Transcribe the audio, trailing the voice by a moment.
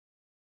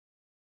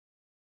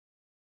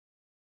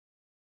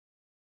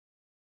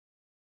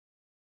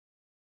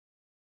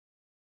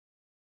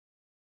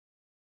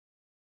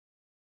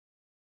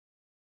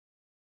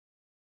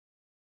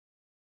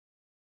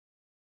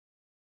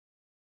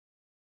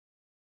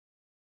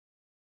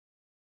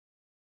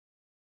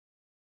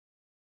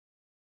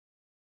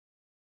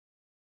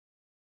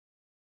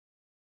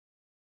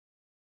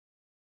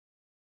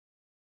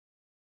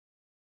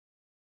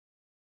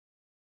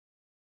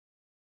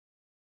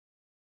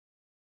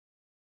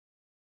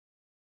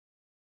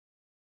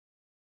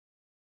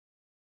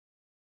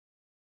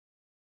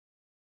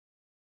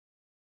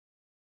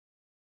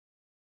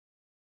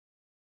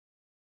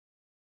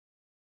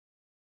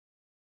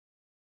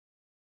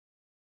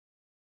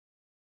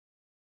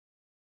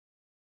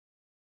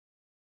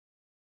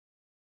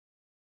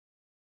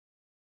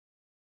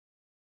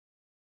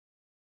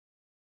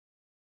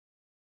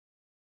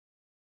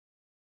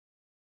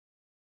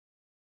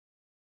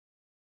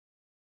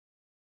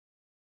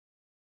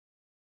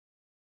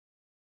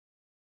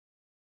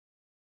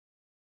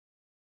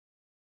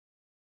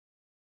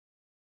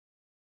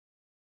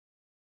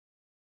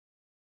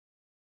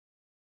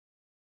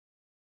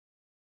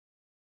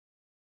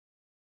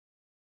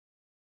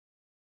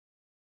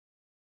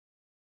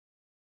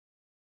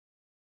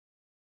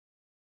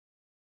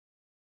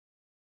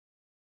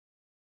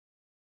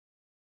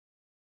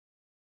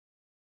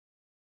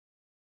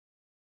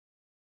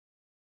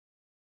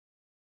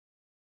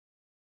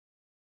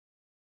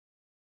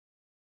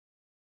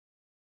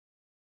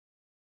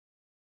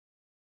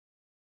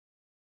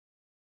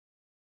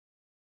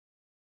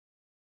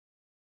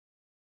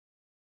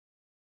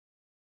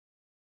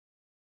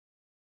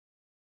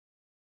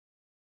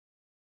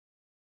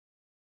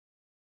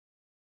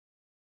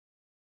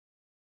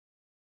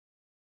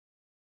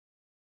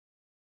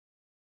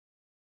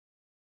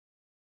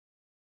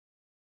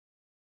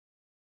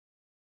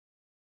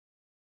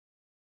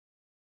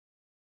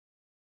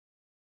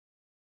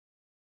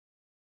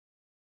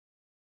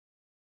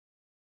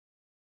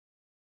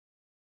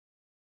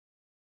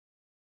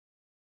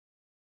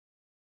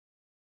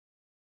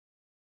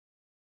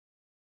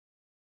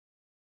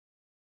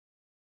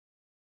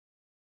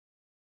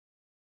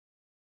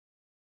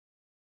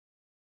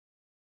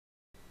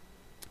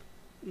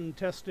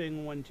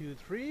Testing 1, 2,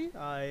 3.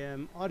 I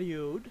am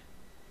audioed.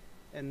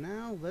 And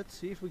now let's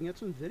see if we can get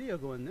some video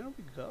going. There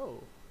we go.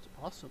 It's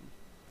awesome.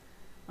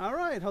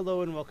 Alright,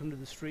 hello and welcome to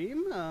the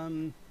stream.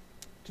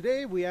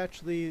 Today I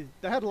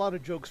had a lot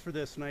of jokes for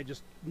this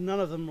and none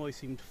of them really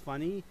seemed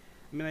funny.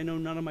 I mean, I know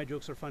none of my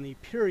jokes are funny,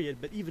 period,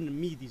 but even to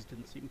me these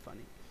didn't seem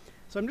funny.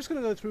 So I'm just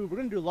going to go through, we're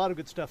going to do a lot of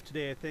good stuff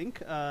today, I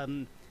think.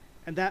 And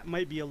that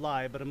might be a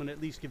lie, but I'm going to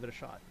at least give it a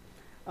shot.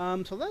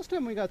 So last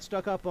time we got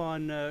stuck up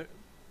on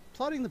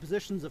plotting the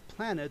positions of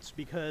planets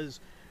because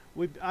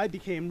I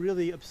became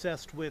really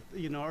obsessed with,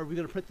 are we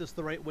going to print this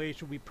the right way?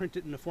 Should we print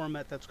it in a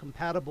format that's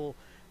compatible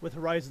with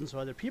Horizon so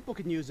other people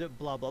can use it,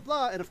 blah, blah,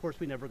 blah. And of course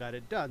we never got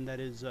it done. That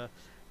is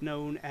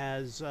known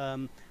as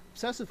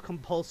obsessive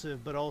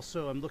compulsive, but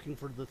also I'm looking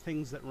for the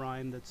things that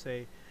rhyme that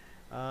say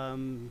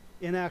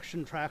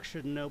inaction,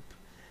 traction, nope.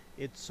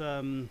 It's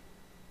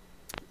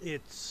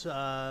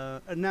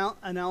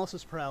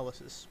analysis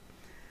paralysis.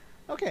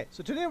 Okay,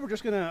 so today we're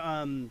just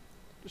gonna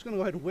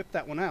go ahead and whip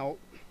that one out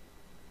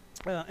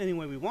any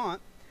way we want,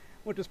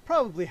 which is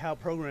probably how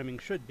programming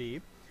should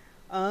be.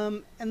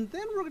 And then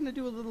we're going to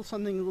do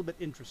something a little bit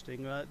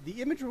interesting.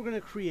 The image we're going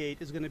to create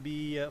is going to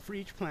be, for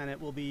each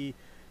planet, will be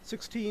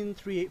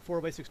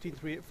 16384 by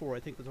 16384. I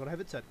think that's what I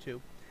have it set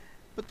to.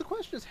 But the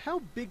question is,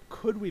 how big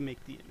could we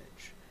make the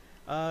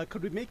image?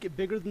 Could we make it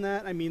bigger than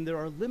that? I mean, there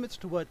are limits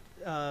to what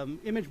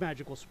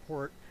ImageMagick will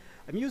support.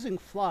 I'm using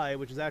Fly,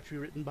 which is actually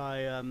written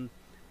by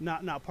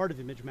not part of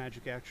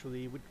ImageMagick,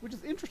 actually, which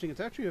is interesting.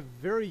 It's actually a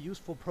very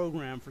useful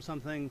program for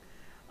something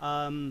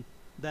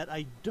that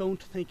I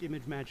don't think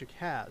ImageMagick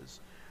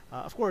has.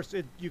 Of course,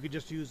 you could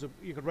just you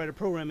could write a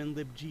program in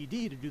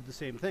libgd to do the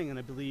same thing, and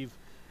I believe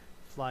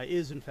Fly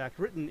is in fact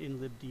written in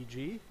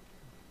libgd.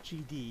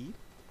 In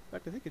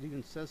fact, I think it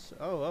even says,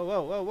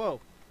 whoa.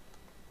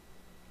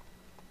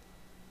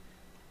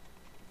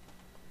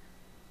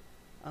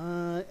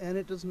 And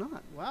it does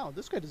not. Wow,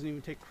 this guy doesn't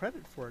even take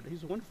credit for it.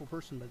 He's a wonderful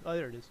person, but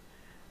there it is.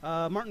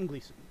 Martin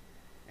Gleason.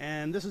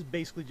 And this is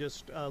basically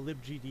just a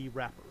libgd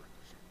wrapper.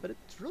 But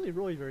it's really,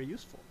 really very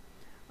useful.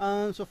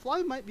 So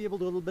Fly might be able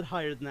to go a little bit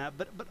higher than that,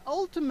 but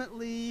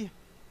ultimately,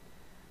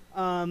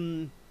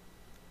 we're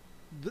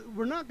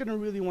not going to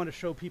really want to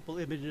show people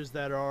images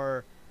that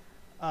are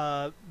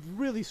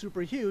really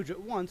super huge at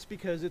once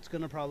because it's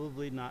going to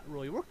probably not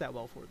really work that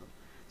well for them.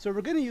 So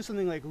we're going to use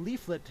something like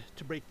Leaflet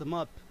to break them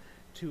up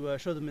to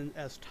show them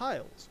as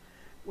tiles.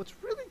 What's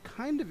really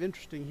kind of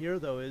interesting here,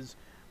 though, is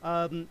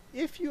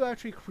if you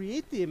actually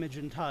create the image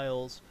in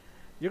tiles,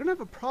 you're going to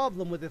have a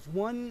problem with if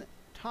one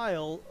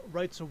tile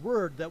writes a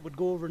word that would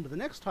go over into the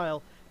next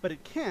tile, but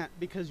it can't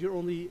because you're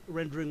only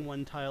rendering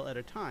one tile at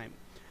a time.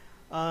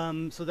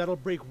 So that'll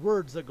break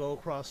words that go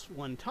across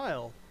one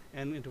tile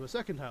and into a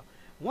second tile.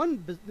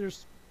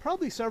 There's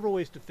probably several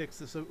ways to fix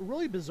this. A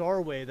really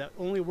bizarre way that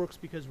only works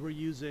because we're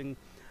using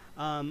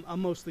a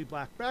mostly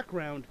black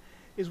background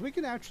is we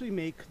can actually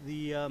make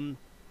the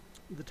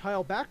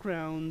tile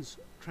backgrounds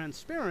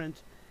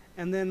transparent,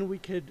 and then we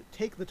could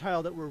take the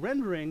tile that we're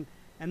rendering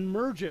and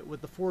merge it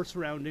with the 4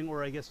 surrounding,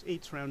 or I guess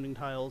 8 surrounding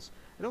tiles.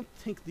 I don't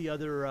think the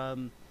other,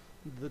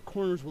 the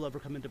corners will ever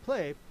come into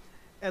play.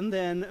 And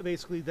then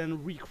basically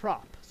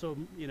recrop. So,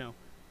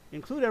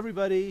 include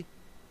everybody,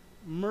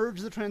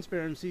 merge the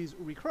transparencies,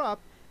 recrop,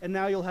 and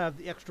now you'll have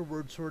the extra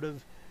words sort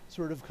of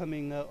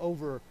coming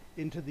over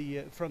into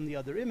the, from the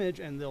other image,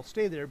 and they'll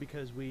stay there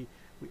because we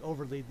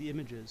overlaid the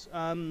images.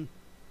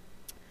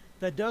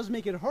 That does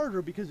make it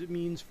harder because it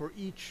means for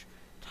each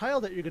tile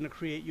that you're going to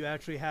create, you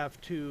actually have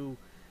to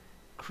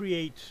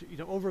create,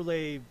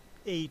 overlay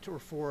 8 or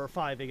 4 or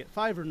 5. I get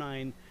 5 or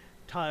 9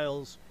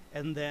 tiles,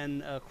 and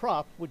then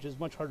crop, which is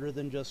much harder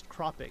than just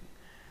cropping.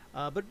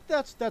 But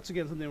that's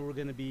again something we're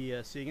going to be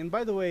seeing. And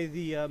by the way,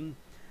 the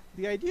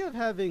idea of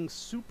having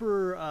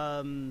super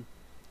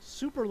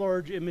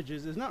large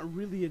images is not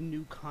really a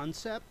new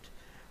concept.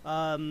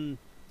 I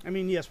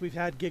mean, yes, we've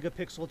had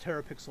gigapixel,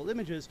 terapixel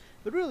images,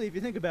 but really, if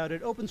you think about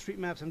it,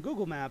 OpenStreetMaps and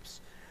Google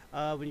Maps,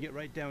 when you get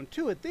right down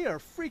to it, they are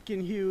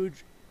freaking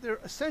huge. They're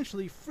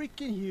essentially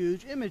freaking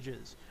huge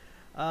images.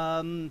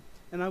 And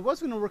I was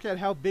going to work out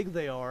how big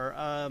they are.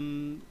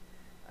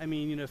 I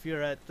mean, if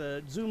you're at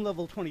zoom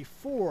level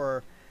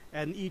 24,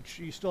 and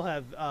you still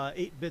have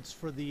 8 bits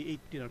for the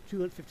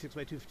 256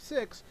 by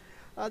 256,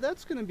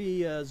 that's going to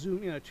be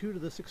zoom, 2 to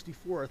the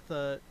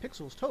 64th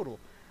pixels total.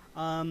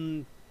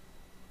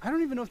 I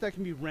don't even know if that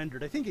can be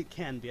rendered. I think it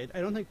can be.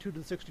 I don't think 2 to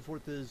the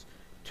 64th is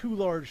too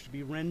large to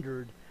be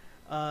rendered,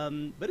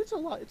 but it's a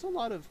lot. It's a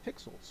lot of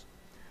pixels.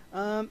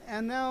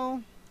 And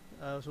now,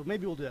 so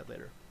maybe we'll do that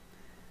later.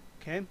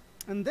 Okay,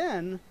 and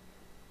then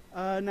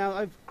now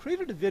I've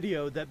created a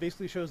video that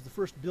basically shows the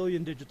first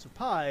billion digits of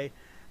pi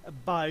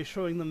by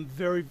showing them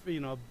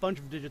a bunch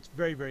of digits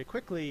very, very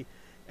quickly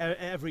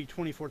every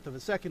 24th of a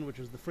second, which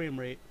is the frame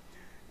rate,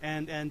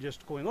 and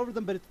just going over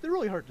them, but they're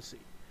really hard to see.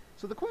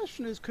 So the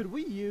question is, could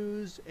we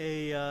use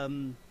a,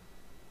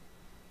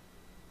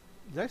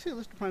 did I say a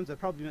list of primes? I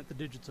probably meant the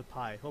digits of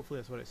pi. Hopefully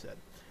that's what I said.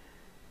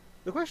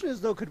 The question is,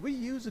 though, could we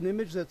use an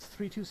image that's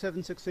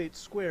 32768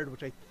 squared,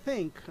 which I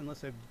think,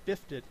 unless I've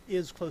biffed it,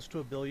 is close to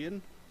a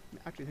billion?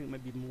 I actually think it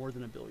might be more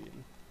than a billion.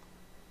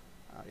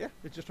 Yeah,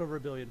 it's just over a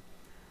billion.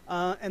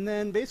 And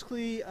then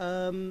basically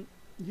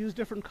use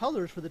different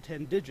colors for the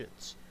 10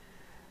 digits.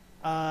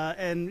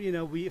 And you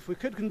know, if we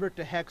could convert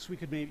to hex, we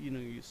could maybe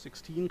use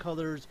 16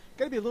 colors.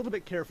 Got to be a little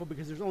bit careful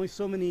because there's only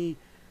so many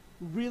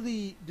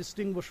really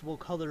distinguishable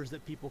colors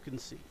that people can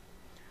see.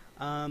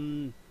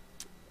 And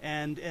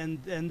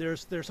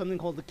there's something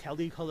called the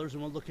Kelly colors,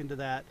 and we'll look into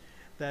that.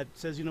 That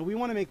says we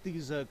want to make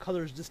these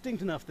colors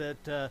distinct enough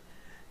that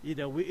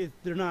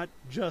they're not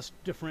just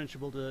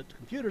differentiable to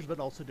computers, but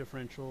also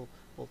differentiable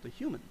to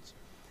humans.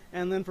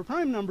 And then for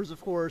prime numbers,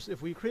 of course,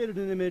 if we created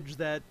an image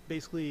that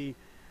basically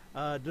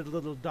did a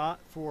little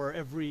dot for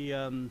every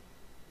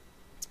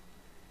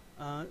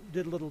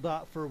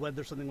for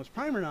whether something was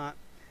prime or not,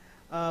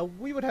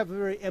 we would have a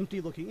very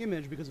empty-looking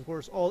image because, of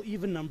course, all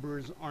even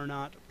numbers are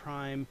not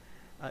prime,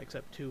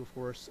 except 2, of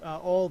course.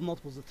 All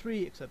multiples of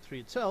 3, except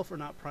 3 itself, are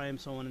not prime,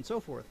 so on and so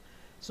forth.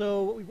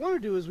 So what we want to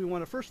do is we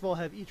want to first of all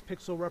have each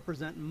pixel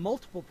represent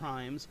multiple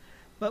primes,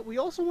 but we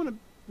also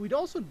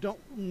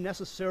don't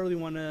necessarily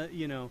want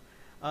to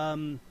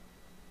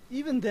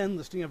even then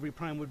listing every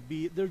prime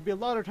there'd be a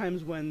lot of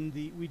times when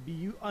we'd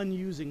be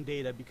unusing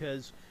data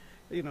because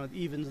the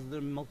evens are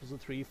the multiples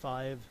of 3,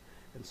 5,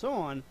 and so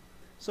on.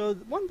 So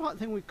one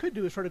thing we could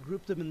do is try to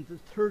group them into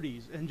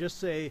 30s and just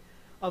say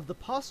of the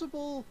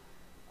possible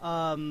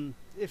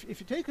if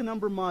you take a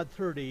number mod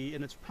 30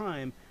 and it's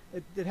prime,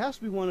 it has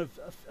to be one of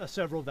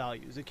several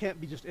values. It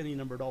can't be just any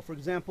number at all. For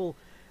example,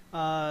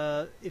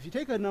 if you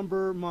take a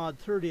number mod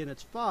 30 and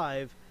it's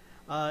 5,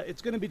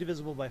 it's going to be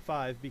divisible by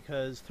 5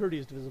 because 30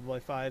 is divisible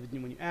by 5,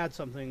 and when you add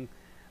something,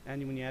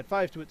 and when you add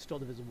 5 to it, it's still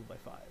divisible by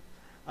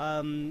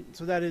 5.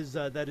 So that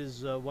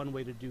is one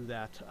way to do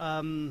that.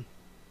 I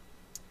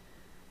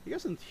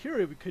guess in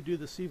theory we could do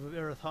the sieve of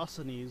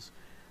Eratosthenes.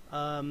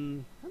 I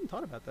haven't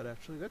thought about that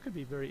actually. That could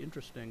be very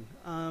interesting.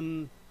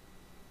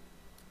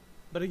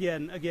 But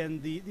again,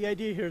 the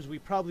idea here is we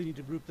probably need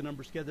to group the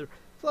numbers together.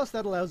 Plus,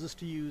 that allows us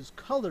to use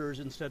colors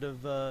instead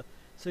of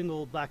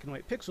single black and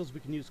white pixels. We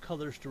can use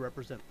colors to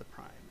represent the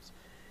primes.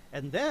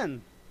 And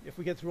then, if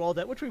we get through all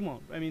that, which we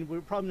won't. I mean,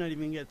 we're probably not even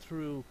going to get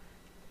through,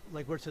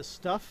 like where it says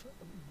stuff,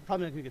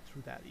 probably not going to get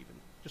through that even,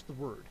 just the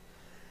word.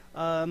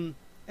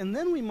 And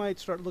then we might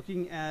start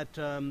looking at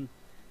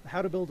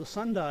how to build a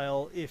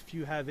sundial if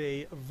you have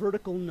a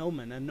vertical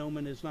gnomon. A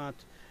gnomon is not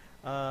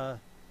a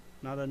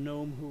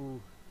gnome who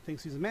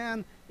thinks he's a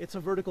man. It's a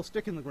vertical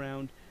stick in the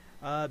ground.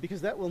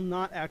 Because that will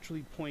not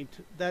actually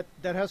point, that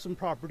has some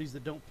properties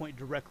that don't point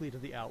directly to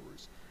the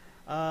hours.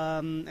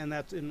 And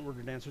that's in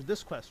order to answer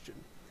this question.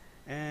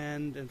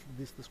 And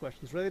this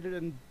question is related,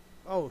 and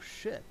oh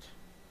shit.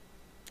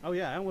 Oh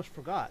yeah, I almost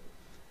forgot.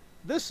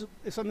 This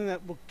is something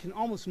that can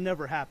almost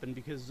never happen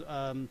because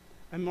I'm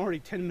already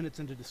 10 minutes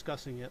into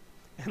discussing it,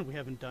 and we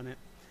haven't done it.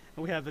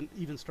 And we haven't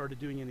even started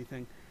doing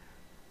anything.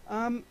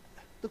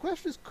 The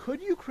question is, could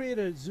you create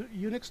a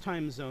Unix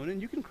time zone, and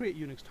you can create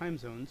Unix time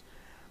zones,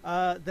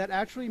 that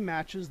actually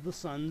matches the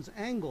sun's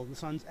angle, the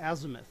sun's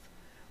azimuth,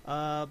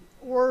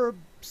 or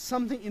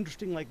something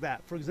interesting like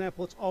that. For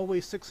example, it's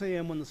always 6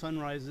 a.m. when the sun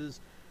rises,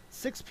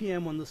 6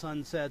 p.m. when the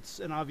sun sets,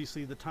 and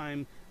obviously the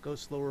time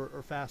goes slower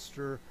or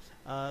faster,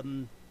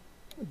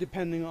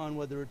 depending on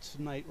whether it's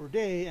night or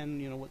day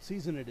and what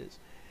season it is.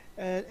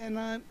 And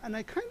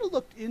I kind of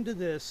looked into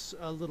this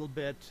a little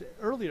bit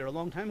earlier, a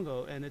long time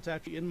ago, and it's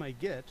actually in my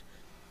Git.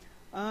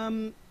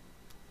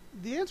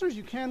 The answer is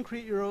you can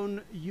create your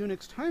own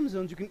Unix time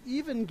zones. You can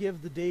even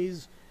give the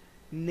days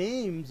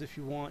names if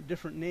you want,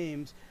 different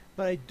names.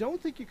 But I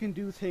don't think you can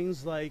do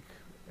things like,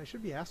 I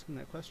should be asking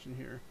that question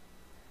here.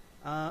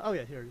 Oh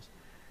yeah, here it is.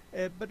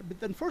 But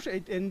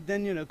unfortunately, and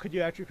then could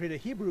you actually create a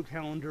Hebrew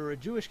calendar or a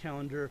Jewish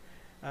calendar?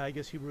 I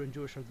guess Hebrew and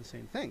Jewish are the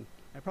same thing.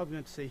 I probably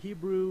meant to say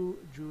Hebrew,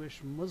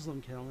 Jewish,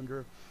 Muslim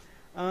calendar.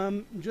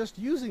 Just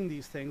using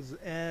these things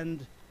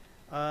and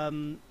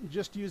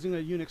just using a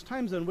Unix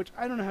time zone, which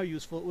I don't know how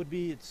useful it would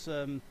be. It's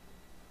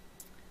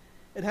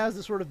it has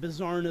this sort of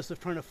bizarreness of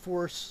trying to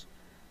force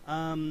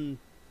a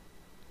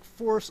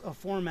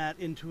format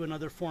into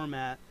another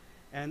format,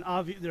 and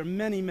there are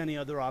many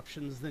other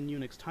options than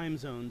Unix time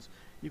zones.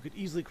 You could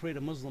easily create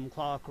a Muslim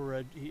clock or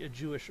a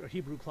Jewish or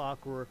Hebrew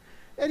clock or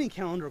any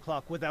calendar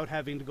clock without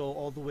having to go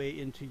all the way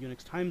into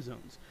Unix time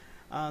zones.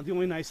 The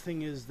only nice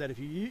thing is that if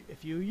you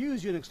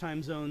use Unix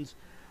time zones,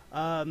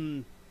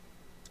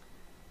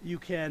 you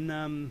can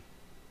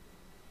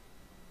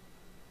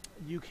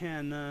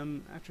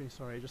actually,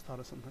 sorry, I just thought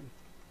of something.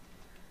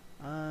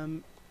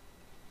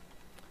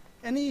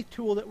 Any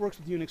tool that works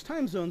with Unix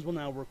time zones will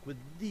now work with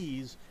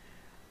these.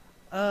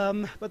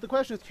 But the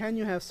question is, can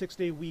you have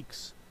 6-day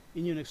weeks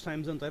in Unix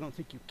time zones? I don't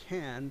think you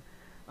can.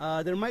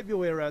 There might be a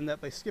way around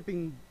that by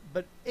skipping,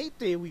 but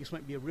 8-day weeks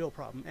might be a real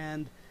problem.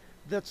 And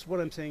that's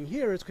what I'm saying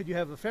here is, could you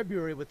have a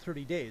February with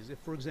 30 days? If,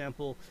 for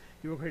example,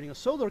 you were creating a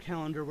solar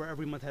calendar where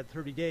every month had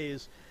 30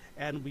 days,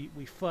 and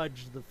we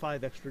fudged the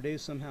 5 extra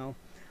days somehow,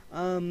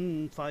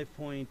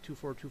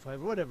 5.2425 or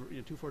whatever,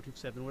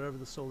 2427, whatever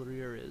the solar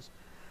year is.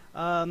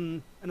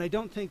 And I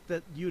don't think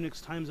that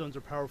Unix time zones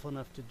are powerful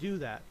enough to do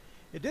that.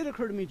 It did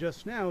occur to me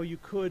just now you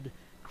could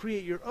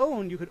create your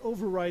own. You could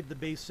override the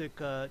basic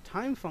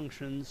time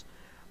functions,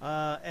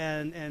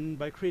 and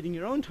by creating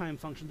your own time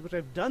functions, which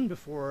I've done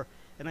before,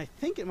 and I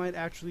think it might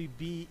actually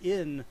be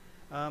in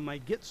my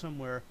Git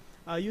somewhere,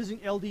 using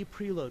LD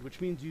preload, which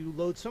means you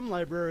load some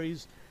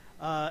libraries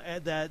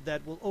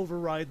that will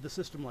override the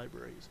system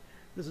libraries.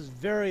 This is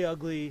very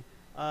ugly.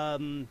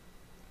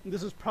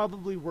 This is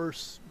probably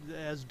worse,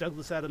 as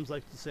Douglas Adams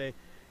likes to say.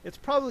 It's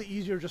probably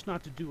easier just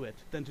not to do it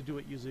than to do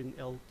it using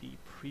LD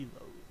preload.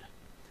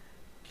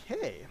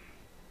 Okay.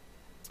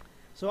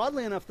 So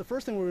oddly enough, the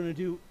first thing we're going to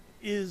do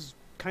is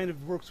kind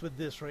of works with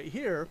this right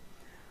here.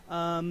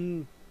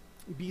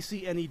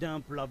 BC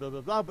AnyDump, blah, blah,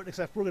 blah, blah, but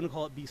except we're going to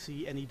call it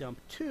BC AnyDump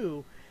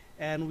 2,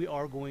 and we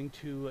are going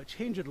to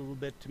change it a little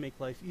bit to make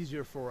life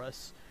easier for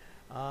us.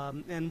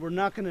 And we're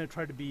not going to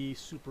try to be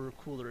super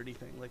cool or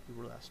anything like we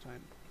were last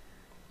time.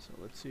 So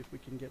let's see if we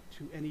can get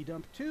to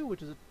AnyDump 2,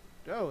 which is a...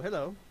 Oh,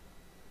 hello.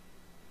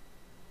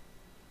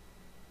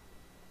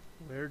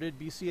 Where did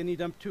BC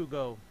AnyDump 2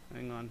 go?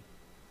 Hang on.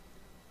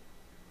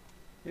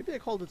 Maybe I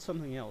called it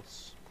something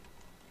else.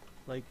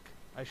 Like,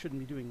 I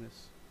shouldn't be doing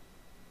this.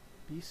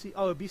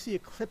 BC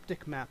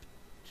Ecliptic Map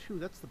 2.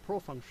 That's the Perl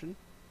function.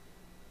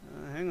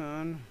 Hang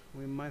on.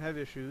 We might have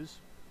issues.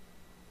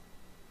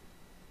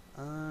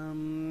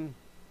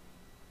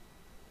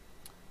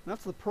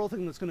 That's the Perl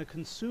thing that's going to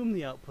consume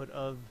the output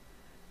of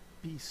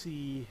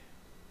BC.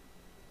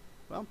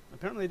 Well,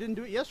 apparently I didn't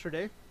do it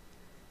yesterday.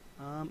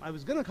 I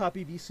was going to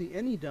copy BC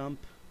AnyDump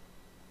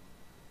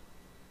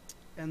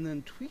and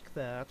then tweak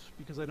that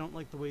because I don't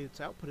like the way its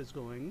output is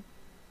going.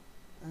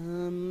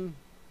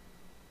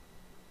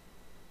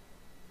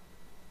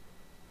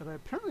 But I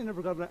apparently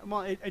never got it.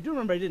 Well, I do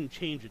remember I didn't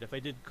change it. If I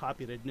did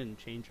copy it, I didn't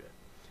change it.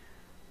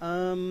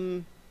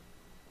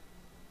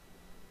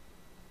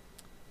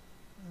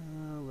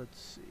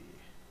 Let's see.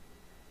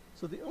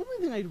 So the only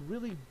thing I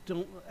really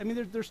don't... I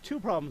mean, there's two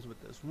problems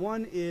with this.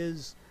 One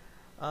is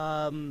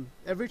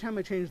every time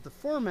I change the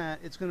format,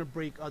 it's going to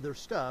break other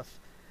stuff.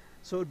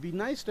 So it'd be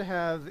nice to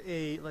have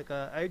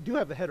I do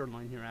have a header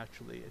line here,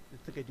 actually. I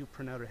think I do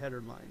print out a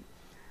header line.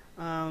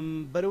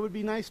 But it would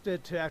be nice to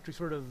actually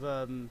sort of...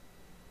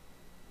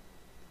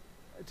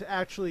 to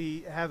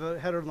actually have a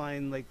header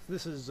line like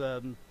this is...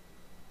 do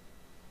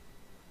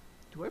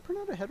I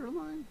print out a header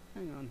line?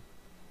 Hang on.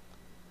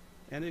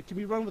 And it can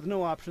be run with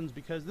no options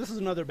because this is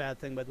another bad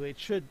thing, by the way. It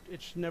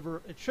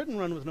shouldn't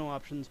run with no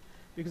options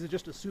because it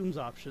just assumes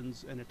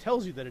options, and it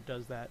tells you that it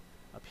does that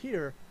up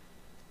here.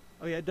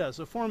 Oh yeah, it does.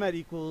 So format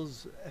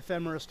equals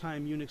ephemeris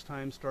time, Unix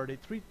time, start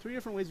date. Three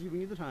different ways of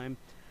giving you the time,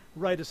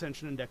 write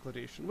ascension and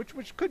declination,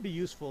 which could be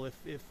useful if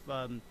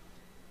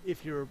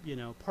you're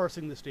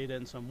parsing this data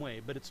in some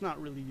way, but it's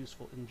not really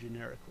useful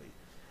generically.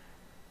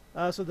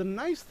 So the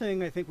nice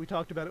thing I think we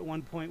talked about at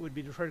one point would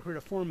be to try to create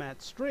a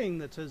format string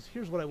that says,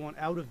 here's what I want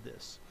out of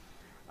this.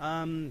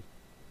 And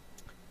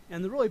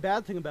the really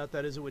bad thing about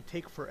that is it would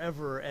take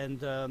forever, and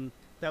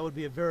that would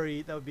be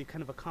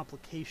kind of a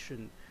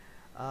complication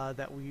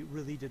that we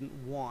really didn't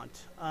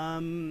want.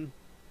 And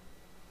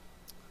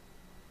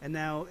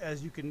now,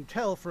 as you can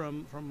tell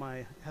from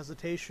my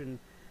hesitation,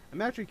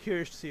 I'm actually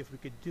curious to see if we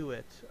could do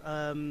it.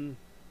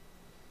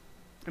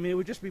 I mean, it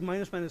would just be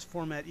minus minus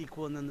format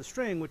equal and then the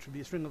string, which would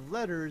be a string of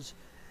letters.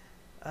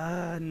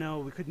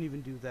 No, we couldn't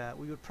even do that.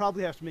 We would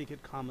probably have to make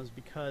it commas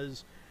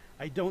because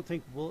I don't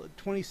think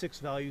 26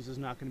 values is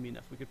not going to be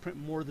enough. We could print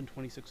more than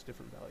 26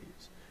 different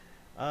values.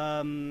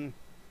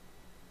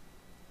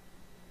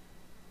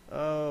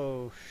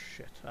 Oh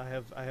shit! I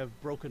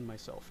have broken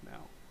myself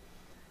now.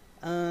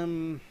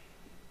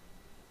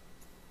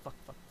 Fuck.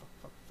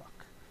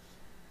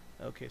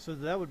 Okay, so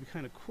that would be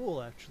kind of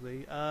cool,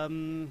 actually.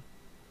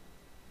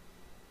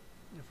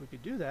 If we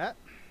could do that.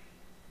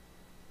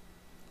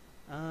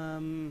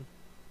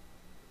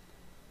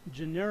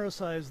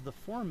 Genericize the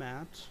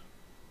format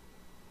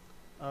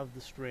of the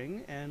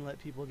string and let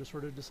people just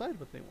sort of decide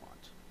what they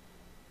want.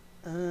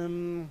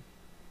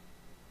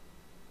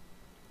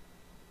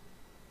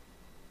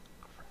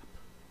 Crap.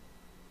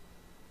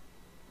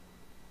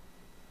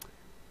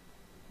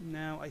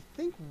 Now, I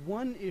think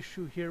one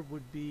issue here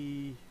would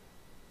be...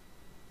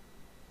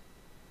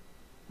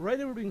 Right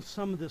now we're doing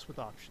some of this with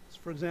options.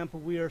 For example,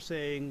 we are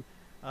saying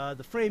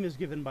the frame is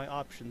given by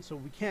options, so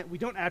we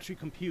don't actually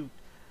compute.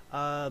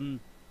 We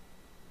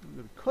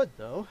could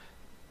though.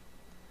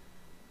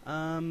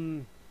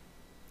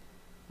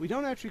 We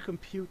don't actually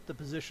compute the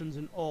positions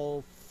in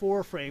all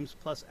 4 frames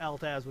plus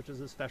alt-as, which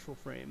is a special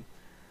frame.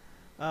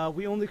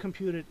 We only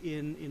compute it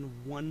in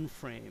 1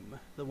 frame,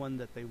 the one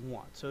that they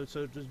want. So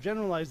to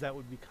generalize that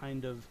would be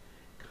kind of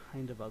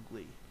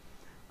ugly.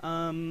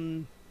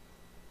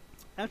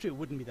 Actually, it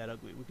wouldn't be that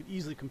ugly. We could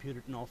easily compute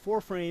it in all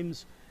 4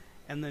 frames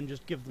and then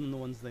just give them the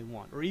ones they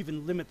want, or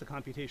even limit the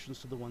computations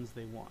to the ones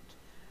they want.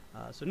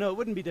 So no, it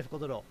wouldn't be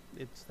difficult at all.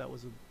 That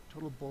was a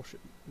total bullshit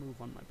move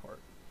on my part.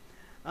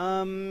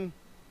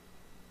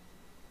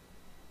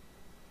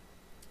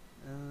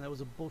 That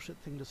was a bullshit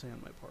thing to say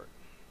on my part.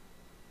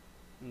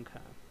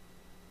 Okay.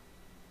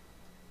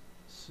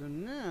 So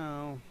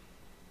now,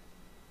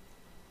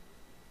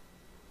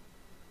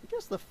 I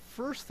guess the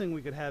first thing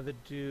we could have it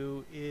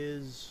do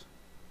is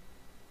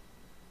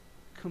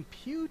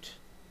compute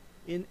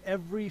in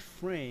every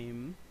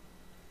frame,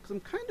 because I'm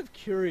kind of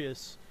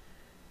curious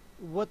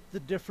what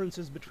the difference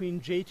is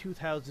between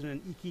J2000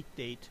 and ekeek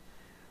date,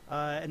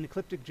 and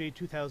ecliptic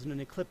J2000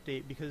 and eclipse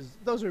date, because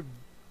those are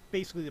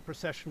basically the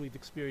precession we've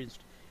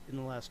experienced in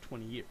the last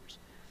 20 years.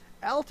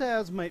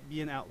 Altaz might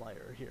be an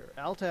outlier here.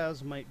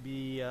 Altaz might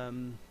be,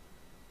 well,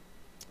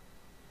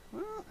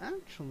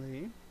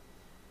 actually,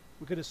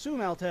 we could assume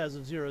Altaz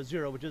of 0,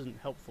 0, which isn't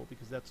helpful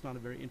because that's not a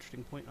very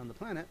interesting point on the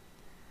planet.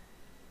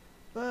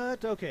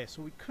 But, okay,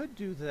 so we could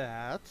do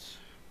that.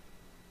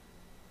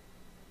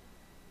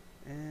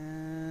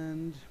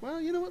 And,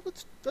 well, you know what,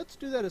 let's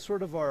do that as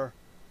sort of our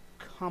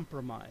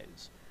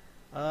compromise.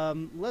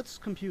 Let's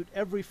compute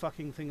every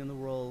fucking thing in the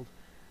world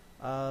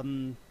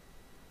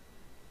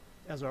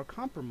as our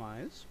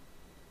compromise,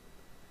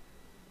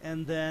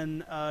 and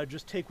then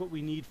just take what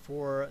we need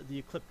for the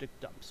ecliptic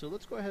dump. So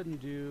let's go ahead and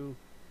do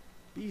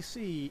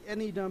BC,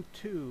 any dump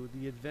 2,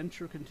 the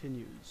adventure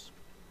continues.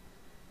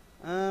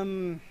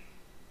 I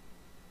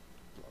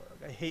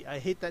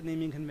hate that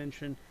naming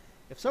convention.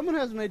 If someone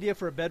has an idea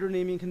for a better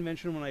naming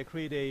convention when I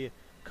create a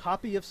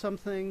copy of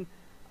something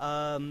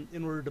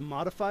in order to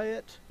modify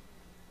it,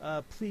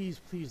 please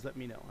let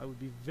me know. I would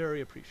be very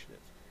appreciative.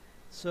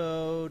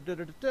 So, we're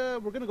going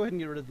to go ahead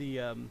and get rid of the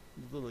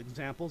little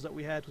examples that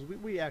we had, because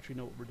we actually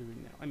know what we're doing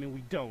now. I mean,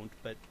 we don't,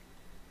 but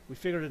we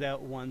figured it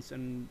out once,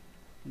 and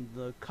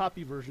the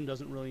copy version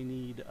doesn't really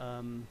need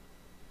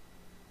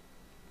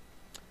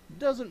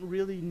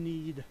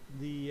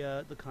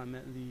the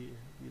comment, the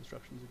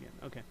instructions again.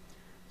 Okay,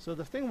 so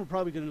the thing we're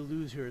probably going to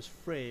lose here is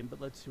frame, but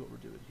let's see what we're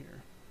doing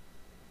here.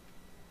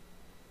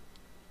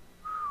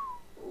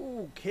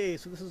 Okay,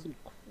 so this isn't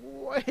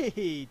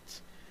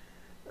quite.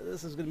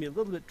 This is going to be a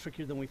little bit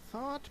trickier than we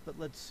thought, but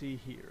let's see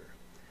here.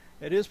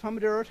 It is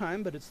Pomodoro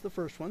time, but it's the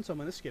first one, so I'm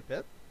going to skip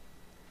it.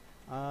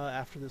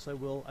 After this, I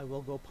will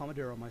go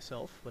Pomodoro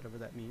myself, whatever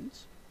that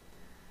means.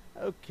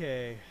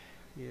 Okay,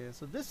 yeah.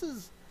 So this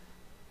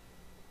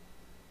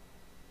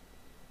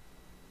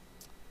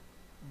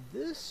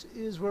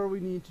is where we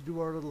need to do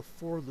our little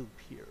for loop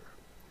here,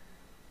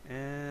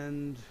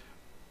 and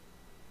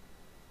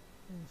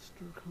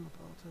stir comp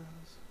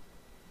Altaz.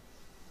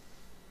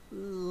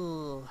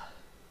 Ugh.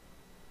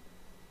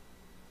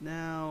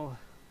 Now,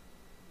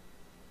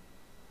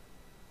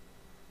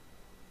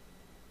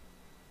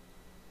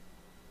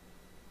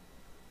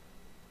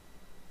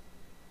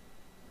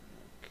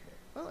 okay.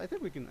 Well, I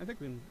think we can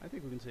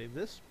save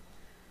this.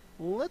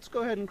 Let's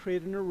go ahead and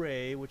create an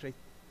array, which I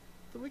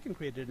think we can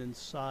create it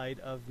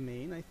inside of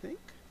main. I think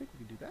we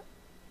can do that.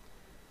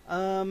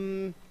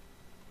 Oh,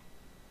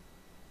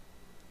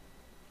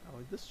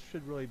 this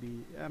should really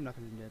be. I'm not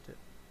going to indent it.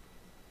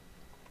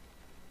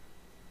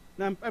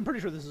 Now, I'm pretty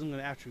sure this isn't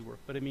going to actually work,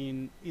 but I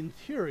mean, in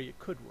theory, it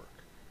could work.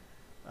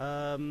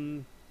 La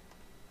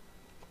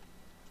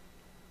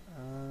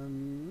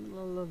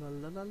la la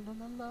la la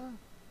la la.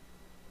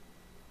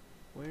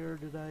 Where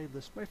did I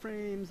list my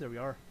frames? There we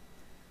are.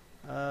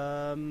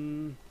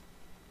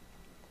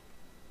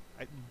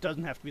 It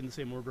doesn't have to be in the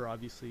same order,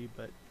 obviously,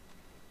 but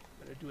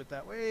better do it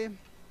that way.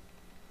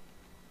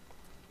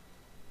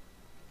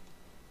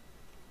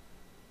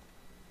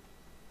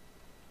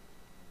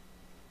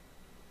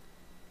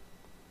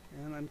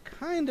 And I'm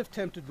kind of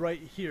tempted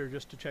right here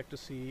just to check to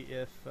see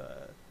if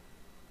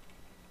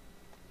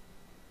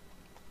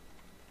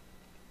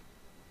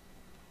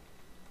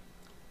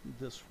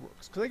this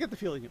works, because I get the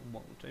feeling it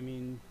won't. I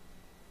mean,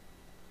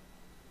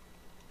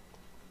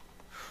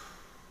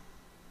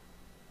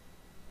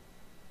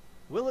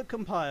 will it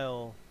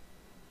compile?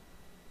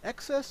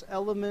 Excess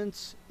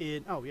elements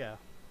in, oh yeah.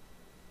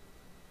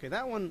 Okay,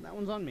 that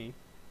one's on me.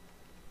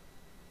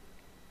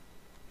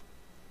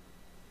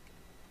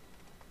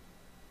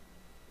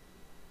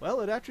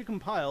 Well, it actually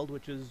compiled,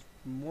 which is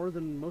more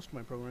than most of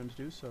my programs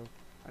do, so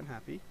I'm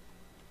happy.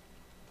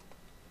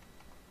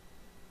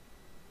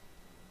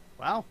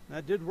 Wow,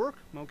 that did work.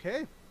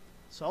 Okay,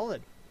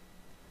 solid.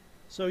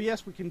 So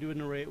yes, we can do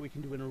an array. We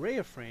can do an array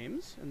of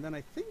frames, and then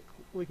I think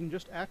we can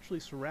just actually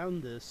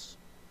surround this.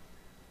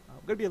 We're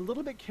going to be a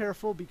little bit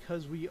careful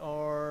because we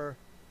are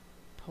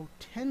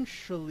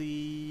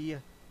potentially.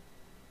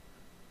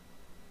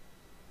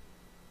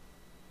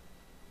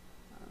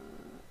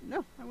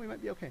 No, we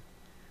might be okay.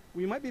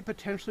 We might be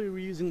potentially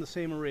reusing the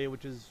same array,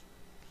 which is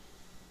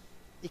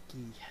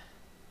icky.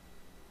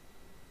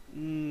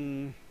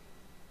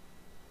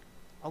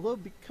 Although,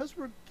 because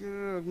we're...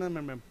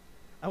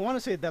 I want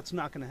to say that's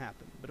not going to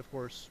happen, but of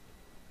course,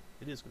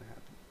 it is going to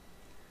happen.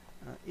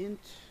 Int...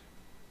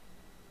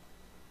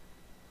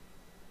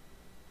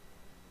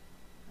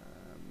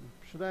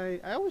 should I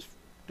always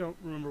don't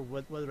remember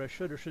whether I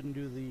should or shouldn't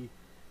do the...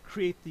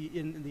 create the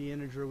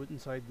integer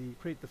inside the...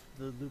 create the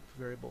loop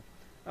variable.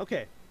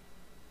 Okay.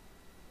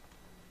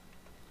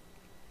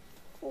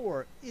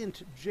 For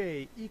int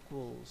j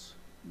equals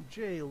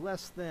j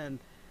less than,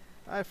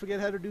 I forget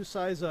how to do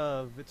size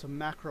of. It's a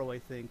macro, I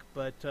think,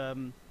 but I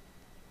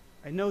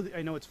know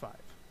it's 5.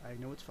 I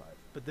know it's 5,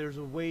 but there's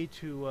a way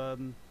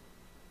to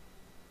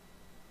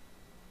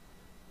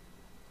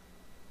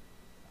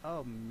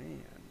oh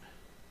man.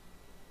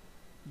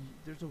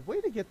 There's a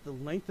way to get the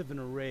length of an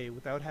array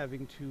without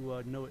having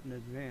to know it in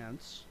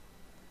advance.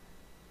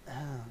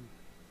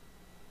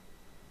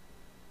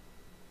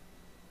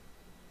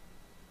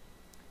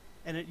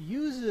 And it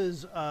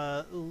uses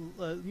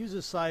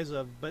size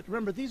of, but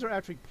remember these are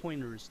actually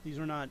pointers. These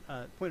are not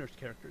pointers to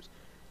characters.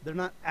 They're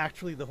not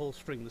actually the whole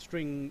string. The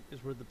string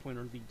is where the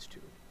pointer leads to.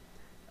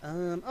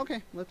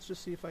 Okay, let's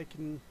just see if I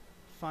can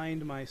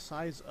find my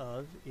size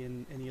of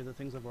in any of the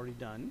things I've already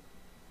done.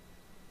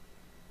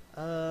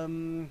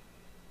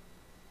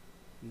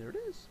 There it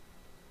is.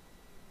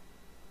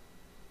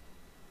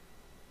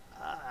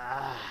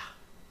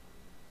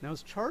 Now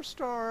is char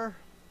star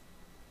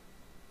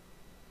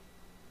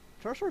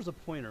is a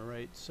pointer,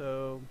 right?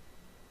 So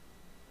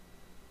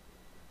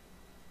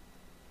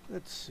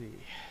let's see.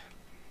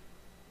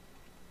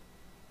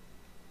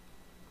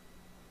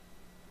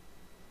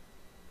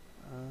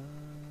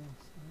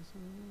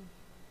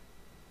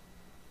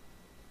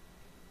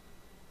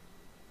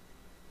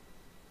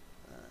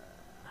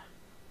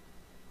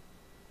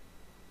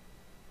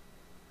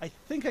 I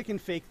think I can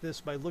fake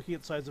this by looking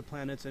at size of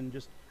planets and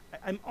just...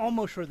 I'm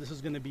almost sure this is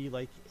going to be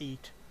like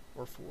 8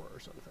 or 4 or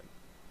something.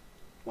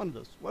 One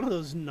of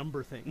those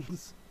number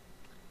things.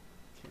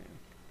 Okay.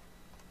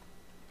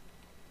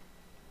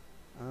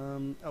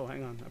 Oh,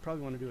 hang on. I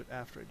probably want to do it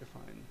after I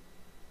define.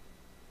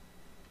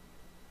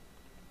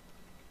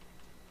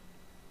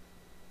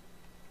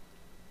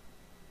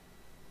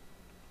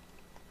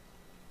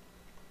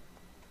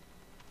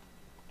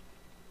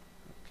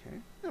 Okay.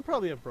 I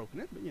probably have broken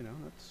it, but you know,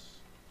 that's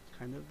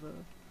kind of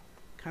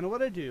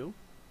what I do.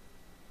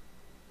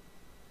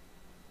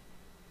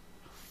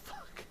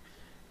 Fuck.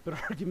 But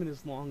argument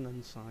is long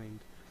unsigned.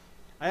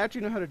 I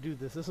actually know how to do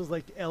this. This is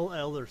like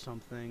LL or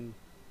something.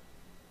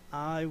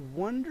 I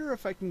wonder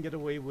if I can get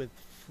away with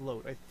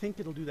float. I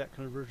think it'll do that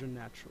conversion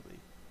naturally.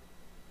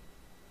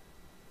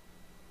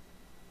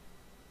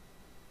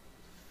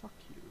 Fuck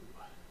you.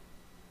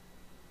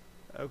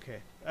 Okay.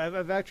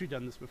 I've actually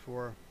done this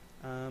before.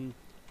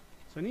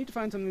 So I need to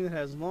find something that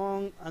has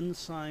long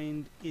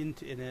unsigned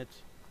int in it.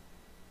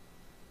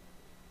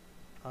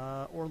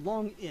 Or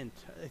long int.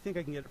 I think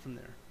I can get it from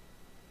there.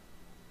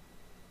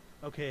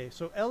 Okay,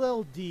 so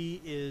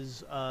LLD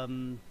is, I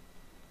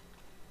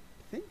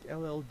think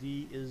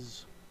LLD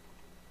is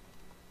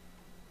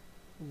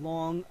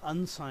long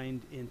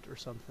unsigned int or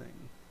something.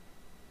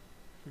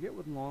 I forget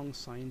what long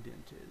signed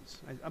int is.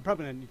 I'm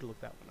probably going to need to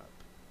look that one up.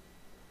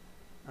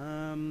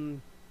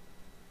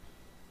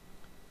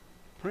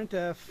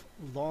 Printf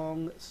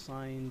long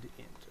signed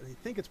int. I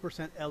think it's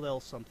 %LL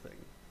something.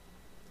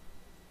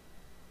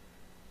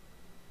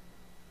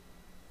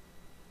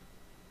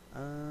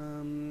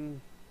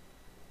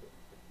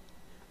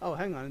 Oh,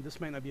 hang on.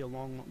 This might not be a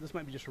long. This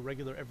might be just a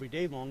regular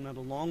everyday long, not a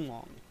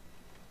long.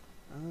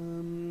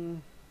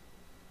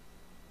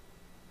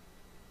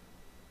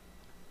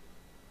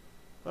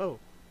 Oh.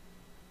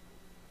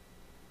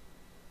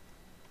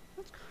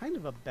 That's kind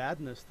of a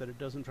badness that it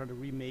doesn't try to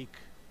remake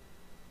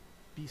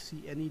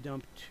BC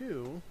AnyDump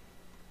 2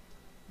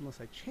 unless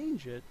I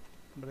change it,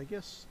 but I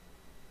guess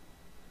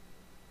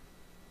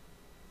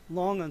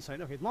long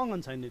unsigned. Okay, long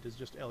unsigned it is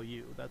just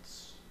LU.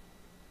 That's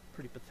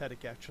pretty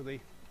pathetic,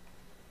 actually.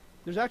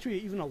 There's actually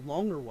even a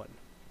longer one.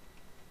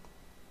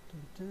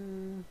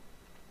 Dun,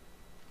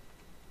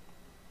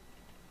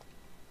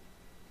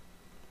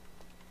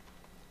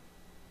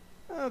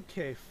 dun.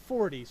 Okay,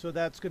 40. So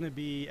that's going to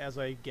be, as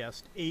I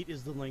guessed, 8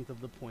 is the length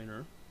of the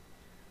pointer.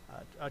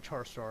 A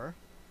char star.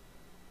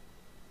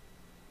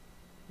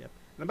 Yep.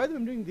 And by the way,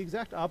 I'm doing the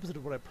exact opposite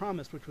of what I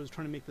promised, which was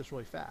trying to make this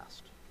really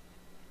fast.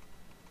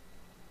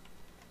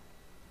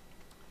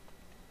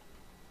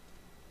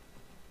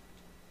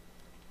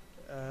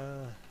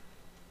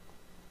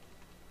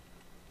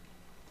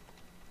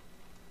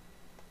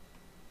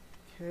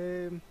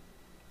 Okay.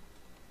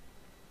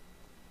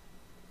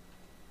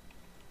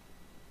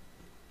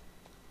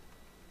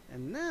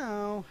 And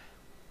now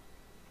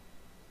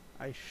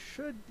I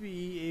should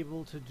be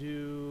able to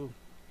do...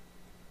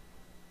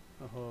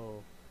 Oh.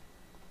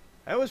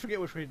 I always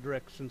forget which way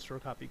direction store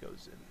copy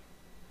goes in.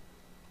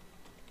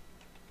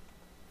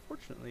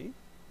 Fortunately,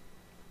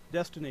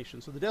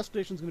 destination. So the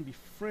destination is going to be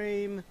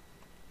frame.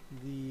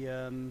 The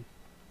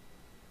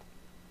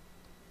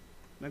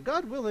now,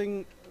 God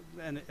willing,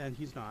 and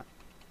he's not.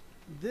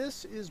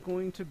 This is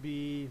going to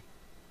be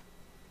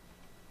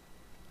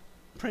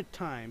print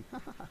time.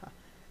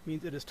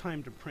 Means it is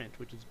time to print,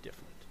 which is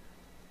different.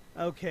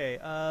 Okay.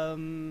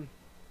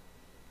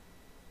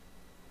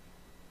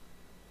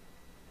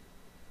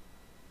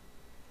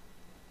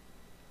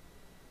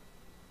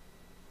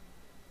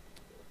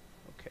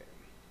 Okay.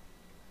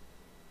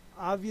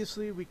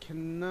 Obviously, we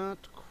cannot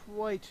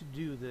quite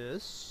do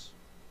this.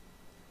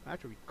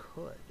 Actually, we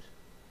could.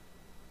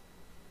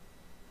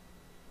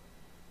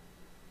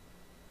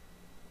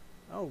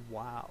 Oh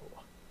wow.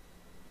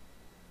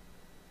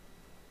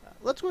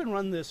 Let's go ahead and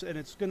run this, and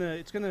it's not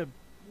gonna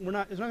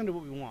do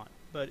what we want,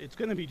 but it's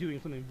gonna be doing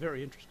something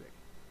very interesting.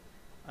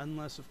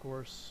 Unless, of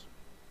course,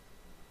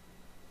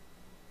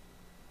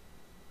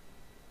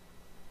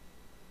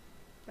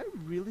 did I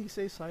really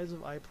say size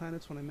of eye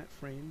planets when I meant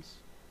frames?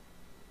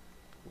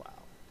 Wow.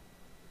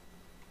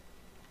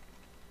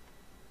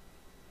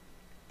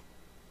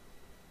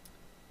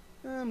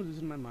 I'm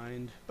losing my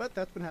mind, but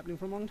that's been happening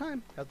for a long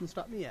time. Hasn't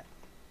stopped me yet.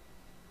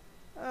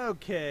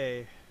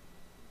 Okay.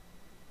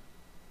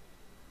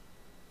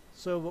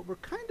 So what we're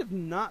kind of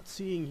not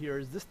seeing here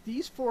is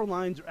these 4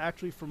 lines are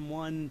actually from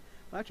one,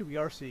 well, actually we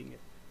are seeing it,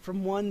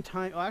 from one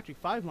time, oh actually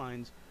 5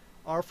 lines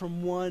are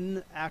from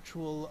one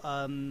actual,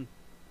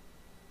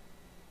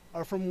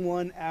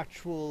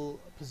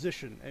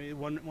 position. I mean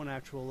one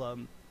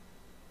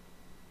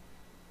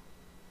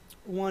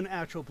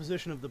actual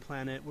position of the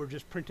planet. We're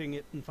just printing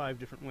it in 5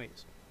 different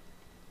ways.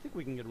 I think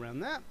we can get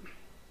around that.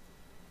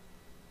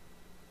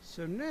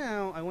 So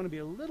now I want to be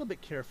a little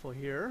bit careful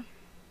here.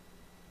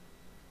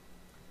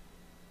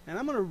 And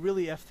I'm going to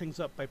really F things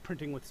up by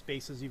printing with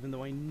spaces, even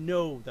though I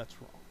know that's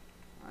wrong.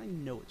 I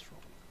know it's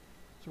wrong.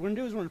 So what we're going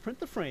to do is we're going to print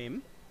the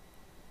frame,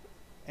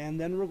 and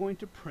then we're going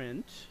to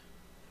print...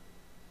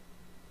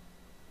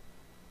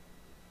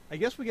 I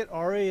guess we get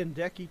RA and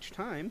DEC each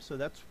time, so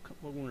that's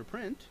what we're going to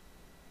print.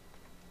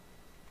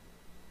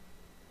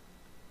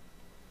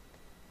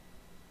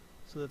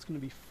 So that's going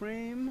to be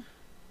frame.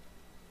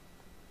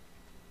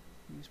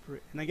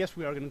 And I guess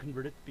we are going to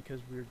convert it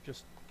because we're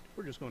just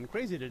going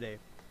crazy today.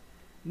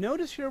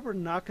 Notice here we're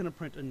not going to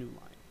print a new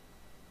line.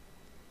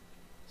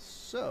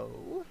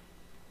 So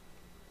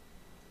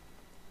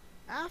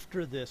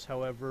after this,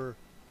 however,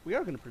 we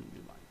are going to print a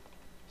new line.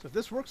 So if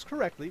this works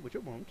correctly, which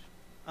it won't,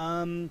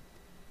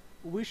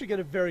 we should get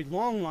a very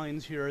long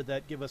lines here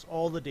that give us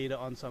all the data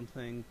on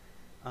something.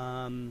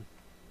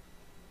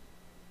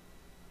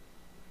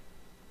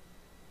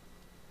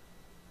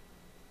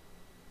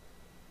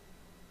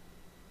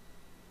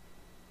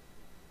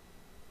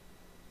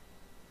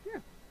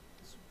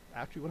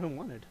 Actually what I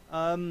wanted.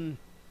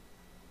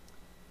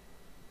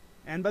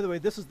 And by the way,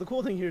 this is the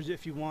cool thing here is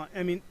if you want,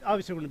 I mean,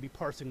 obviously we're going to be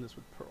parsing this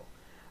with Perl.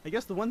 I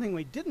guess the one thing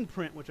we didn't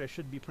print, which I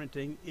should be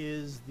printing,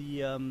 is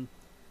the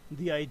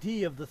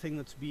ID of the thing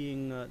that's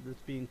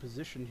being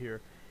positioned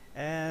here.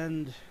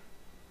 And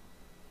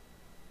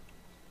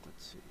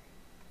let's see.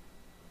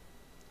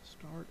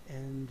 Start,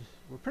 end.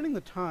 We're printing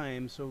the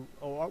time, so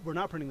we're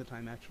not printing the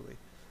time actually.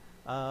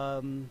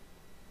 We're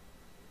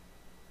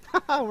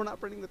not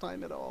printing the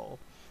time at all.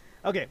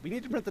 Okay, we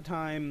need to print the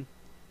time,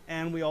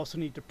 and we also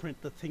need to print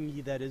the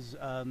thingy that is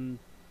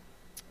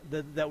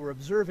that we're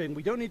observing.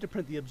 We don't need to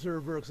print the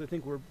observer because I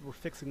think we're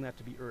fixing that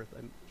to be Earth.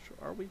 I'm sure.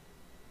 Are we?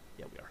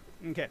 Yeah, we are.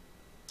 Okay.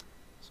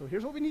 So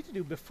here's what we need to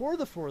do before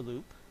the for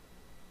loop.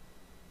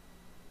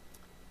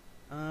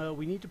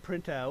 We need to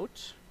print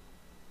out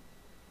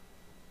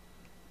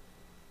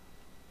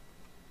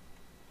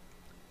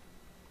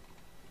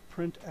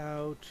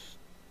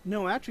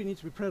No, actually it needs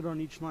to be printed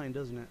on each line,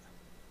 doesn't it?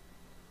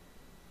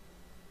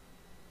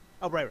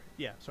 Oh, right.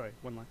 Yeah, sorry,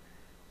 one line.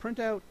 Print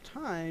out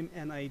time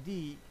and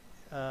ID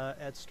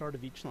at start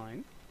of each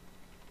line.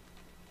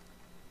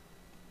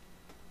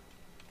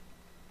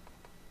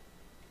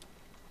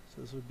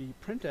 So this would be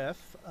printf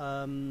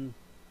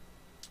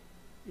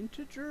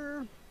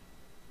integer.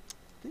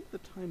 I think the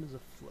time is a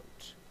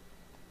float.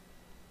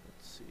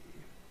 Let's see.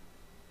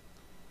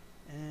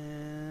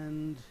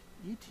 And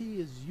ET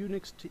is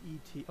Unix to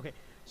ET. Okay,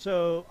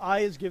 so I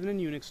is given in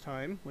Unix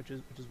time, which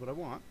is what I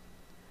want.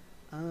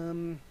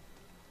 And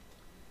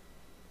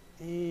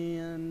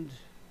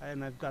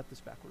I've got this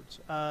backwards.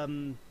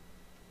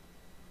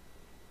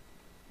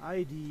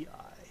 IDI.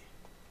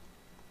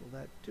 Will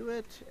that do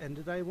it? And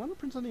did I want to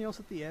print something else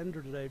at the end,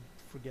 or did I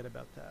forget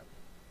about that?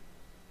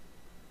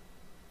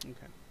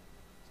 Okay.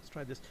 Let's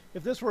try this.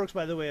 If this works,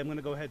 by the way, I'm going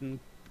to go ahead and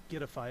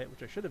gitify it,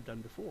 which I should have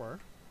done before,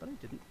 but I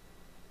didn't.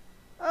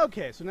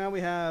 Okay, so now we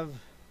have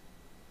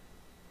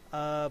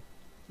the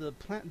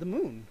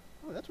moon.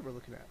 Oh, that's what we're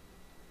looking at.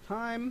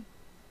 Time.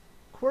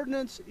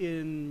 Coordinates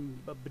in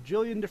a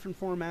bajillion different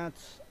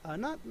formats.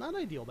 Not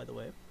ideal, by the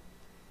way.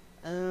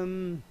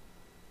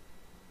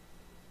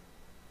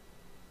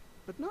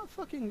 But not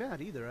fucking bad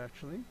either,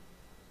 actually.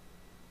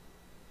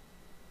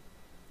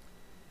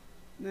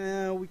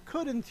 Now, we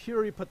could, in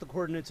theory, put the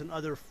coordinates in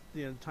other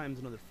times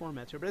in other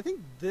formats here, but I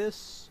think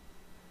this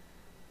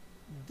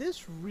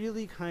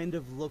really kind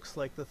of looks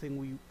like the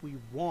thing we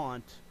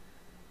want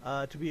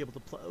to be able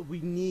to we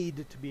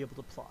need to be able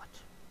to plot.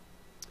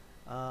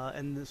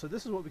 And so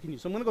this is what we can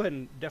use. So I'm going to go ahead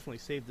and definitely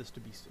save this to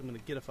be... I'm going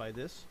to gitify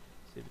this.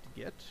 Save it to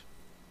Git.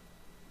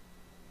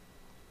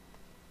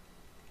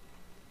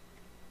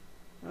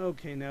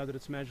 Okay, now that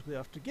it's magically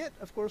off to Git,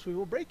 of course we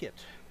will break it.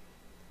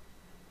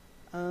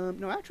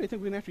 No, actually I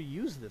think we can actually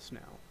use this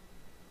now.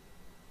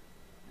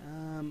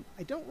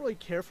 I don't really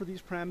care for these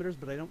parameters,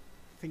 but I don't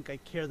think I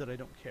care that I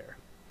don't care.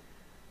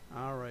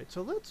 Alright,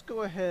 so let's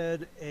go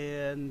ahead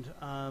and...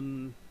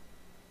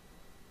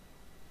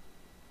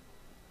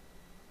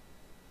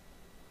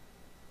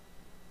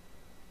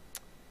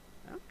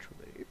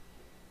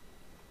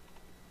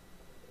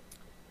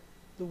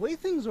 the way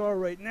things are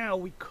right now,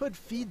 we could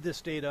feed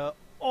this data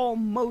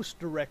almost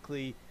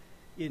directly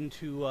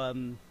into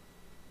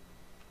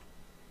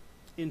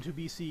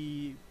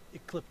BC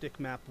ecliptic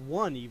map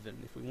 1 even,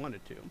 if we wanted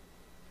to.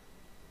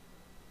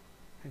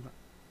 Hang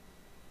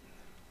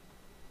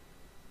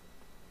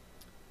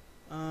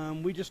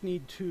on. We just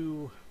need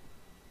to,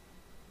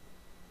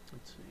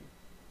 let's see.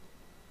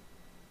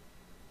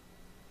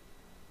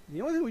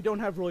 The only thing we don't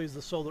have really is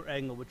the solar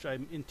angle, which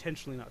I'm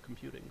intentionally not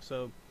computing.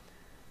 So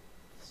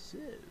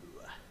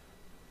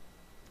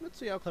let's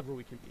see how clever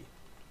we can be.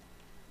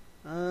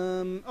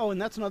 Oh,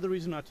 and that's another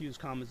reason not to use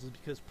commas, is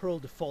because Perl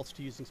defaults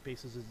to using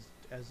spaces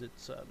as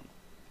its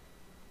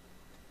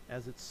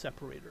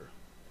separator.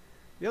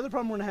 The other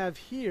problem we're going to have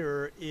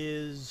here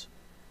is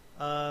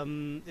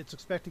it's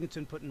expecting its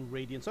input in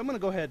radians. So I'm going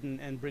to go ahead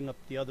and bring up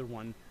the other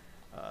one,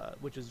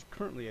 which is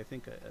currently, I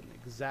think, an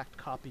exact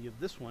copy of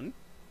this one.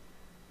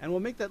 And we'll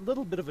make that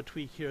little bit of a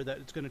tweak here that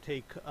it's going to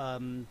take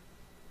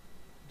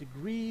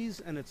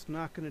degrees, and it's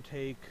not going to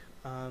take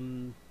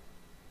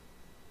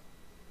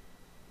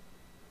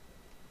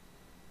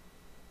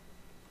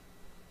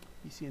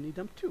BCNE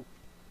dump 2.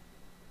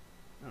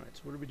 Alright,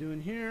 so what are we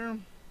doing here?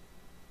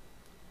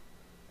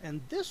 And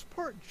this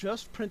part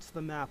just prints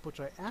the map, which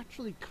I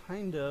actually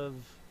kind of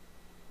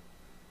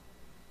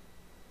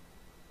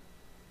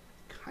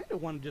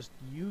want to just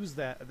use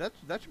that. That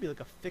should be like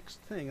a fixed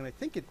thing, and I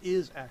think it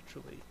is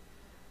actually.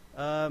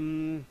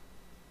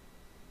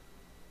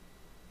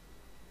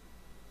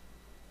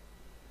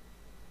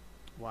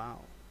 Wow.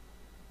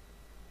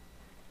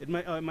 It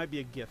might be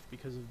a GIF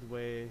because of the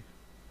way.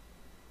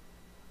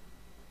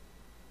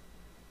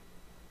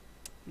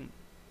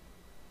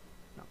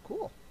 Not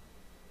cool.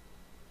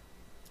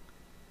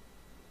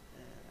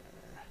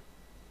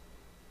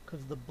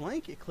 Because the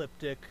blank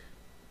ecliptic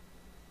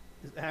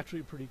is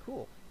actually pretty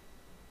cool.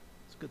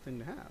 It's a good thing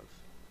to have.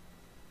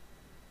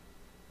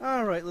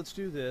 Alright, let's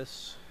do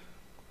this.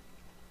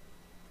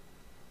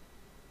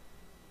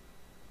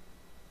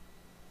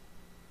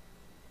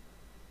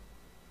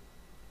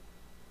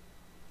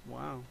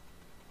 Wow.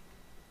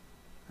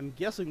 I'm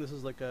guessing this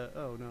is like a...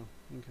 Oh, no.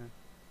 Okay.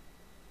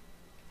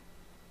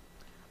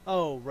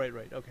 Oh, right,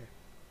 okay.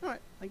 Alright,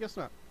 I guess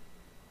not.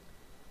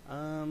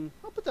 I'll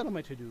put that on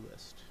my to-do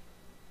list.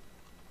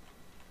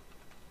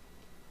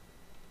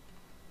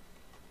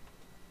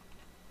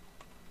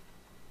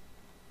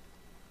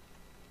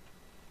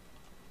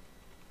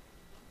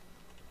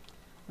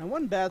 Now,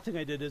 one bad thing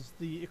I did is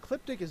the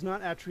ecliptic is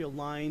not actually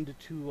aligned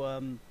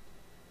to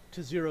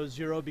 0,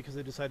 0 because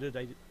I decided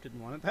I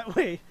didn't want it that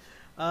way.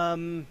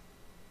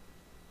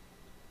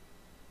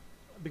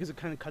 Because it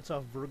kind of cuts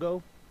off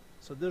Virgo.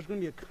 So there's going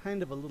to be a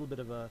kind of a little bit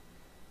of a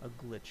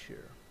glitch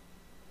here.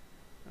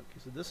 Okay,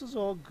 so this is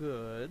all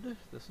good.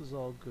 This is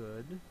all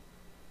good.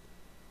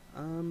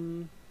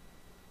 And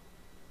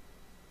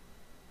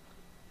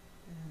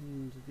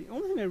the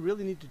only thing I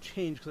really need to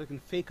change, because I can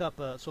fake up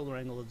a solar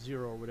angle of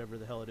 0 or whatever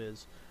the hell it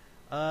is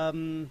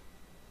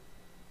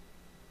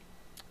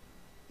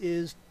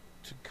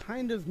to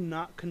kind of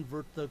not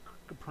convert the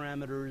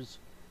parameters.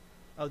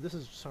 Oh, this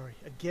is, sorry,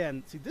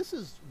 again, see, this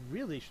is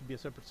really should be a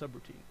separate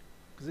subroutine,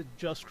 because it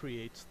just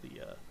creates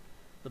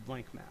the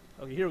blank map.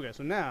 Okay, here we go.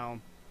 So now,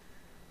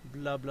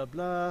 blah, blah,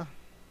 blah.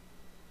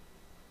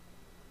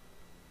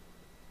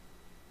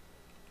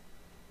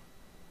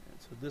 And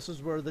so this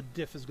is where the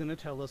diff is going to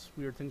tell us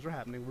weird things are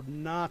happening. We're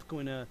not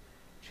going to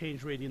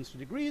change radians to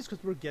degrees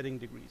because we're getting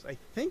degrees. I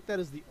think that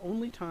is the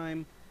only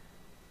time.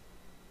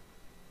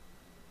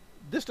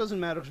 This doesn't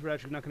matter because we're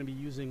actually not going to be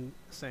using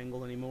this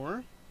angle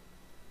anymore.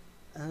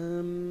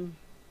 I'm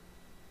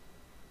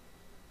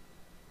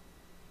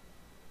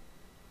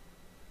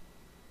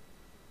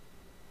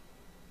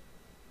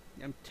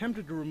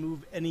tempted to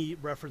remove any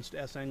reference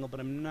to S angle, but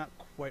I'm not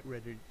quite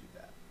ready to do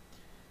that.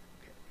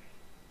 Okay.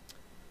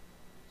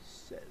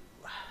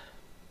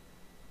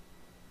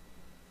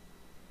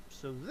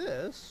 So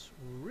this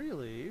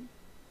really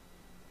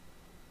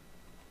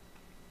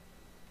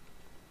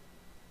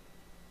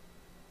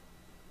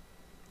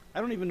I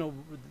don't even know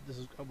this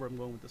is where I'm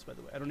going with this, by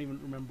the way. I don't even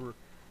remember.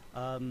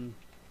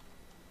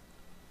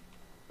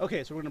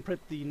 Okay, so we're going to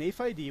print the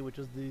NAIF ID, which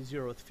is the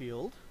 0th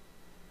field.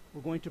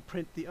 We're going to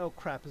print the, oh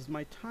crap, is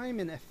my time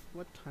in F,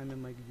 what time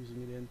am I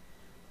using it in?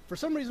 For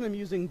some reason I'm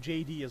using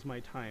JD as my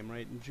time,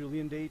 right, in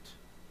Julian date.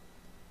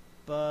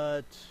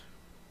 But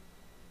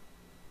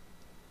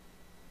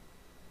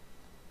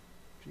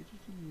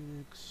GTT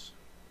Unix.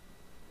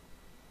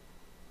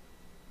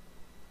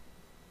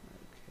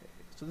 Okay,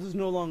 so this is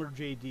no longer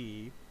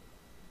JD.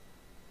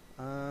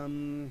 I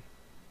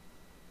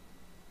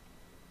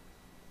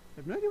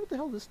have no idea what the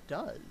hell this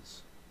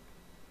does.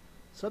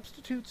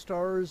 Substitute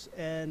stars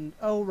and...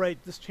 Oh, right,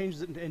 this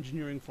changes it into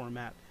engineering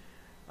format.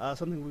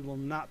 Something we will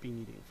not be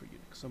needing for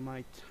Unix. So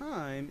my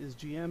time is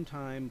GM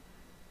time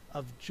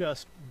of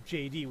just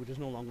JD, which is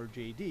no longer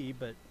JD,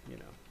 but, you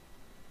know,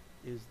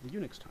 is the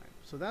Unix time.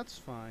 So that's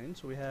fine.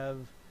 So we have...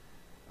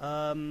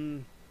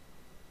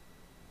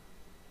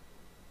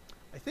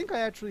 I think I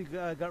actually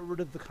got rid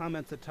of the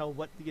comments that tell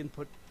what the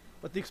input,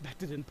 what the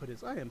expected input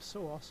is. I am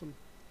so awesome.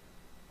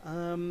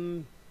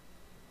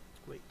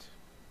 Wait.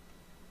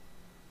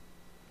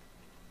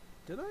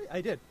 Did I?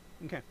 I did.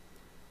 Okay.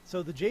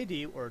 So the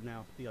JD, or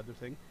now the other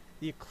thing,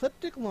 the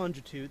ecliptic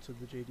longitude, so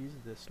the JD is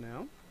this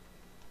now.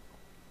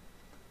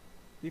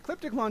 The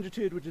ecliptic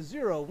longitude, which is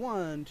 0,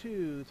 1,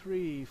 2,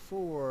 3,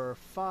 4,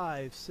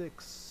 5,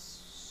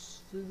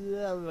 6.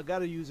 I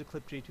gotta use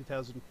Eclipse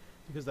J2000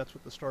 because that's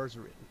what the stars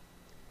are in.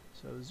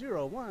 So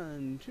 0,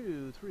 1,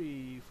 2,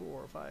 3,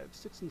 4, 5,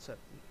 6, and 7.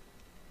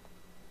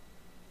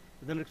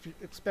 And then it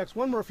expects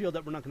one more field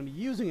that we're not going to be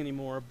using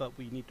anymore, but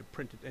we need to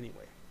print it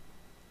anyway.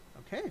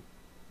 Okay.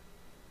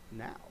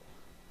 Now.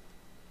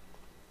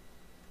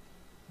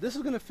 This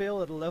is going to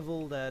fail at a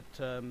level that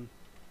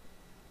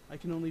I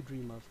can only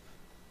dream of.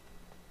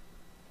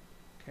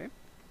 Okay.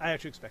 I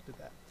actually expected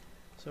that.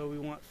 So we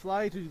want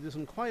Fly to do this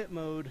in quiet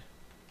mode,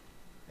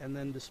 and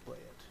then display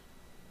it.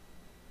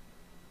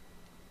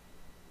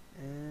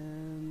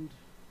 And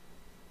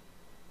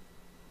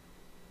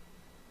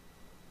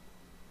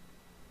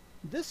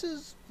this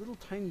is little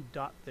tiny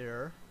dot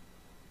there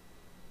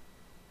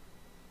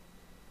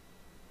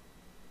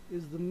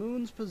is the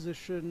moon's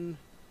position,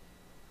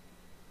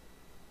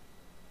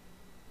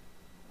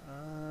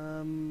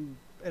 and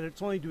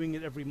it's only doing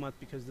it every month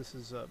because this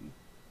is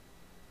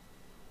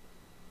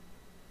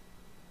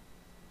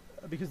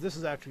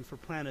actually for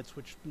planets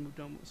which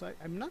don't. So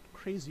I'm not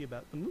crazy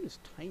about the moon is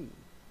tiny,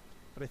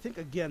 but I think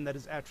again that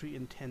is actually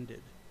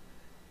intended.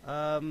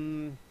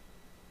 So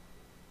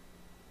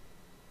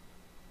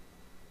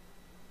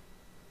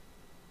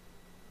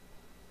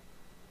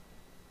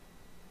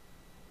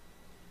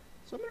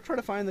I'm going to try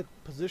to find the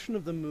position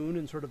of the moon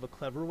in sort of a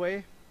clever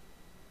way.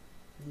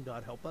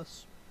 God help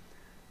us.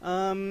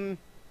 I'm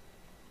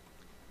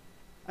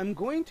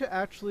going to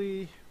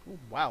actually... Oh,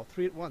 wow,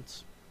 3 at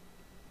once.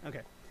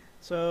 Okay.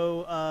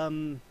 So,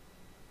 I'm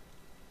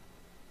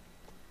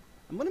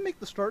going to make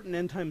the start and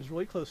end times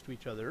really close to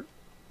each other.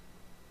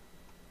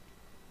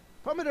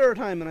 Pomodoro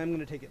time, and I'm going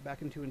to take it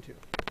back in 2 and 2.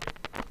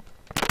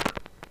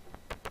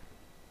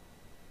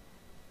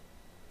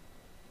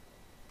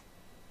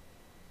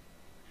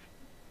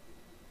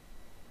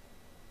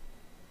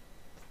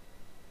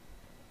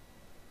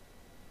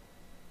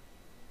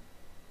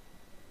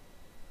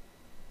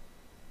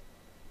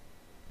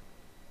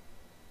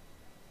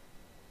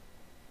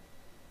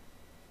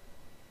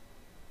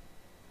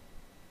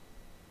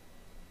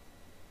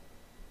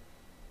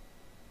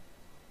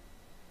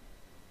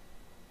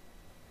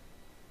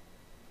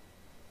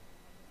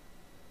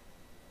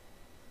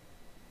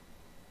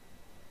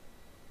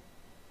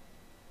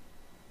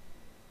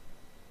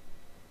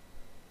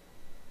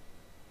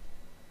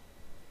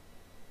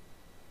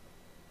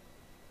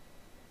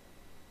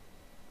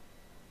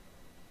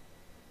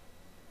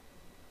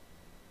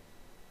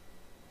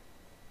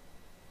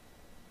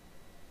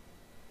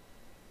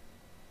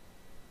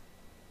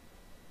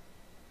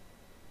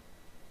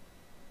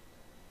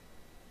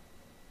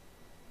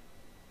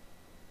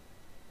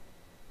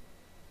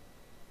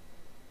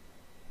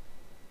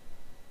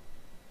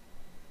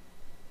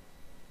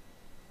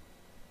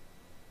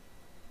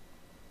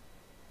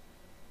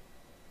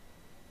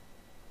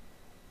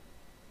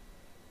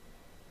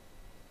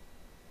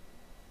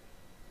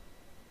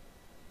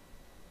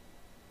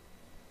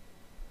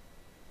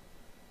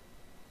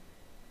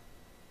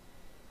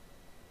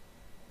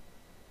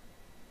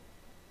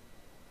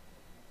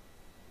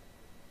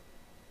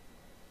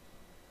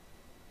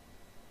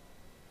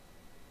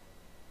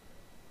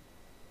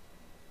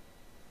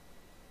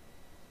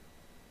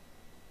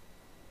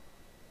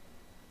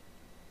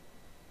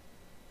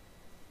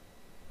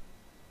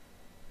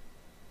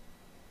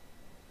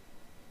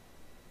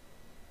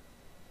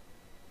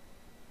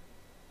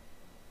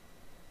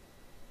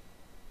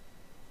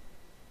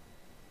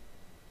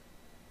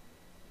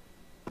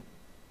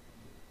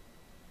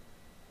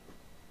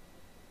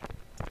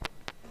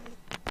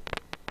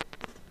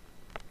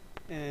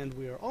 And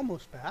we are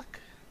almost back.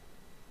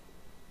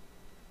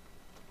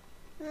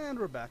 And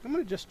we're back. I'm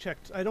going to just check.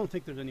 I don't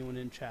think there's anyone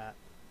in chat.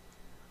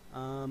 But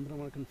I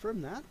want to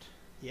confirm that.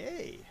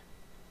 Yay.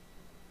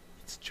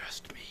 It's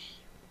just me.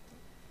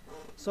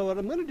 So what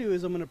I'm going to do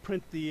is I'm going to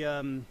print the...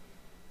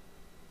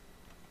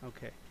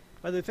 okay.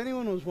 By the way, if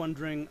anyone was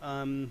wondering,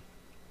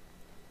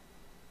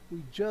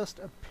 we just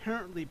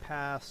apparently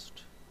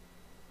passed...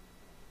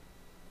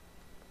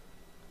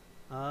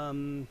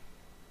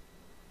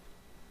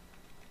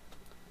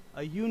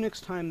 a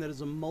Unix time that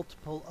is a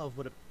multiple of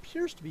what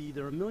appears to be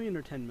either 1 million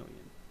or 10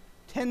 million.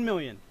 10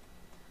 million.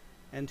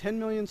 And 10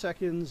 million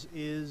seconds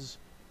is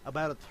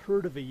about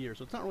 1/3 of a year,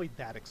 so it's not really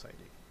that exciting.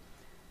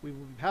 We will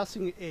be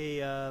passing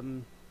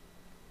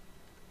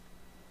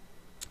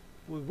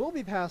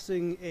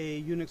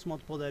a Unix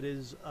multiple that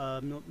is a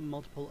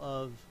multiple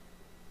of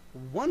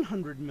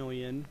 100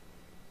 million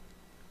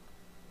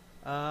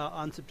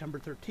on September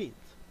 13th.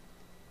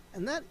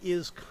 And that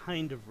is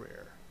kind of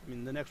rare. I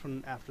mean, the next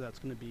one after that's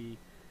going to be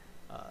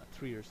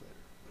 3 years later.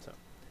 So,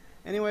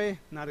 anyway,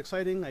 not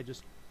exciting. I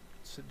just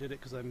did it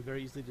because I'm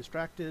very easily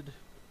distracted.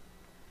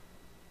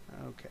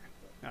 Okay.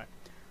 All right.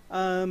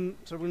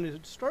 So we're going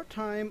to start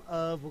time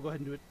of, we'll go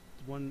ahead and do it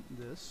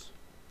this.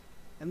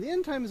 And the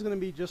end time is going to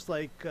be just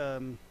like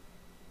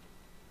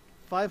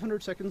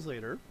 500 seconds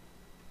later.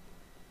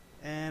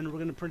 And we're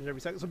going to print it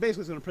every second. So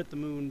basically it's going to print the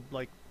moon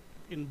like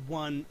in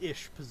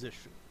one-ish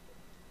position.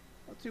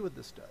 Let's see what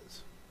this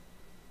does.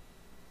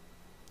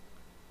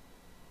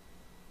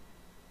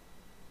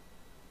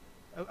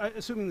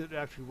 Assuming that it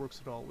actually works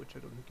at all, which I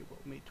don't think it will.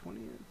 May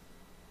 20th.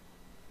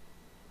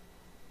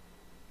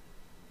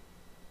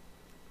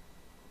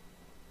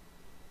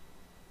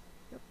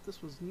 Yep,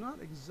 this was not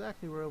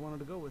exactly where I wanted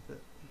to go with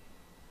it.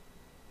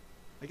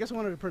 I guess I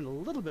wanted to print a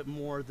little bit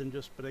more than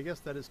just, but I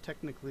guess that is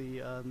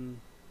technically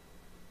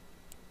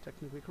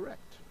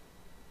correct.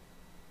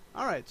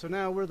 Alright, so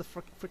now where the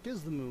frick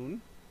is the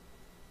moon?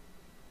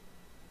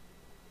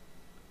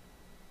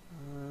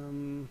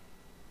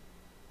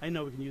 I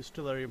know we can use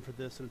stellarium for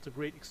this, and it's a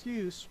great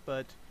excuse,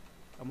 but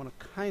I want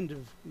to kind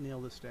of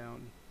nail this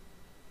down.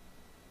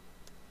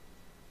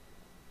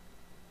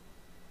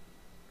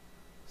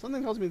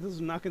 Something tells me this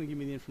is not going to give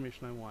me the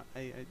information I want.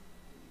 I'm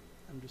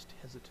just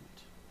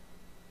hesitant.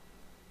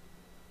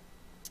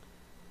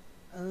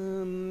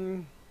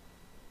 And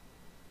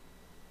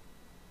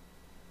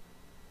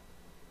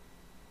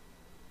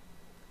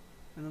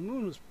the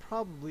moon was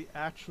probably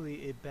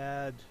actually a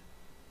bad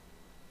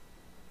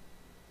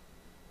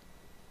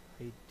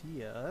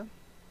idea.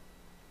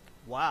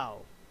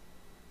 Wow.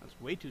 That's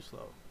way too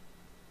slow.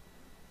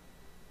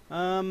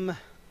 Alright,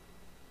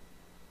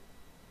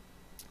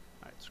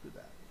 screw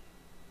that.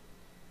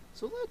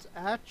 So let's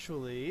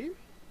actually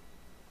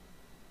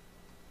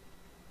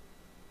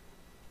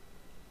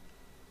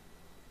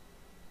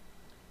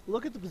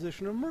look at the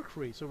position of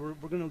Mercury. So we're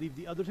going to leave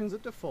the other things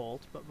at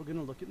default, but we're going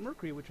to look at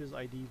Mercury, which is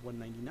ID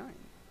 199, in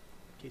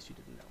case you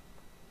didn't know.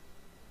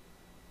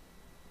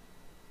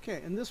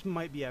 Okay, and this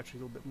might be actually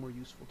a little bit more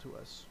useful to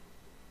us.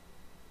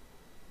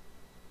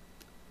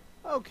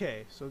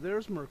 Okay, so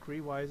there's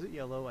Mercury. Why is it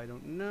yellow? I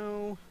don't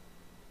know.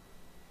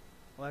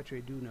 Well, actually,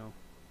 I do know.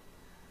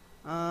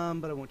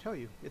 But I won't tell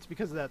you. It's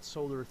because of that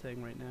solar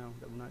thing right now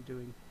that we're not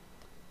doing.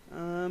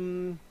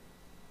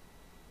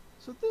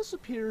 So this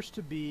appears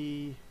to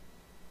be...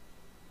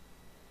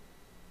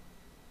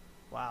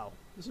 Wow.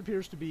 This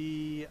appears to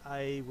be...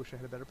 I wish I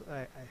had a better...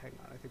 hang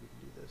on, I think we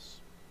can do this.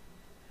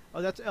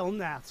 Oh, that's El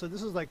Nath. So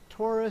this is like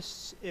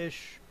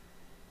Taurus-ish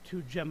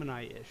to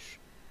Gemini-ish.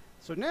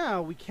 So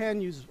now we can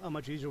use a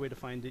much easier way to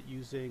find it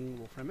using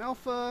Wolfram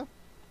Alpha,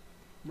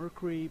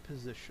 Mercury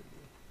position.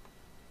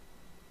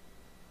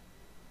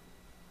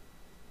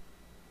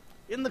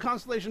 In the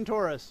constellation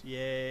Taurus.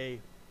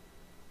 Yay.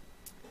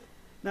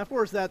 Now, of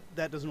course, that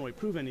doesn't really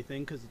prove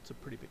anything because it's a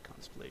pretty big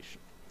constellation.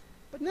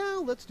 But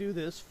now let's do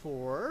this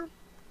for...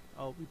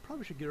 Oh, we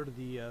probably should get rid of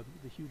the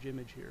huge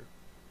image here.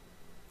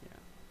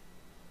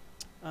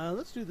 Yeah.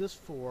 Let's do this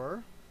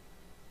for...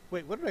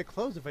 Wait, what did I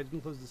close if I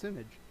didn't close this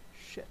image?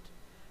 Shit.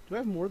 Do I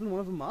have more than one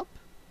of them up?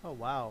 Oh,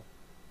 wow.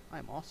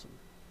 I'm awesome.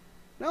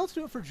 Now let's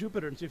do it for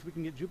Jupiter and see if we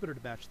can get Jupiter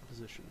to match the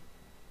position.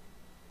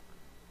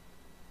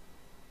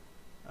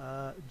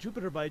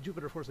 Jupiter, by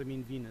Jupiter, of course, I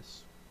mean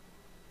Venus.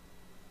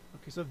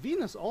 Okay, so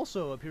Venus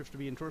also appears to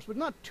be in Taurus, but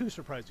not too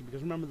surprising,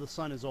 because remember the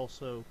Sun is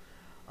also...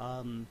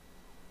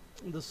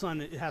 the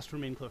Sun, it has to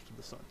remain close to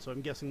the Sun, so I'm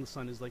guessing the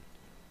Sun is, like,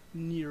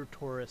 near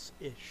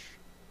Taurus-ish.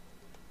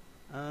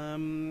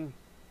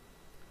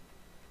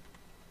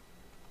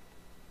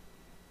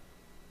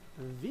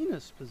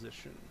 Venus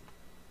position.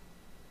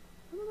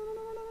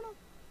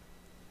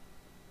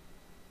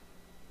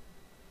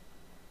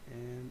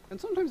 And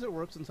sometimes it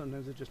works, and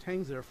sometimes it just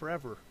hangs there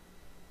forever.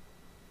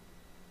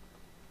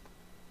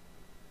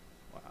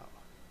 Wow.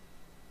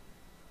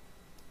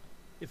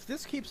 If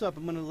this keeps up,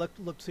 I'm going to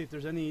look to see if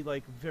there's any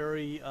like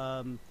very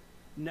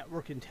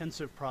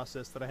network-intensive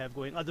process that I have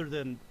going, other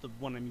than the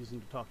one I'm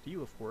using to talk to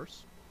you, of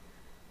course.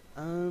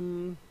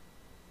 It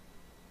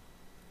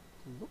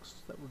looks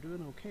that we're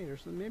doing okay, or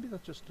so maybe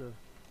that's just a...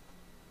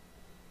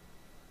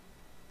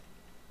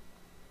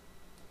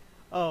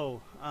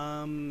 Oh,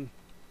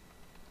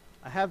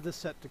 I have this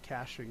set to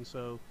caching,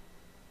 so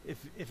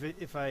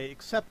if I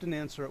accept an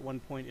answer at one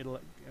point, it'll...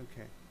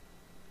 Okay.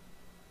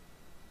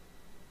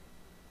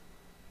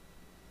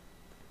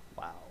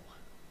 Wow.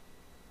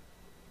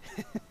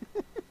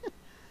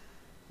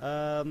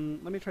 Let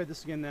me try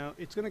this again now.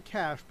 It's going to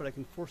cache, but I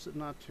can force it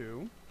not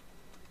to.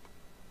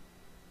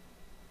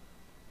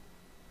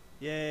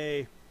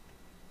 Yay.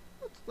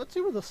 Let's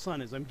see where the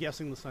Sun is. I'm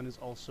guessing the Sun is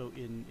also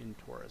in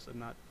Taurus. Would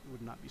not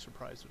be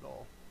surprised at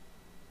all.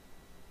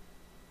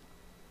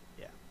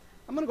 Yeah.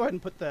 I'm going to go ahead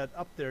and put that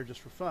up there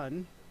just for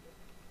fun.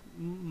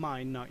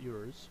 Mine, not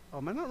yours. Oh,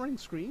 am I not running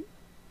screen?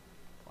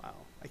 Wow.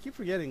 I keep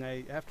forgetting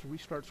I have to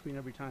restart screen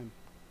every time.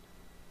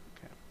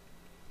 Okay.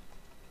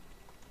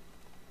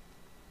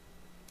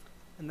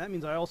 And that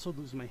means I also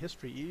lose my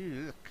history.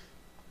 Yuck.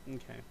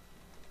 Okay.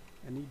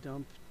 Any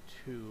dump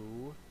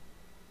 2.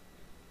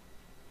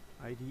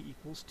 ID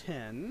equals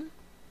 10.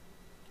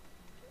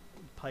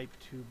 Pipe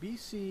to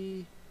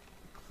BC.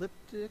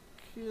 Ecliptic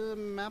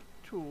map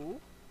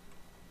tool.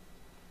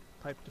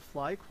 Pipe to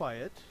fly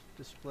quiet.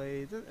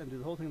 Display and do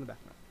the whole thing in the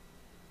background.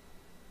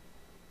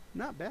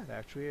 Not bad,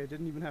 actually. I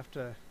didn't even have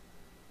to...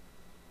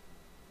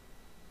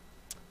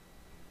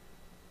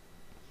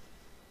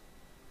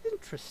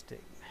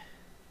 Interesting.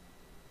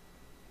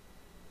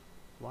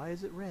 Why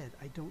is it red?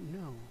 I don't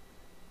know.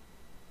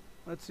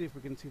 Let's see if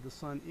we can see the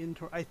sun in...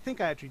 I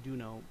think I actually do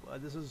know.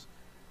 This is...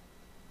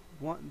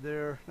 one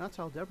there... Not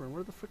Aldebaran.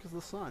 Where the frick is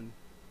the sun?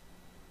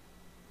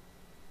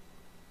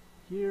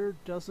 Here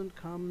doesn't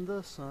come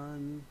the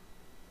sun.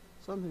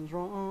 Something's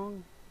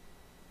wrong.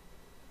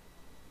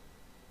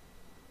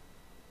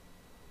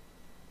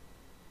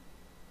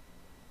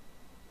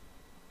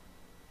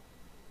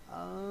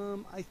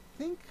 I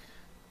think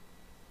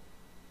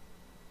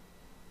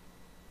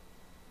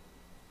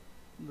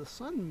the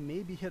sun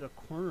maybe hit a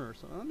corner or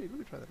something. Let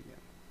me try that again.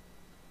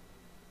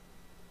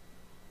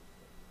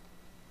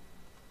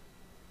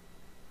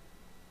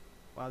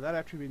 Wow, that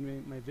actually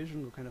made my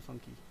vision go kind of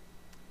funky.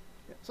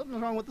 Yeah,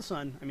 something's wrong with the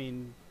sun. I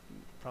mean,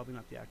 probably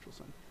not the actual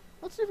sun.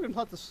 Let's see if we can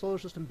plot the solar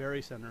system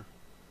barycenter.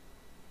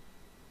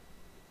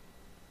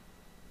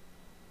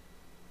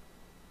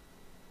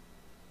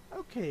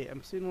 Okay,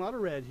 I'm seeing a lot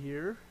of red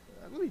here.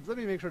 Let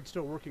me make sure it's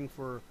still working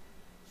for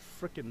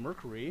frickin'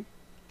 Mercury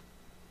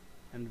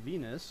and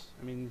Venus.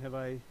 I mean, have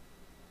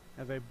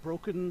I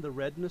broken the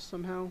redness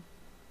somehow?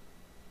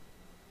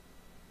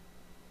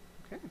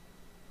 Okay,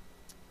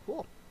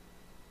 cool.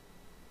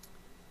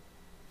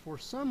 For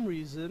some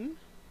reason,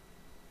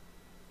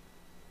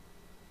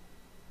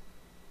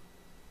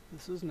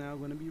 this is now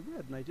going to be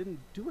red, and I didn't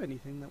do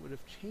anything that would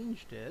have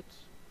changed it.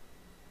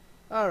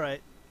 All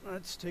right,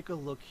 let's take a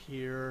look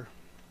here.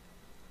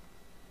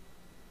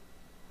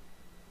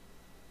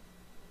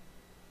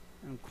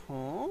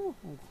 Okay.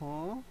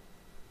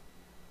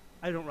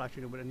 I don't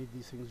actually know what any of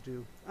these things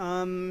do.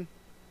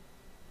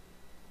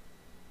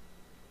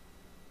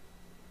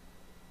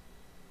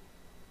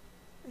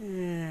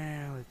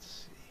 Yeah, let's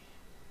see.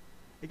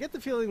 I get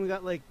the feeling we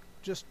got, like,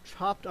 just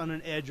chopped on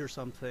an edge or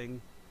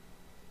something.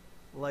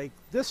 Like,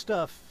 this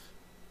stuff...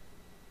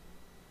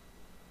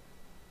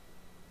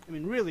 I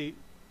mean, really,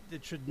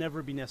 it should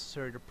never be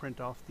necessary to print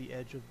off the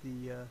edge of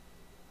the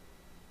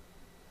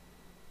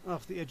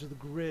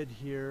grid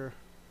here.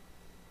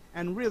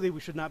 And really, we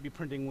should not be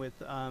printing with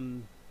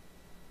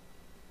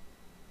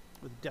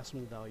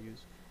decimal values.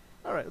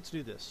 All right, let's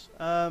do this.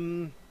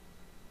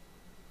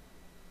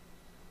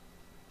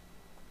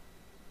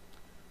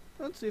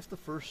 Let's see if the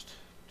first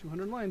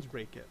 200 lines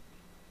break it.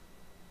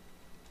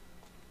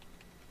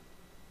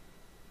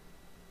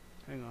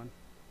 Hang on.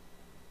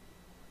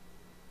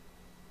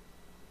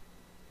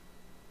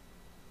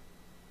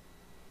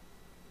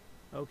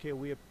 Okay,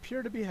 we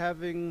appear to be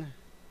having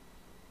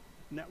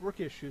network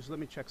issues. Let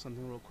me check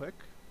something real quick.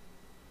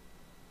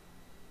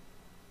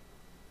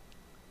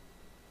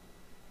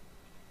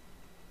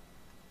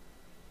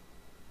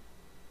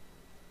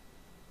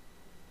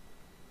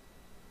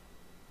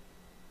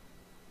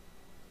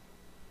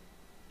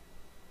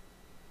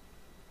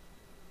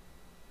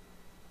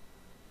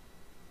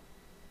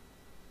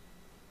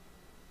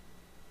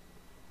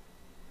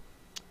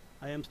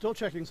 I am still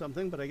checking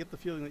something, but I get the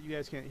feeling that you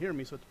guys can't hear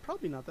me, so it's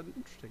probably not that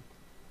interesting.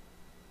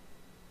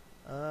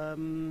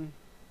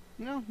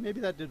 No,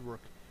 maybe that did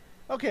work.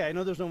 Okay, I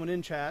know there's no one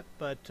in chat,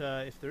 but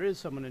if there is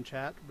someone in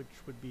chat, which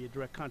would be a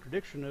direct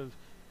contradiction of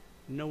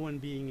no one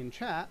being in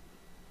chat,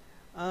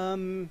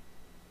 okay.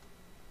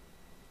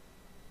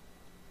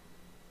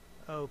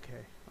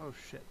 Oh,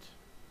 shit.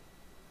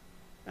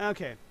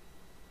 Okay.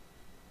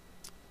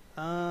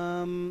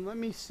 Let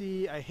me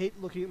see. I hate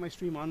looking at my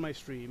stream on my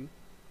stream.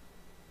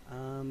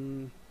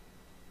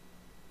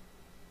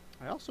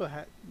 I also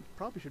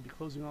probably should be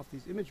closing off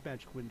these image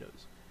magic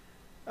windows.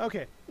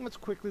 Okay, let's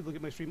quickly look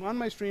at my stream. On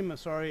my stream, I'm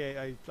sorry,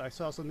 I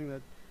saw something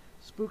that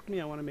spooked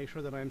me. I want to make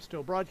sure that I'm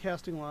still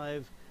broadcasting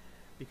live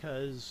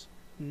because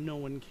no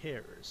one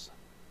cares.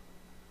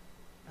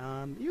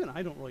 Even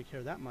I don't really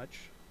care that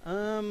much.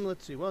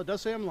 Let's see. Well, it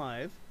does say I'm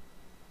live.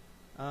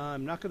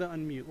 I'm not going to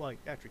unmute. Well, I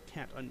actually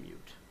can't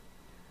unmute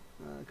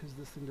because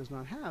this thing does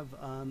not have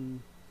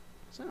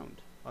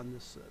sound on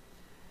this.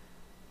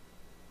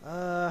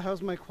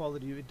 How's my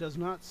quality? It does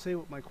not say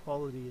what my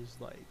quality is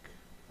like.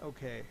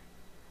 Okay.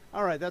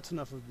 Alright, that's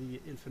enough of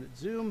the infinite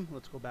zoom.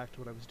 Let's go back to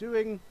what I was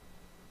doing.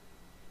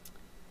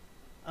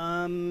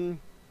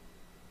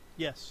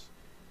 Yes.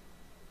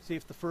 See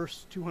if the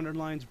first 200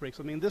 lines breaks.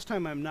 I mean, this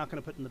time I'm not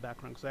going to put it in the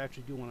background because I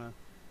actually do want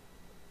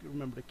to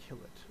remember to kill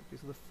it. Okay,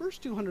 so the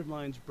first 200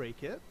 lines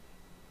break it.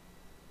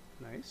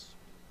 Nice.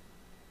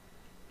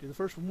 Do the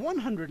first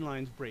 100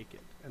 lines break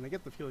it? And I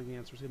get the feeling the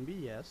answer is going to be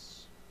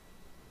yes.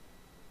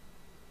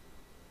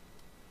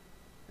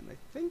 And I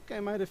think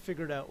I might have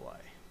figured out why.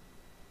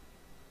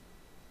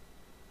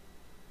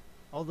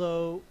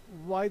 Although,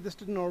 why this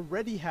didn't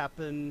already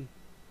happen...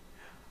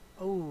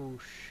 Oh,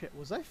 shit.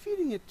 Was I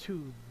feeding it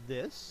to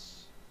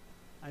this?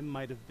 I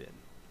might have been.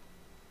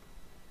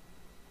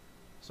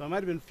 So I might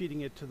have been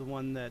feeding it to the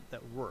one that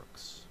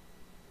works.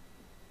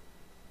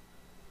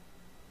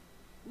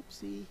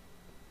 Oopsie.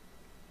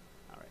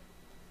 Alright.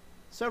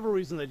 Several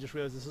reasons I just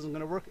realized this isn't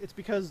going to work. It's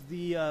because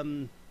the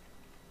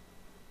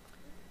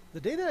The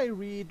data I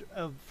read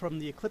from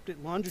the ecliptic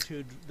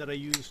longitude that I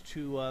use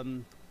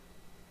to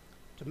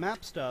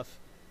map stuff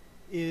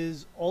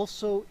is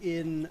also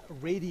in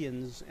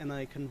radians, and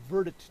I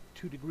convert it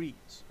to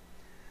degrees.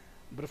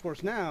 But of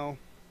course now,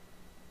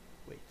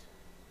 wait.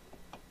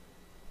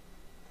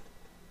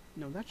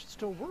 No, that should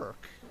still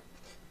work.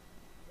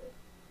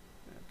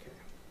 Okay.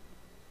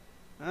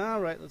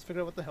 Alright, let's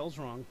figure out what the hell's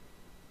wrong.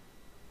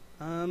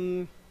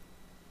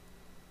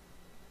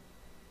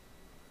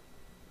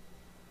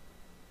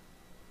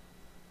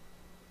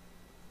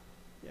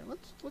 Yeah,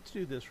 let's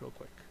do this real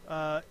quick.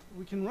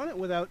 We can run it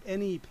without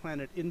any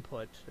planet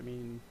input. I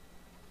mean,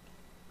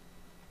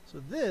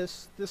 so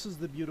this is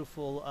the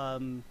beautiful.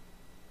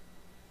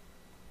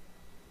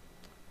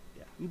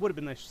 Yeah, it would have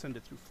been nice to send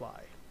it through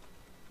Fly.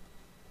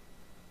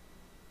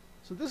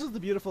 So this is the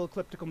beautiful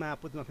elliptical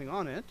map with nothing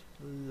on it.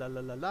 La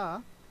la la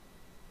la.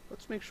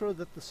 Let's make sure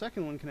that the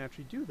second one can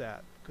actually do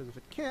that, because if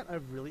it can't,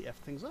 I've really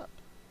effed things up.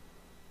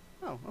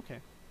 Oh, okay.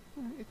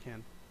 It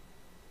can.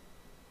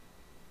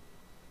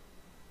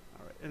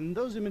 Alright, and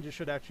those images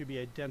should actually be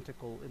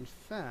identical. In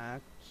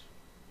fact,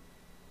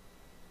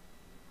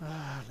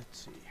 let's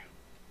see.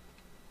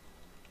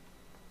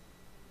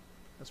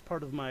 As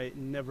part of my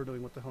never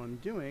knowing what the hell I'm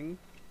doing,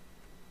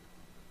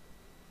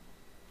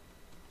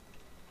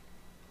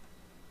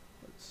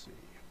 let's see.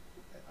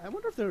 I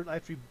wonder if they're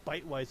actually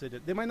byte-wise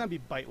identical. They might not be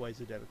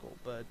byte-wise identical,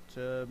 but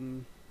that's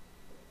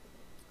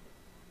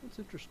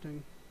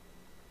interesting.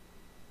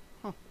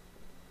 Huh.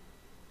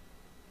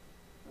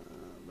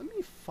 Let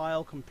me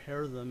file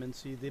compare them and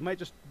see. They might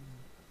just...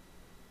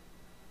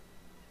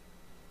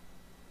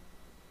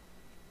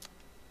 I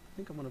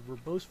think I want a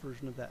verbose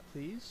version of that,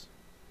 please.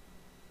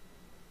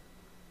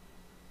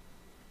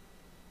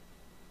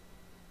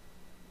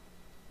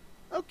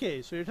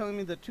 Okay, so you're telling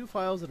me that two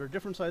files that are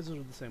different sizes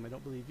are the same. I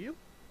don't believe you.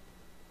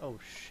 Oh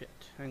shit,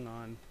 hang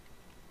on.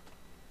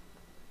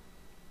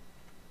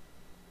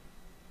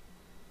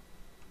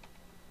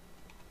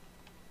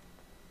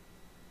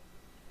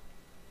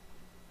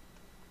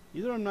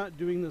 Either I'm not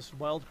doing this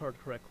wildcard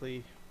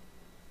correctly.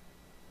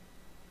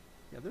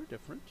 Yeah, they're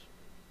different.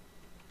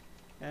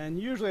 And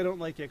usually I don't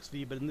like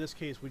XV, but in this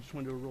case we just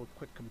want to do a real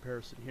quick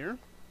comparison here.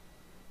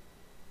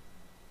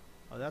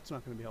 Oh, that's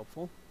not going to be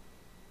helpful.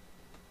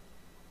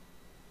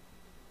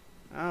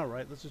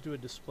 Alright, let's just do a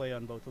display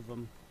on both of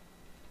them.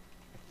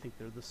 I think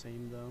they're the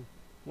same though.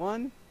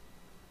 1,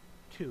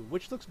 2.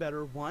 Which looks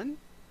better, 1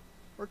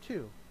 or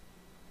 2?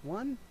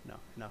 1? No,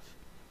 enough.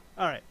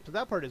 Alright, so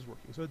that part is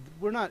working. So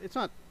it's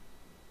not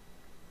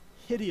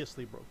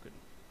hideously broken.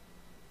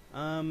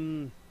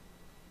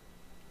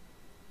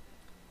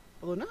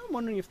 Although now I'm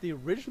wondering if the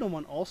original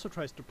one also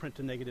tries to print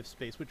a negative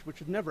space, which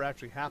would never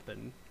actually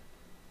happen.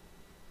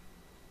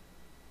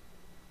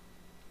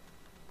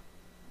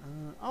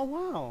 Oh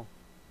wow.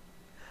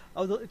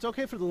 Oh, it's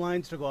okay for the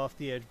lines to go off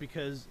the edge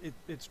because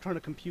it's trying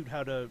to compute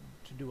how to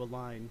do a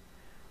line.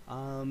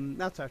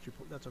 That's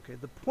okay.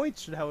 The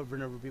points should, however,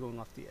 never be going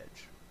off the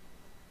edge.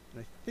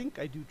 And I think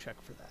I do check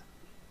for that.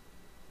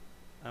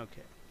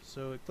 Okay,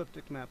 so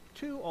ecliptic map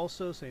 2,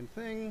 also same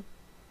thing.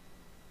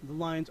 The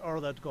lines are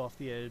allowed to go off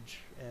the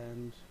edge,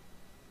 and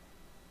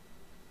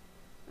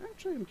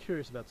actually I'm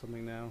curious about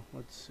something now.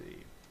 Let's see.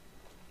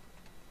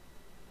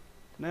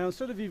 Now,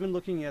 instead of even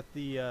looking at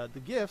the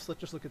GIFs,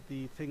 let's just look at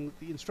the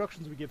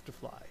instructions we give to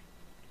Fly.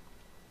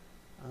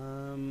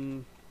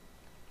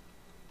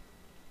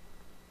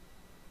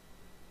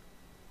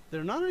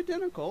 They're not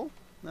identical.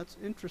 That's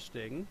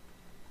interesting.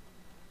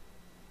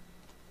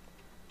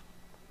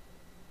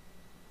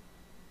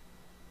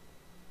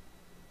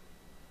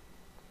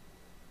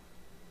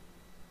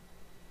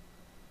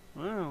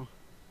 Wow.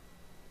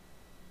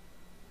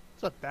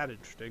 It's not that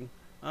interesting.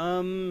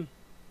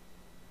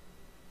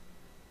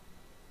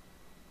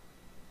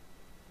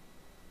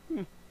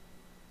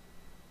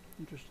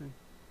 Interesting.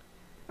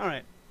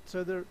 Alright,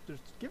 so they're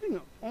giving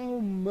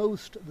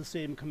almost the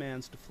same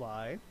commands to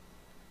Fly.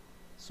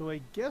 So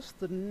I guess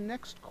the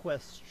next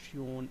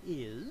question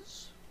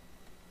is...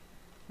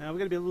 Now, we've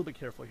got to be a little bit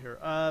careful here.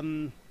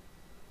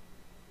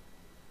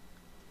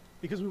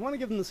 Because we want to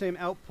give them the same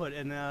output,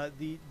 and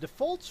the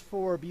defaults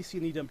for BC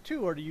and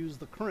edump2 are to use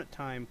the current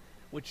time,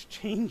 which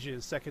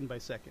changes second by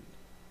second.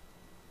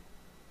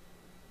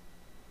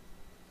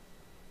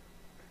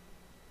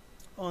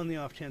 On the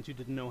off chance you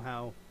didn't know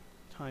how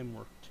time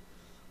worked.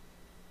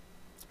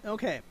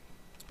 Okay,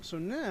 so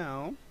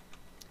now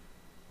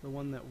the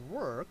one that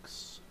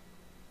works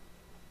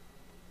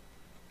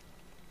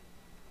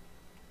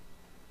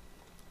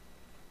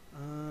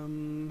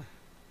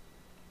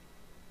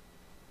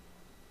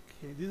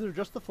okay, these are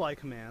just the Fly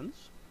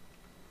commands,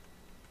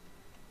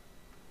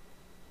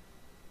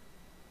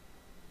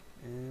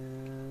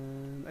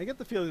 and I get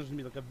the feeling there's gonna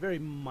be like a very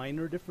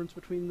minor difference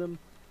between them.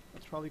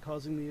 That's probably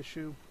causing the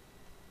issue.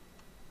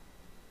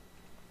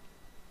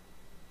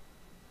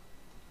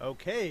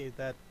 Okay,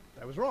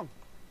 I was wrong.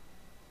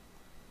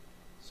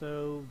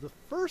 So the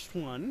first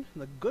one,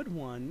 the good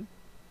one,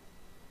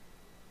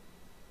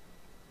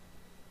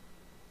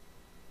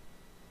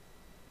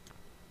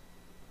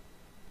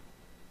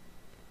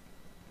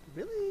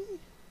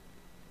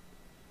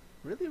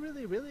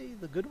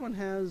 the good one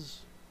has...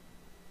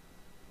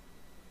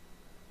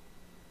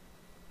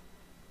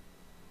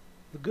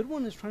 The good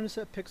one is trying to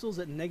set pixels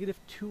at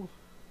 -2...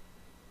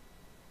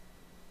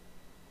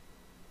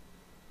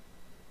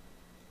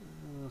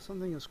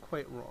 something is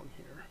quite wrong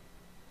here.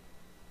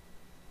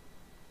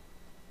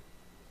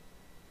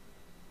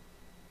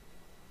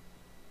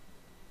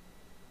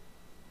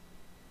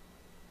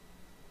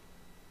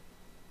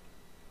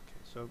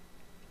 So,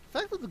 the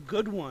fact that the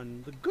good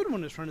one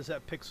is trying to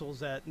set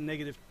pixels at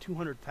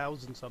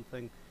 -200,000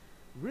 something.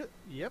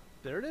 Yep,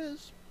 there it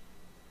is.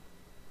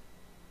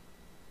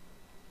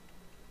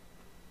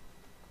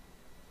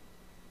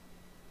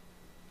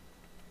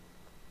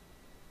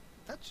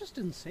 That's just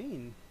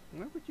insane.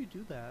 Why would you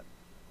do that?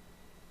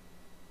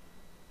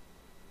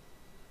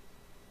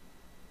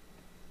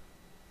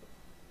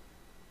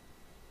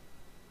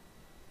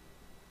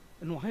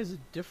 And why is it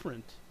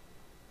different?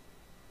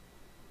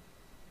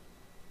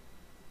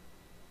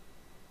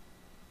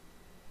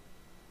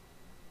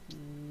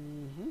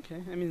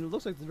 Okay, I mean, it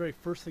looks like the very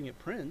first thing it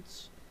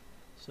prints.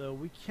 So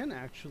we can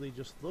actually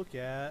just look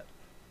at...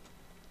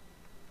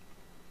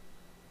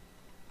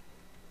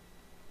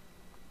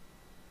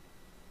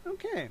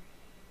 Okay.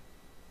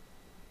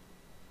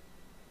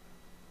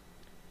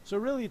 So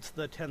really it's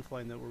the 10th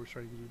line that we're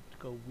starting to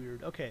go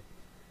weird. Okay.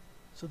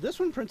 So this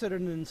one prints at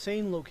an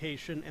insane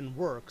location and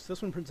works.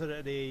 This one prints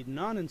at a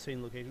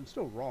non-insane location,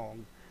 still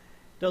wrong.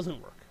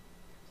 Doesn't work.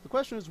 So the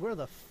question is, where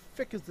the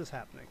frick is this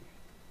happening?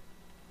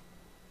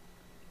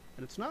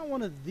 And it's not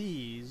one of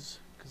these,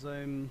 because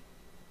I'm...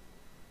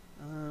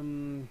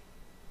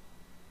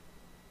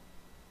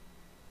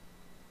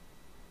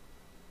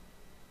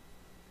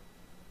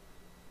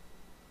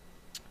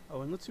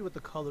 Oh, and let's see what the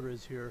color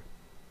is here.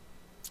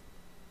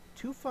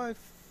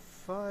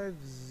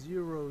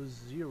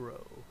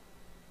 25500.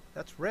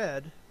 That's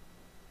red.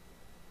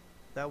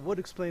 That would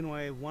explain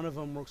why one of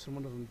them works and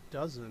one of them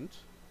doesn't.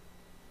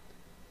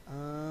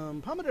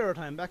 Pomodoro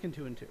time, back in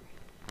 2 and 2.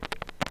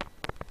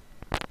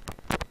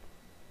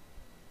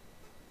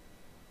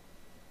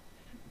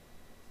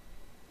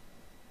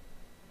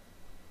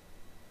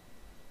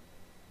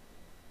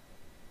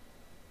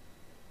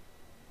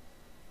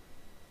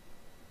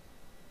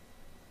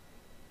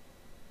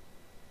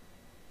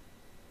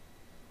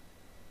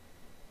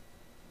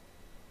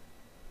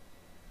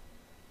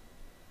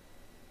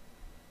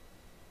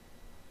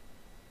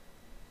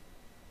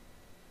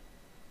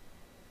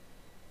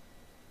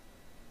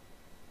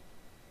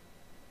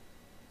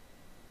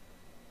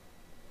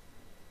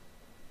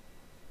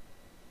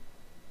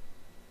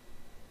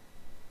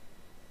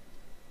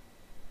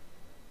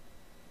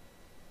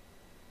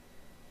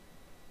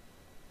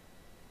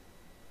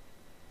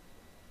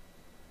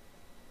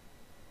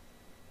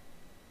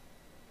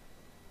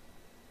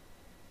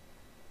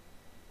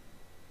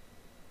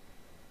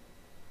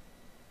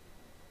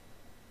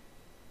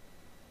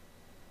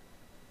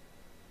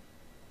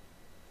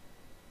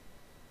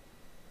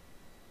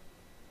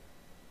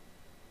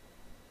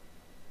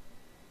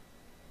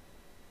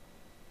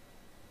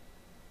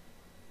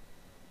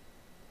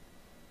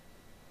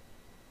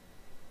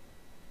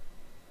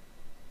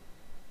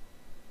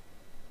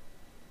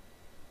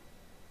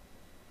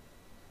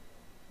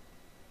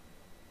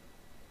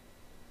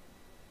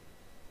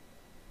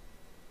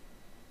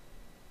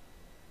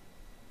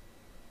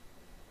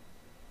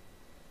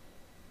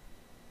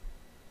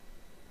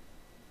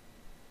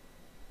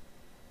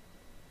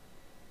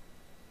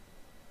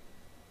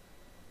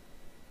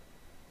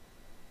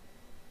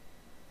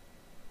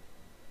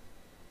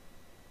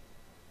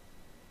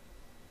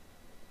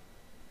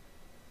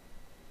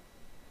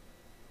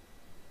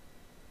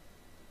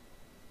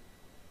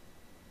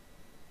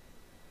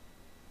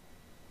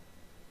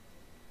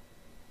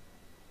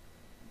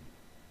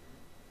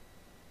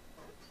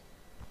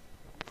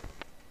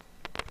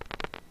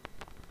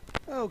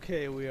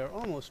 Okay, we are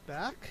almost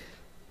back.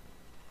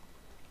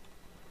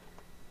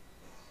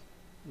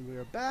 We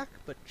are back,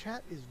 but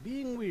chat is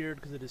being weird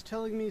because it is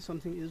telling me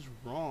something is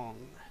wrong.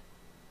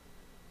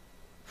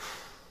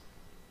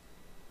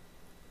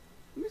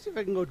 Let me see if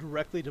I can go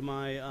directly to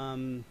my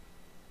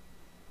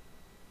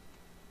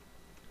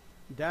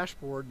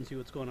dashboard and see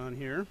what's going on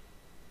here.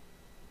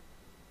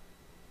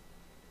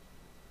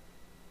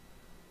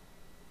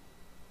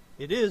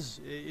 It is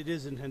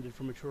intended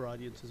for mature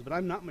audiences, but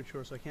I'm not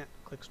mature, so I can't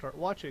click start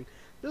watching.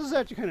 This is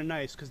actually kind of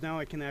nice, because now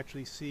I can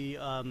actually see,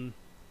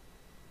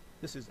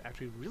 this is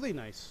actually really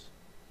nice.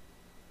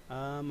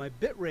 My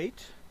bit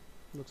rate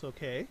looks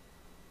okay. It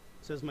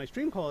says my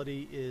stream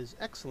quality is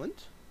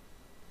excellent.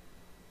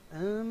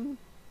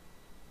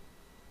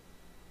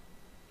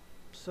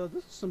 So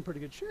this is some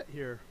pretty good shit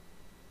here.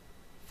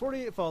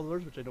 48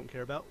 followers, which I don't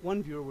care about.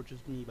 1 viewer, which is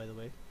me, by the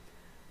way.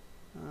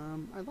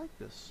 I like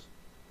this.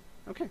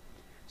 Okay.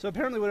 So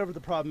apparently whatever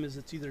the problem is,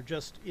 it's either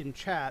just in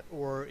chat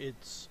or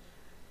it's,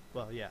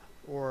 well, yeah,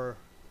 or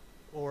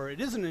it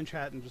isn't in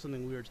chat and just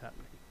something weird's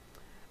happening.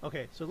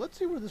 Okay, so let's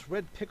see where this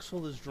red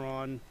pixel is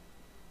drawn.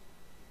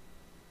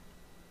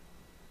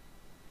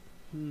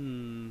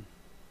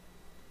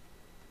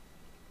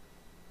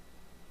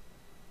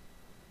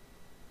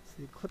 It's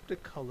the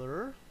ecliptic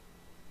color.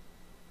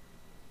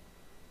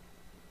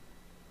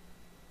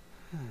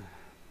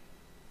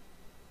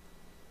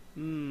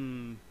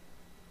 Hmm.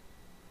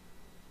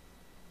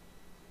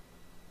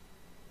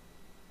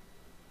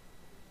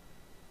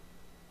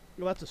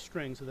 Well, that's a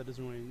string, so that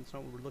doesn't really, it's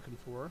not what we're looking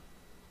for.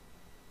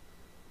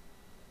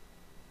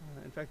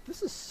 In fact,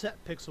 this is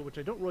set pixel, which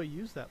I don't really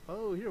use that.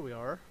 Oh, here we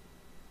are.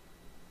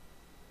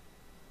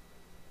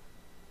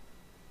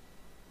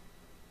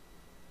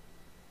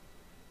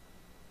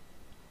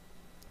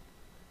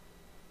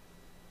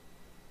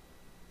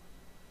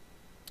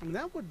 And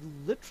that would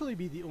literally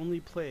be the only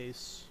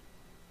place.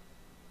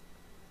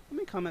 Let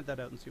me comment that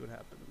out and see what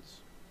happens.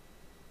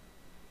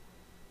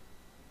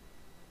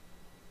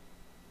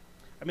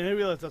 I mean, I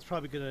realize that's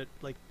probably gonna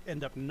like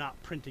end up not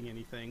printing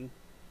anything.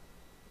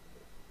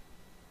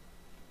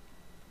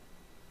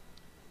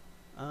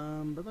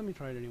 But let me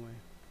try it anyway.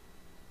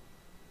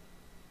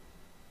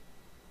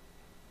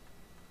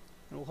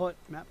 And we'll call it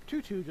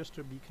map22 just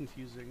to be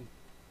confusing.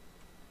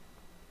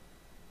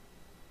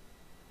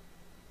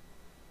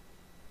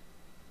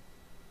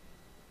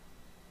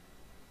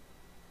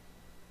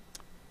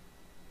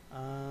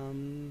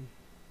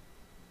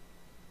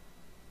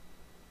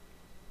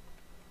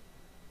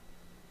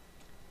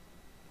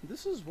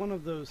 This is one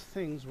of those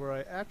things where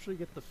I actually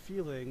get the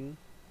feeling.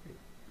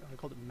 I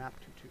called it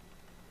map22.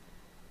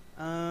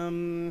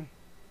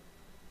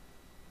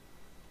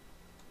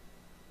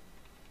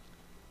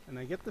 And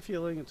I get the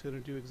feeling it's going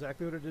to do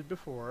exactly what it did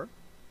before.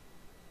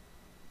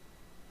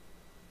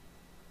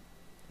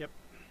 Yep.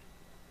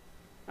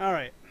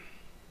 Alright.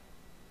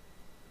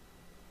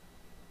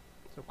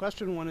 So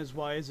question one is,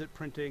 why is it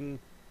printing,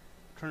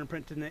 trying to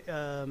print in,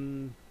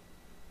 oh,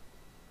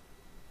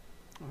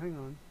 hang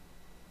on.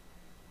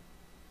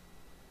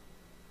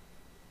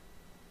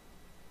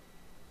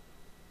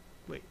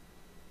 Wait.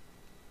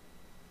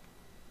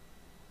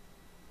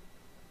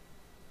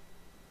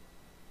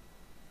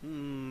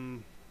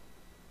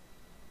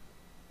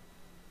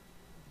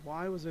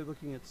 Why was I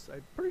looking at...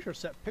 I'm pretty sure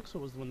set pixel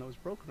was the one that was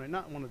broken, right?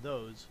 Not one of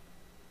those.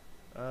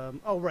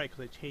 Oh, right,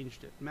 because I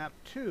changed it. Map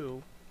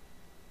 2.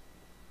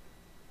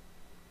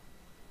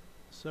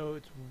 So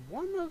it's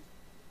one of...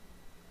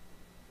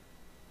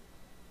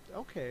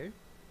 Okay.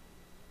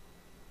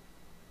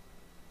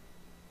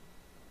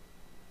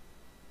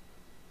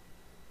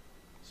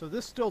 So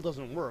this still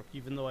doesn't work,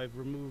 even though I've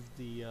removed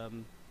the...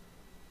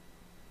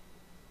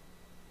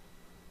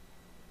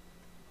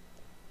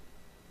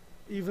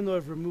 even though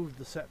I've removed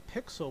the set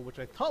pixel, which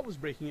I thought was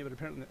breaking it, but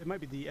apparently it might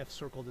be the F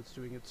circle that's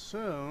doing it.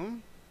 So...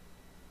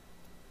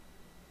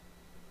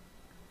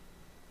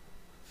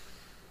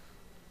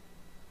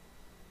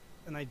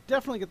 and I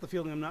definitely get the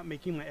feeling I'm not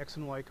making my X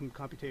and Y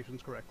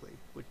computations correctly,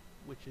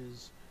 which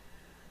is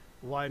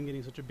why I'm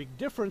getting such a big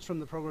difference from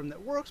the program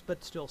that works,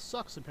 but still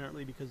sucks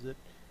apparently, because it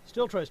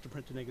still tries to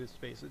print a negative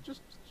space. It's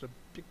just a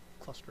big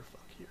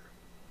clusterfuck here.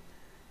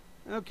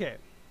 Okay.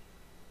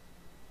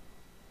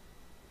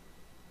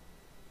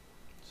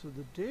 So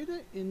the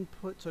data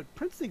input, so it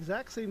prints the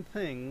exact same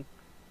thing,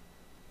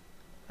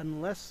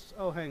 unless,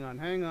 oh, hang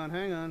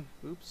on.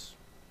 Oops.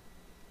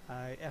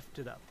 I effed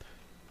it up.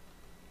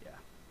 Yeah.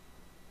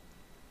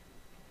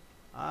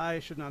 I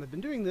should not have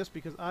been doing this,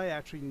 because I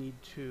actually need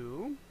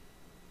to...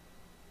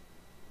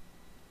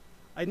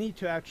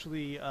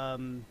 actually,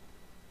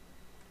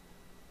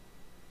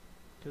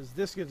 because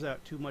this gives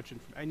out too much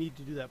information. I need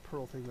to do that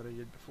Perl thing that I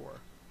did before.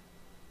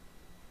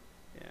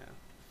 Yeah.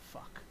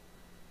 Fuck.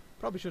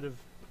 Probably should have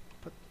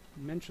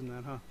mentioned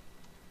that, huh?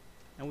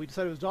 And we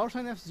decided it was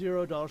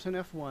 $F0,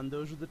 $F1.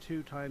 Those are the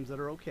two times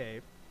that are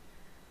okay.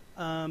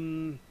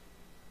 2,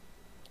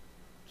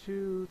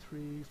 3,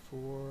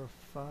 4,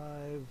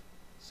 5,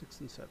 6,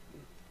 and 7.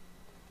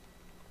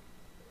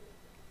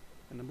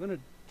 And I'm going to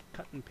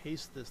cut and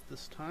paste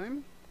this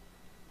time.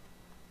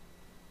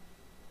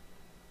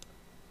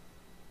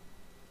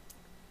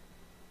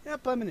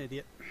 Yep, I'm an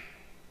idiot.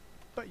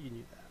 But you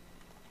knew that.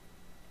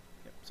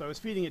 Yep. So I was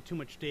feeding it too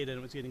much data and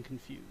it was getting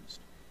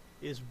confused,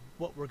 is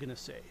what we're going to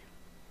say.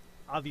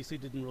 Obviously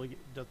didn't really get,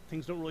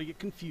 things don't really get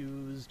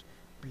confused.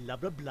 Blah,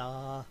 blah,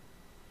 blah.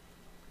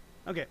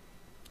 Okay.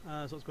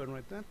 So let's go ahead and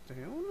write that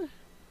down.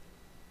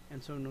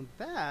 And so now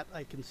that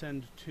I can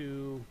send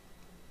to...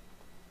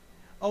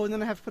 oh, and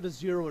then I have to put a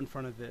 0 in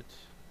front of it,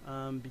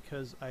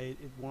 because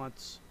it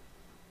wants...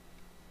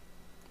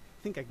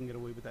 I think I can get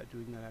away with that,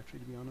 doing that, actually,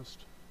 to be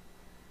honest.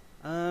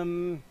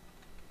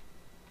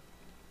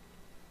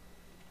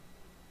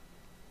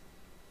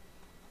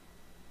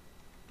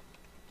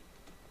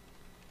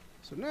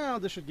 So now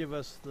this should give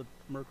us the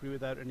Mercury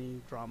without any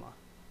drama.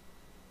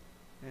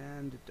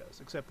 And it does,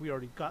 except we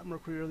already got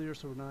Mercury earlier,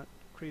 so we're not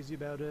crazy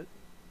about it.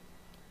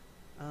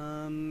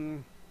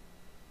 Am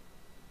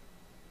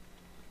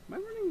I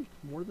running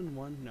more than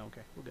one? No,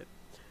 okay, we're good.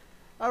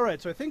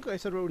 Alright, so I think I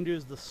said what we're going to do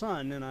is the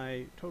sun, and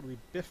I totally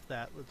biffed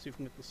that. Let's see if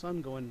we can get the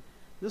sun going.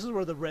 This is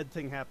where the red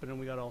thing happened and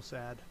we got all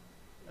sad.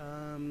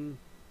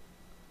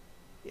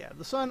 Yeah,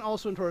 the sun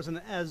also in Taurus,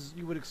 and as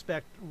you would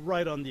expect,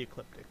 right on the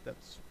ecliptic.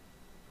 That's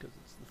because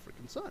it's the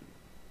freaking sun.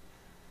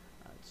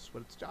 That's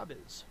what its job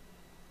is.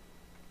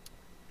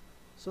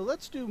 So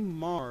let's do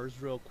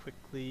Mars real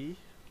quickly.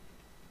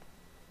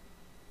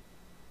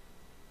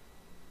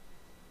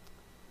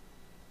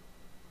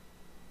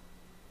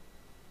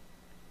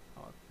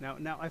 Oh,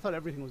 now I thought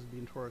everything was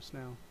being Taurus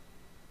now.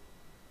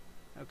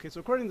 Okay, so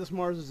according to this,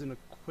 Mars is in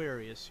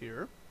Aquarius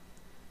here.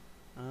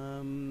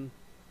 Okay,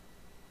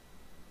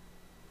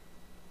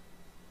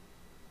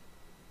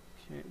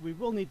 we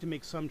will need to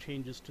make some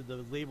changes to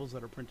the labels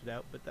that are printed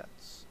out, but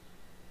that's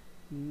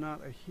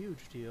not a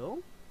huge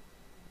deal.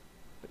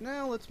 But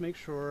now let's make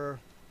sure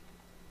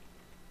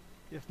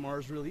if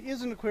Mars really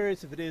is in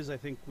Aquarius. If it is, I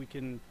think we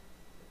can...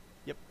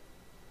 Yep.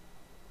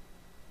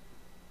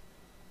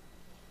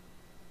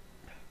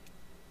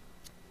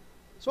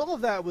 So all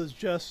of that was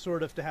just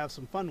sort of to have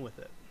some fun with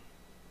it.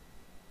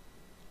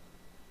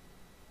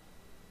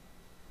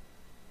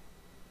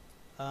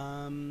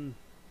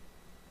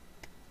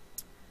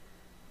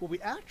 What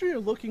we actually are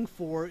looking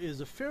for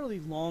is a fairly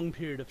long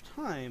period of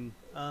time.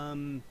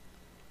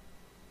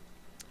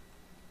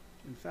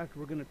 In fact,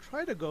 we're going to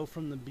try to go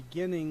from the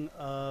beginning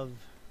of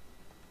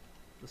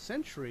the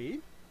century.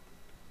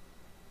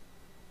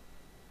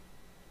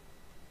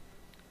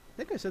 I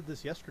think I said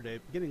this yesterday,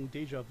 getting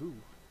deja vu.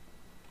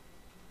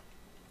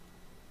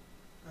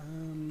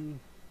 Yeah,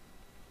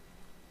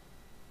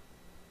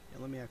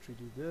 let me actually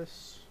do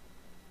this.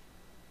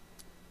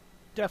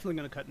 Definitely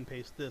going to cut and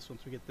paste this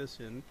once we get this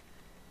in.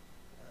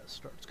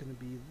 Start's going to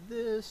be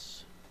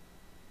this.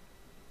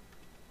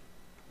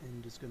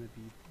 End is going to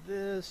be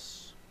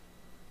this.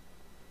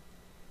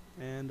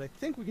 And I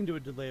think we can do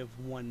a delay of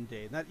 1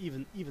 day. Not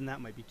even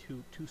that might be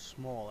too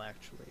small,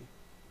 actually.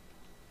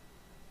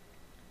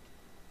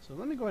 So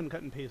let me go ahead and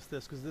cut and paste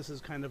this, because this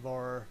is kind of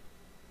our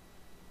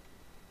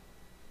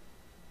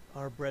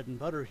bread and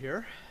butter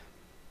here.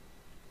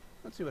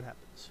 Let's see what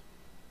happens.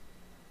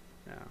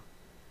 Now,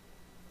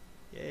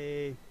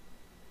 yay.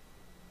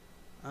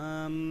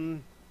 Oh,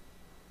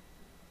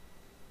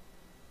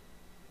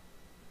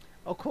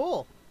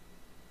 cool.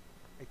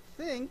 I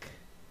think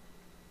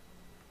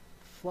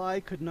Fly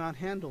could not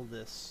handle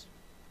this.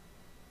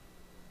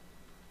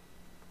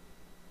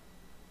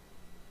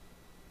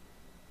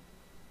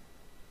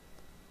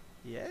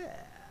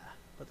 Yeah,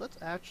 but let's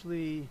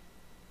actually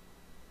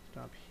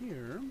stop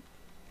here.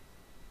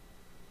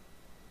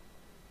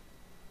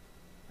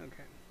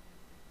 Okay.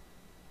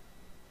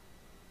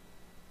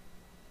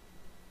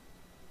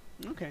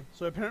 Okay,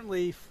 so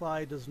apparently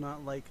Fly does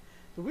not like...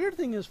 The weird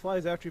thing is Fly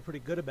is actually pretty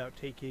good about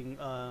taking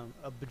a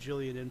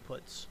bajillion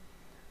inputs.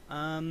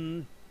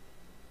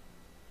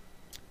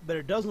 But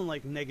it doesn't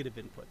like negative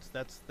inputs.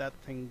 That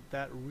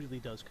really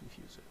does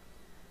confuse it.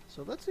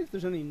 So let's see if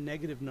there's any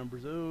negative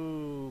numbers.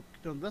 Oh,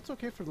 no, that's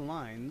okay for the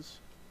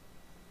lines.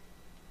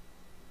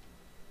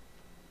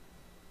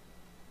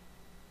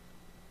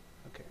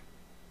 Okay.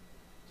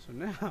 So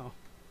now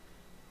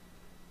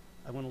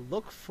I want to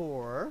look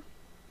for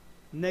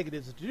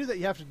negatives. To do that,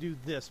 you have to do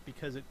this,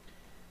 because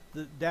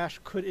the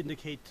dash could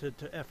indicate to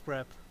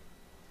fgrep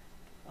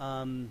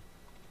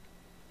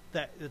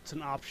that it's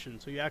an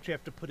option. So you actually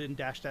have to put in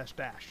dash dash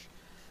dash.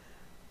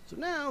 So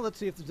now let's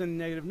see if there's any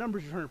negative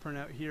numbers you're trying to print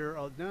out here.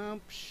 Oh,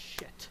 no,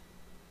 shit.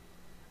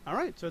 All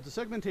right, so it's a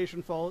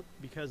segmentation fault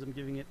because I'm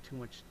giving it too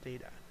much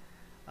data.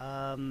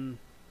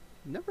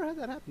 Never had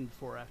that happen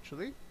before,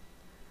 actually.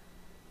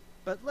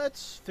 But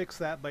let's fix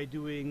that by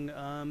doing...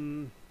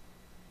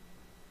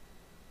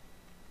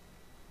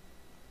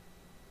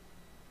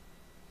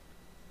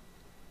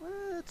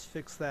 let's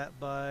fix that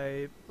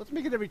by... Let's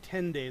make it every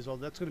 10 days. Well,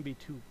 that's going to be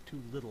too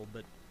little,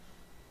 but...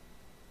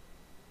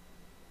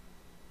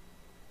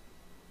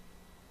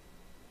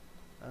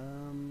 I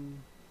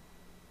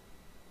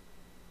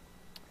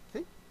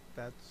think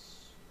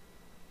that's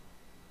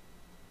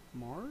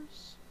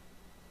Mars?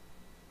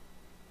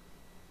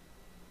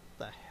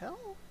 The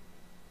hell?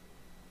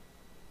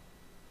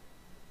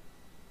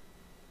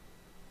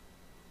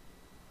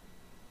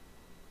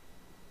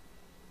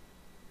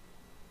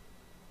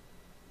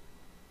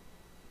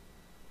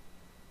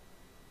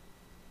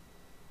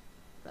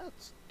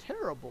 That's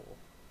terrible.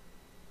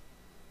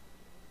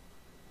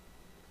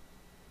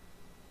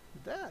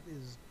 That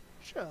is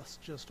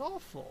just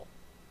awful.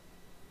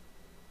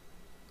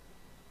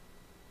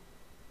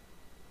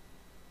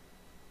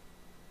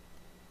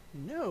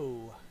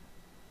 No.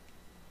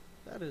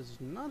 That is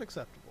not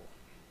acceptable.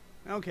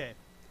 Okay.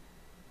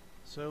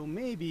 So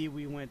maybe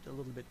we went a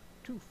little bit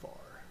too far.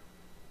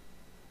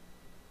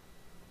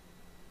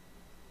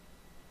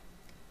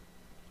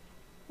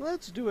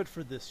 Let's do it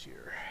for this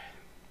year.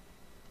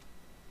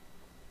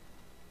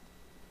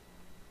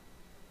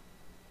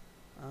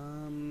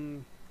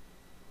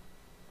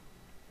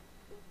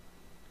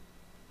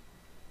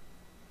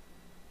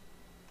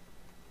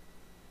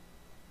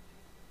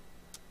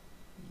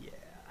 Yeah.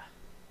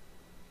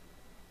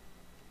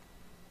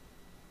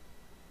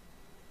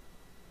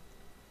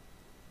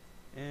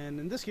 And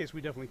in this case,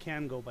 we definitely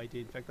can go by date.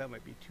 In fact, that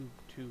might be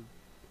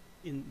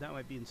that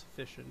might be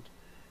insufficient.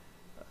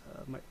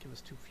 Might give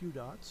us too few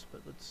dots,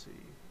 but let's see.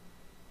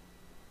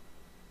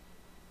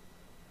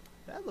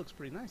 That looks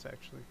pretty nice,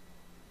 actually.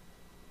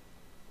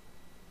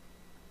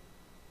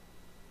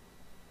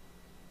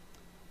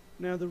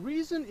 Now, the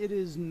reason it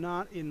is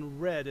not in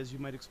red, as you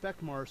might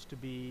expect Mars to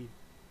be,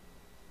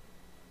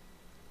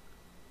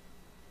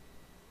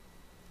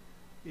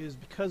 is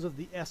because of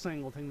the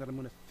S-angle thing that I'm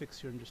going to fix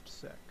here in just a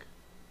sec.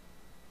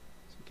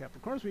 So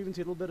Capricorns, we even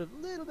see a little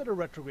bit of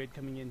retrograde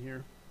coming in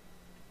here.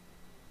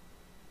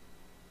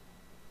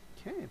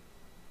 Okay.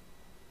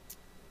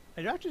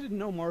 I actually didn't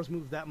know Mars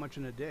moved that much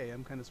in a day.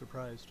 I'm kind of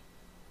surprised.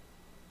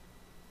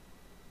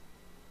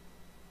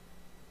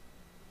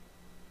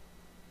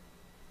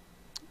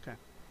 Okay.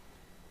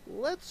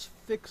 Let's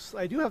fix...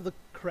 I do have the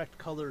correct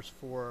colors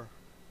for...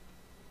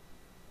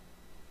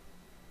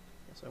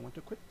 Yes, I want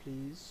to quit,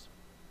 please.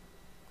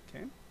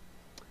 Okay.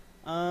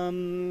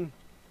 Let's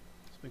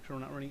make sure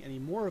we're not running any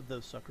more of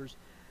those suckers.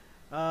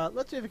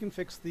 Let's see if I can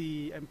fix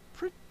the... I'm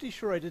pretty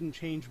sure I didn't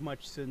change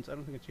much since... I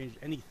don't think I changed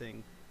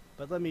anything.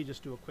 But let me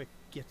just do a quick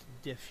git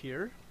diff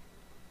here.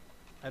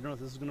 I don't know if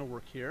this is going to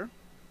work here.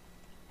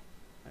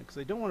 Because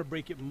I don't want to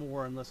break it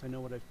more unless I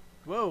know what I've...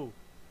 Whoa!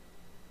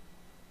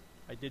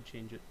 I did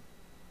change it.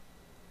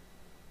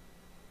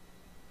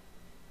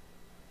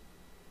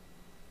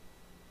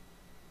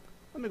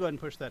 Let me go ahead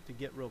and push that to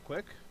git real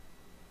quick.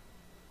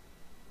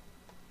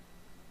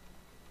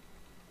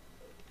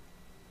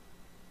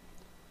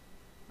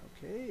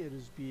 Okay, it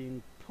is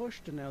being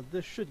pushed, and now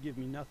this should give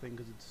me nothing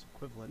because it's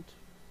equivalent.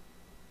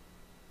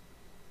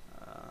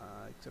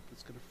 Except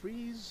it's going to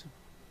freeze.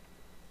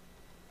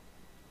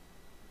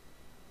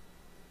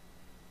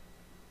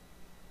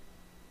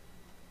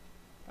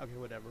 Okay,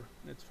 whatever.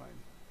 It's fine.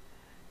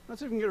 Let's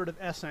see if we can get rid of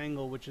S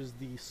angle, which is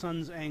the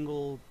sun's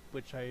angle,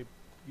 which I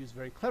use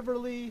very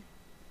cleverly,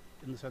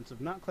 in the sense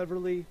of not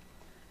cleverly,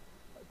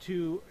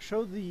 to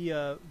show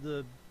the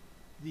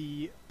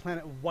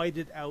planet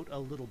whited out a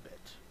little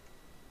bit.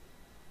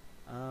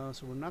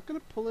 So we're not going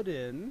to pull it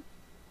in.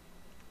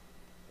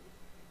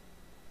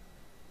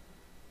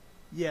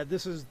 Yeah,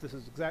 this is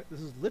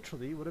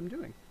literally what I'm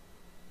doing.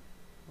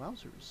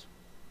 Wowzers.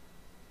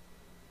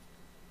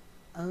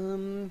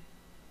 I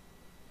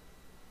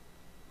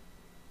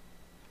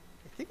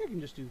think I can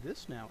just do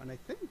this now, and I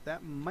think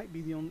that might be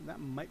the only. That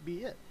might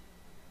be it.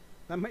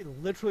 That might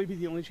literally be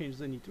the only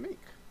changes I need to make.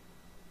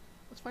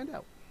 Let's find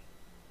out.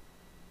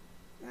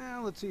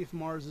 Now let's see if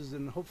Mars is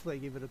in. Hopefully, I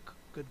gave it a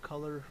good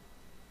color.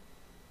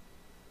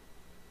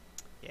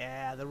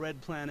 Yeah, the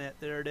red planet.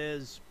 There it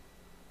is.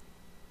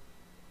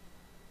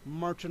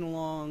 Marching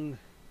along.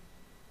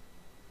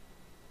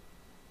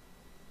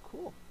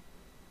 Cool.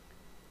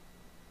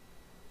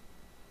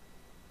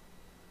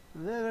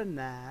 Very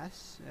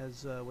nice,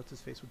 as what's his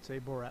face would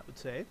say, Borat would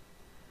say.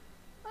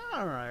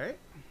 Alright.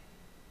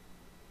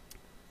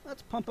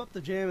 Let's pump up the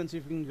jam and see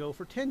if we can go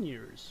for 10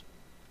 years.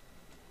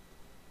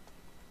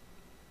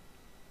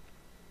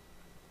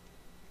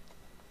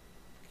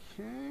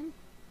 Okay.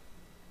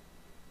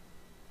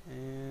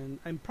 And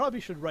I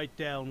probably should write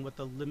down what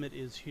the limit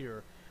is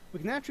here. We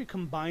can actually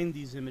combine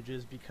these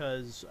images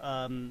because we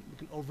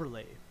can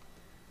overlay.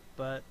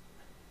 But,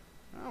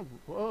 oh,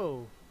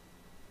 whoa.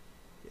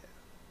 Yeah.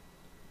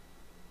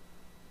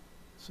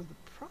 So the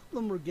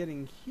problem we're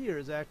getting here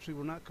is actually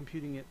we're not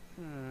computing it.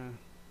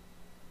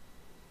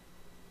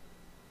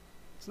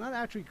 It's not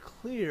actually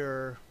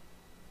clear.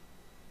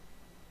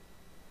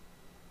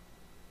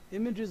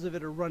 Images of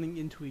it are running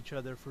into each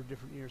other for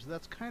different years. So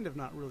that's kind of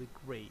not really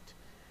great.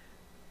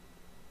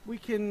 We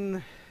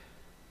can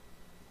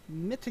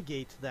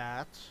mitigate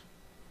that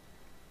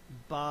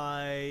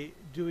by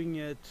doing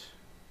it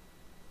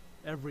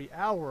every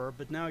hour,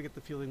 but now I get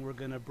the feeling we're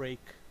going to break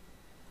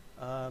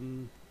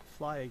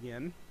fly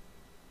again.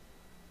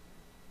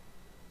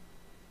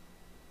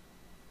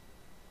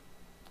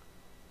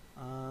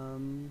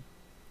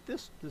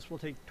 This will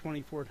take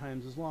 24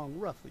 times as long,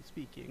 roughly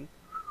speaking.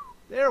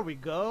 There we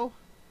go.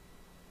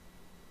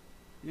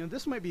 You know,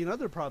 this might be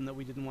another problem that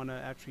we didn't want to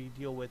actually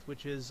deal with,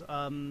 which is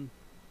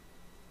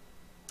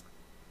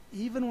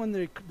even when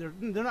they're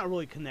not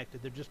really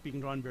connected, they're just being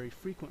drawn very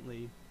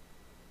frequently.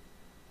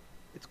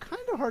 It's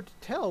kind of hard to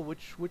tell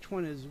which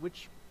one is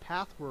which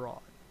path we're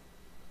on.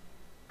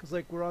 Because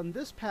like we're on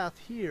this path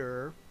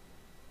here.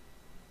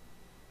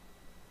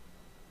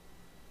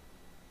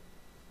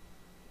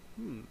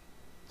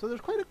 So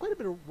there's quite a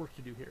bit of work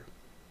to do here.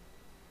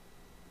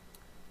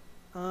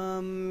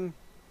 What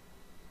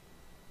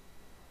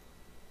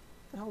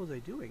the hell was I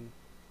doing?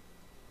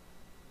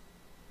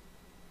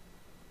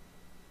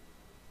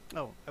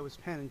 Oh, I was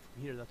panning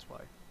from here, that's why.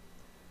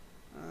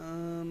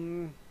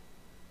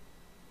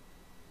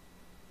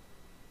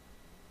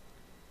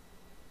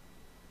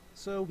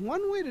 So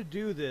one way to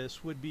do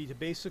this would be to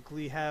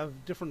basically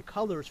have different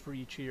colors for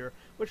each year,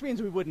 which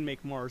means we wouldn't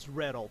make Mars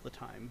red all the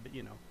time, but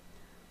you know,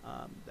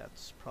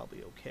 that's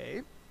probably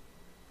okay.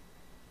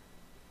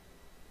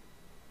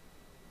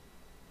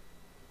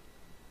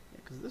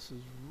 Because this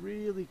is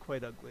really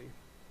quite ugly.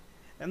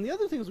 And the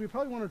other thing is we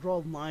probably want to draw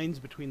lines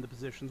between the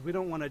positions. We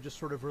don't want to just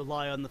sort of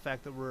rely on the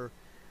fact that we're...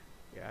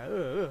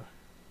 Yeah,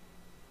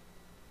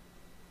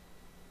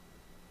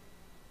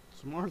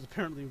 So Mars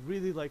apparently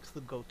really likes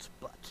the goat's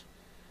butt.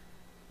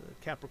 The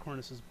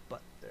Capricornus's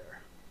butt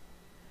there.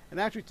 And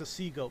actually it's a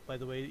sea goat, by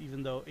the way,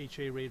 even though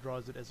HA Ray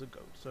draws it as a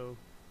goat. So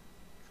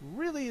it's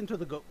really into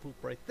the goat poop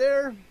right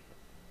there.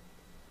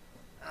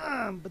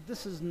 But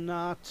this is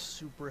not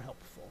super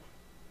helpful.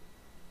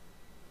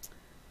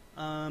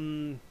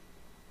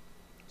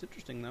 It's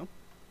interesting, though.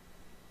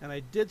 And I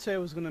did say I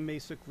was going to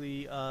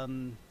basically...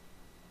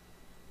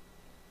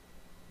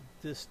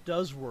 this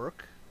does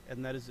work,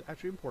 and that is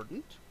actually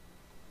important.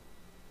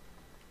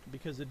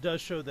 Because it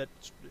does show that,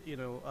 you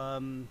know...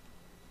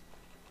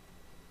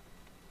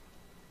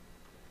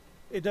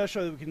 it does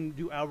show that we can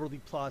do hourly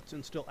plots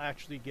and still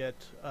actually get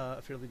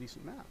a fairly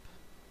decent map.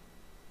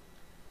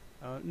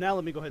 Now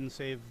let me go ahead and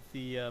save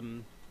the...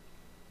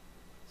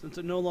 since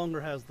it no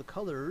longer has the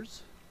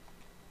colors,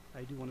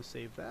 I do want to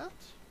save that.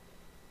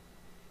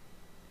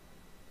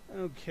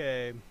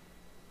 Okay.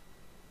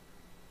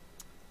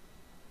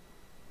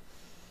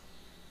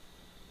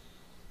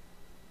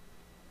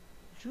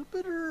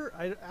 Jupiter,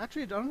 I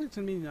don't think it's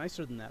going to be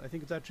nicer than that. I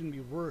think it's actually going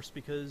to be worse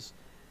because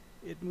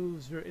it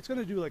moves very... It's going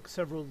to do like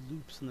several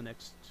loops in the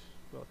next,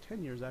 well,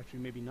 10 years actually,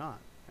 maybe not,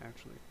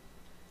 actually.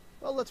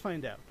 Well, let's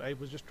find out. I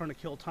was just trying to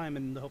kill time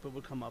in the hope it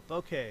would come up.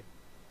 Okay.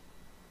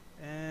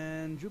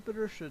 And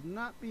Jupiter should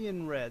not be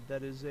in red.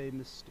 That is a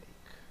mistake.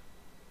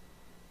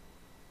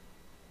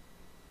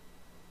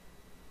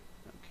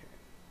 Okay.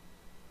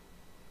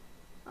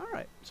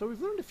 Alright, so we've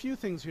learned a few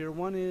things here.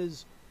 One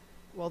is,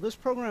 while this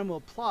program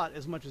will plot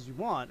as much as you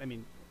want, I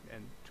mean,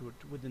 and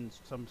within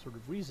some sort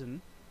of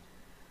reason,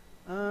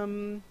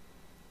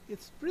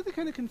 it's really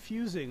kind of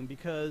confusing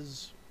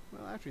because,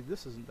 well, actually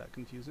this isn't that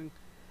confusing.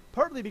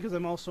 Partly because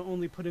I'm also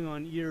only putting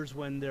on years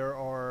when there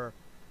are,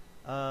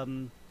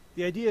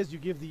 the idea is you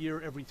give the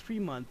year every 3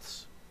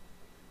 months,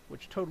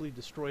 which totally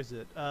destroys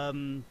it.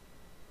 And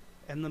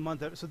the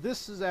month, so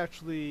this is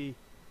actually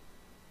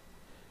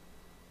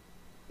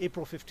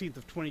April 15th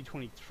of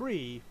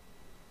 2023.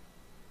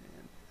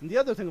 And the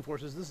other thing, of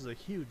course, is this is a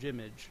huge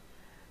image.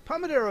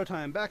 Pomodoro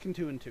time, back in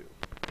 2 and 2.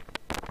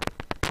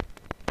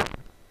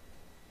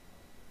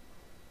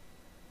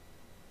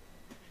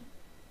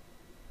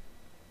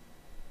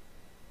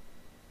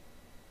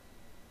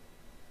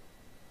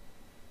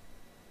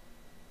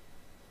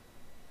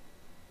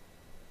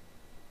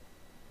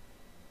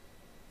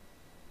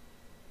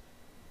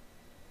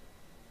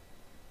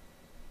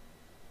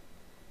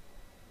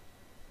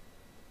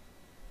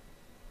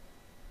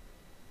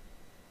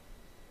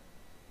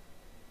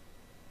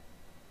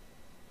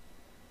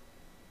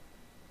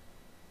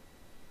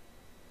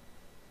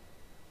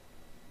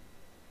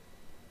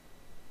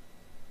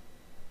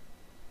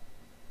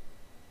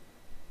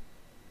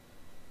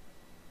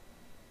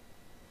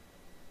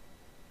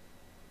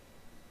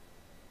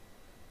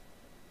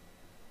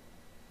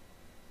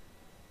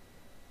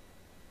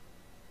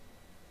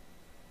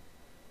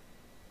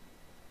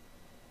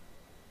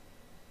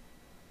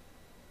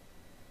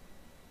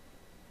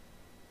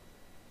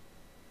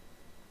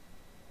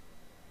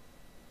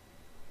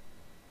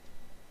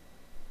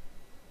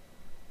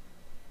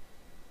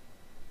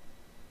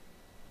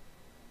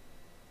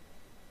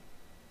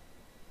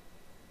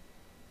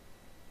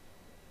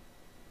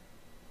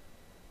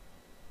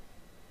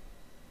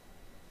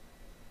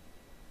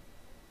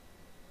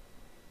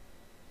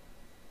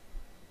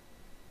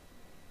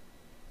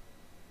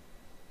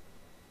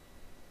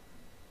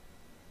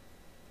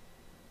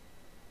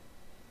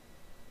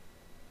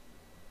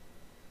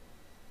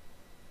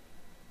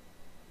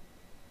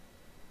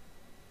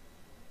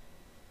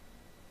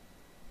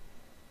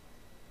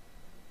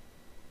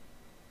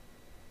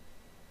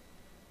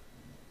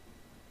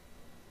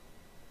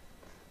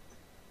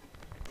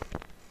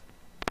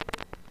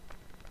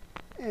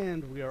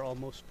 And we are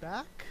almost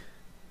back.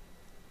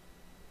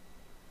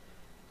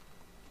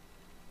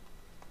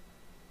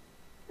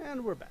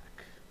 And we're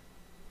back.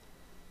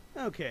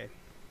 Okay.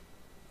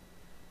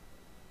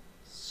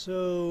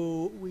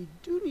 So we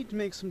do need to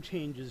make some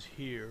changes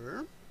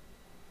here.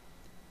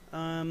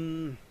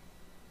 One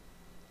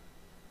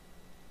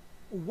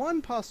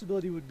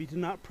possibility would be to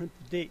not print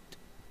the date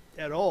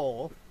at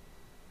all,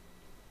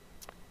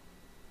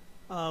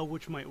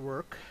 which might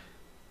work.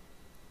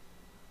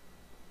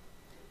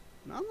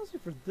 And honestly,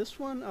 for this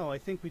one, oh, I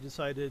think we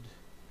decided...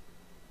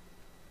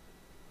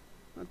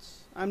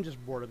 I'm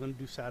just bored. I'm going to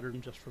do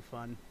Saturn just for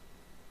fun.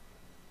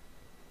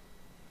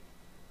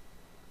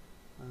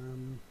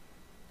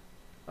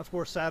 Of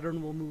course,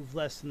 Saturn will move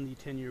less in the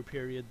 10-year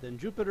period than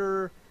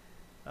Jupiter.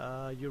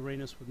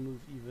 Uranus would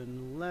move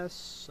even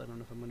less. I don't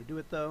know if I'm going to do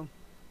it, though.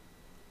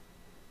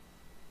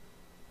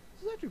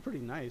 This is actually pretty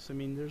nice. I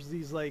mean, there's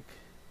these, like,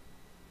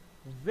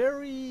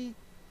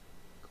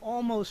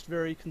 almost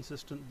very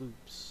consistent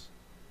loops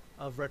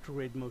of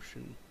retrograde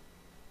motion.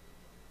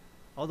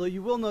 Although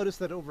you will notice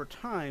that over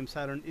time,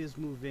 Saturn is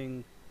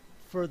moving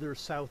further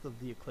south of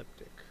the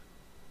ecliptic.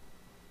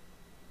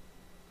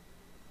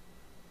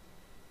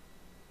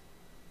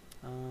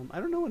 I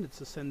don't know when its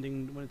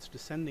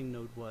descending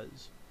node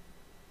was.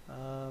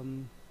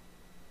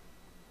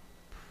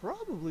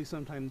 Probably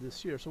sometime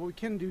this year. So what we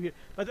can do here,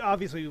 but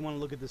obviously we want to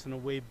look at this in a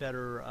way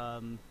better.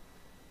 I'm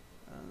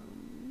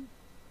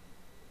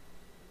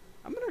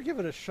going to give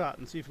it a shot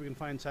and see if we can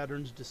find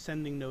Saturn's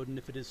descending node, and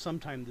if it is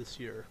sometime this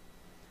year,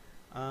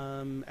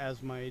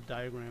 as my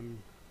diagram.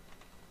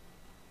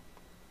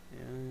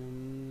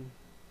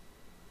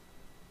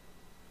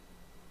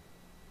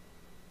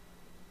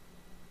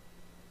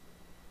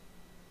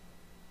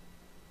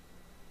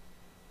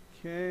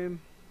 Okay.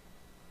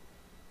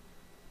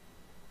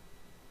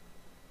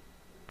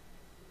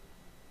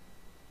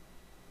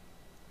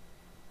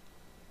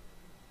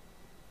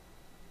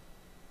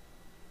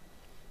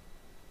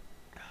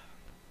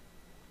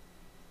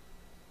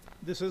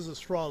 This is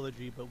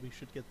astrology, but we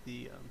should get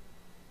the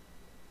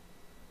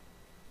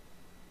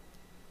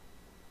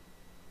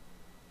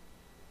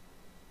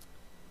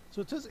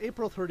so it says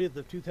April 30th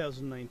of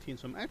 2019,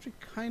 so I'm actually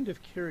kind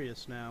of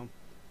curious now.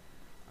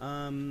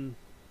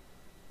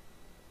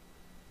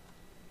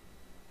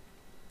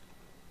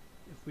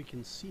 If we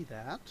can see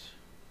that.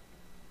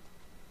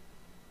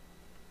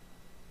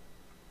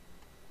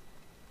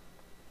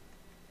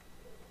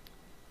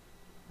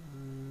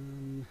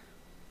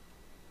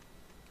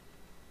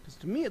 Because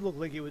to me it looked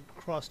like it would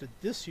crossed it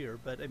this year,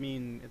 but I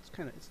mean, it's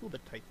a little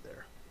bit tight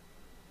there.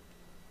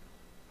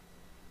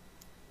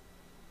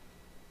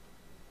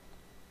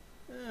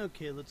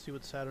 Okay, let's see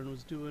what Saturn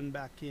was doing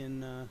back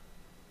in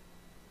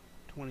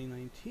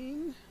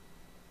 2019.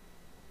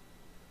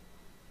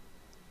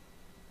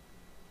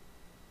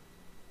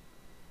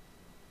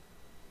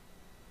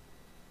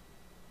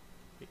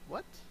 Wait,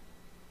 what?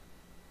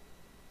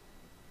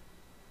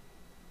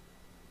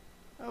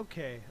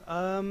 Okay,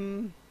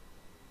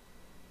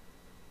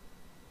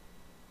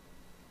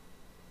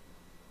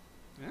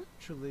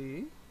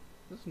 actually,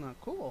 this is not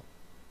cool.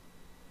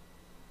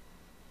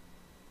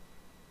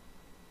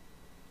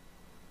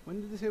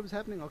 When did they say it was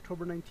happening?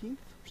 October 19th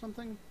or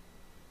something?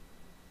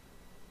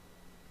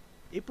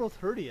 April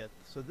 30th.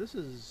 So this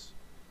is...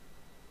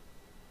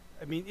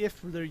 I mean,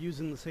 if they're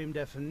using the same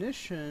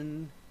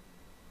definition,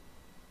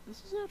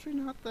 this is actually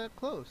not that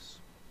close.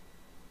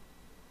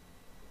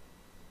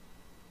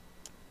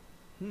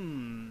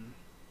 I'm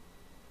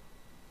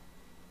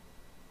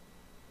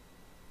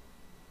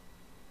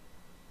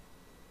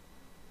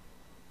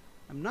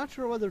not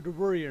sure whether to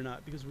worry or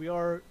not, because we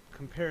are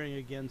comparing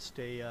against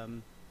a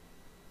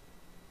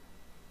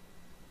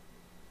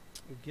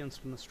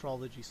against an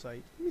astrology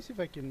site. Let me see if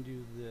I can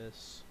do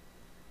this.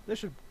 This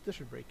should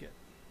break it.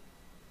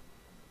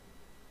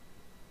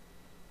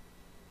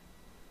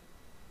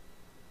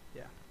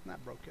 Yeah,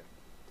 that broke it.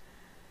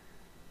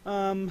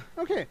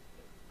 Okay.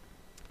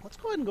 Let's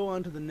go ahead and go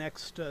on to the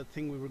next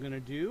thing we were going to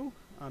do.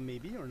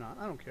 Maybe or not.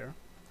 I don't care.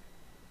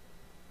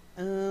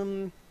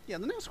 Yeah,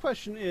 the next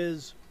question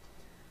is,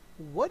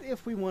 what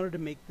if we wanted to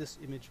make this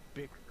image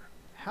bigger?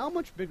 How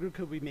much bigger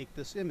could we make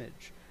this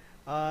image?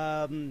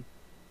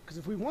 Because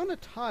if we want to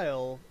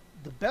tile,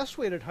 the best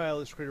way to tile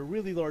is to create a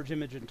really large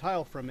image and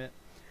tile from it,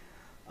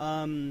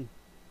 to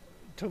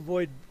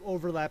avoid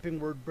overlapping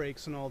word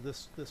breaks and all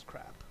this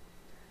crap.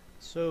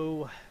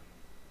 So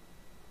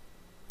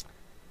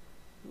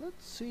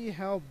let's see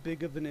how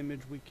big of an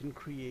image we can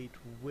create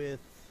with...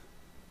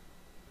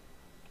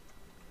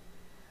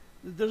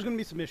 There's going to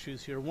be some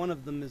issues here. One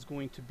of them is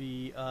going to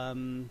be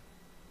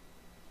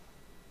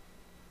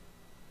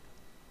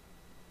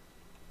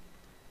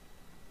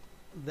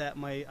that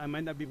I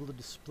might not be able to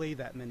display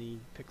that many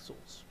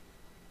pixels.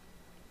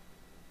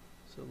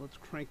 So let's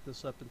crank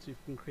this up and see if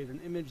we can create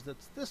an image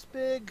that's this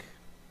big.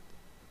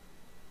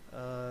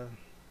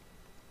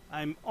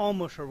 I'm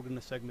almost sure we're going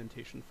to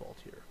segmentation fault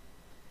here.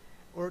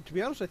 Or to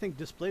be honest, I think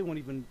display won't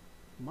even...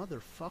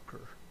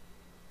 Motherfucker.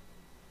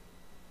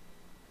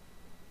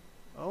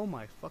 Oh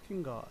my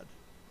fucking god.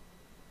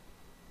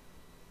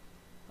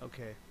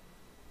 Okay.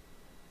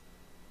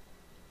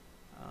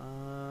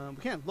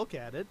 We can't look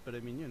at it, but I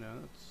mean, you know,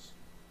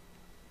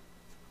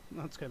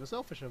 that's kind of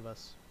selfish of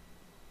us.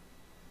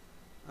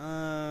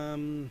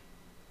 You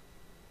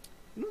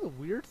know, the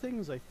weird thing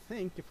is, I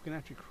think, if we can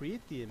actually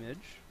create the image...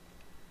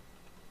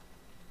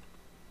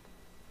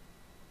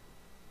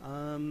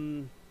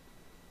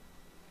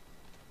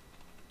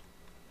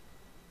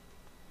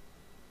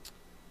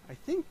 I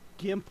think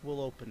GIMP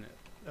will open it.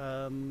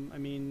 I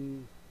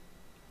mean,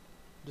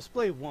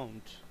 display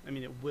won't. I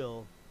mean, it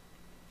will.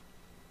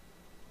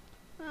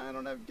 I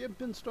don't have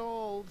GIMP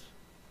installed.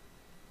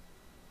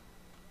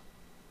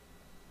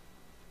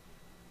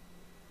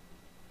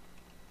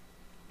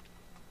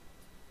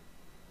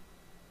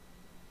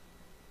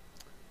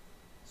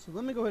 So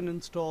let me go ahead and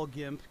install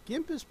GIMP.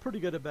 GIMP is pretty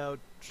good about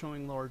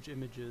showing large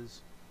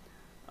images.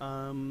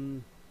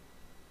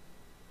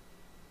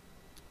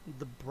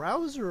 The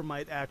browser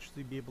might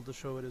actually be able to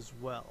show it as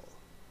well.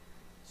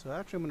 So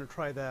actually I'm going to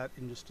try that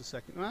in just a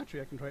second. No,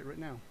 actually I can try it right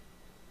now.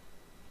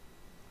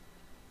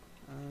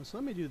 So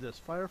let me do this.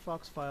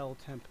 Firefox file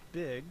temp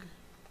big.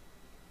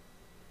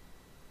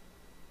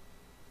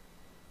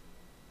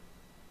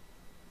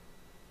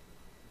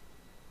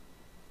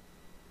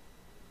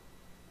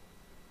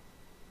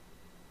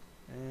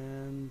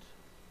 And,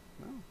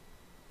 well,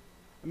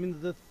 I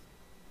mean, the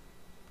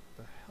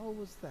hell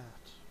was that?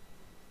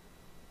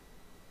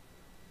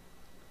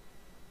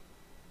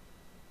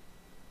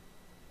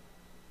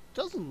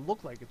 doesn't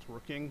look like it's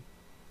working.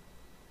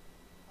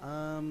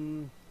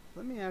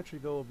 Let me actually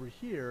go over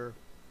here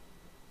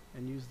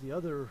and use the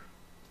other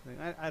thing.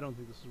 I don't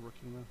think this is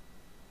working though.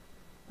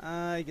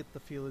 I get the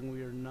feeling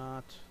we're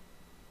not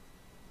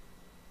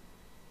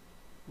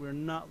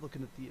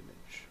looking at the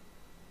image.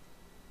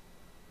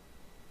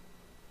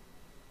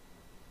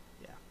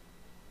 Yeah.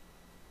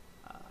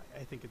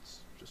 I think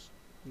it's just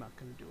not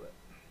going to do it.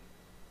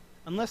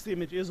 Unless the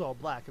image is all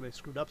black and I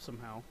screwed up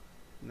somehow.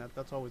 And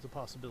that's always a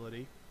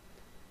possibility.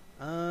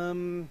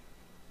 Okay.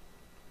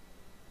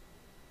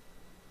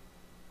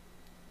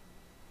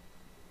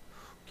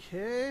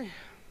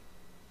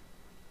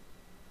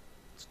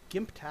 It's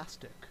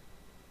GIMP-tastic.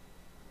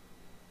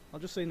 I'll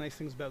just say nice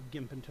things about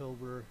GIMP until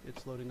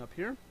it's loading up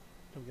here.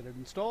 I'll get it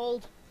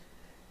installed.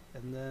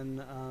 And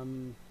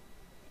then,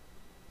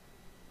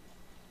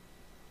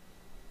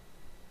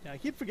 yeah, I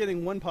keep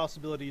forgetting one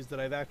possibility is that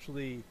I've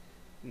actually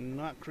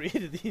not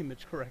created the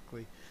image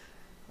correctly.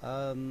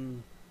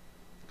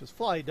 Because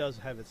Fly does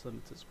have its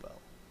limits as well.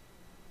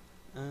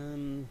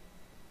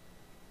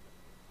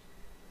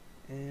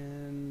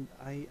 And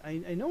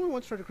I know I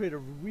once tried to create a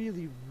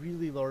really,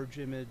 really large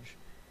image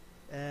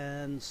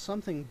and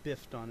something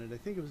biffed on it. I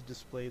think it was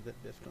display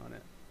that biffed on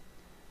it.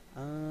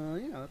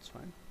 Yeah, that's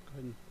fine.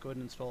 Go ahead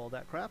and install all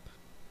that crap.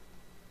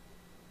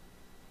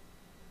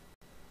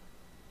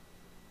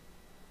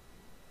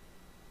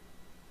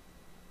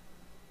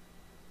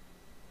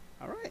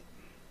 Alright.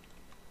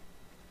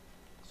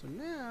 So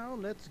now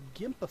let's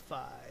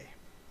Gimpify.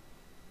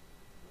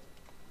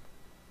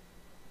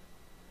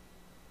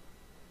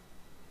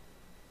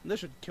 This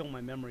should kill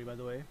my memory, by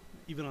the way.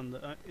 Even on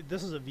the...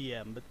 this is a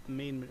VM, but the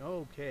main...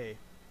 okay.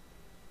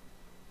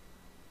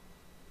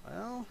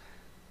 Well...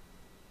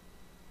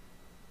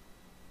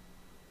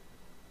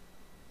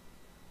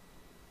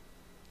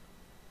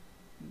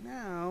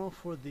 now,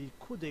 for the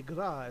coup de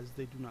grace, as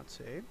they do not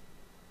say,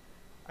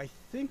 I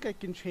think I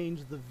can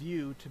change the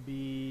view to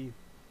be...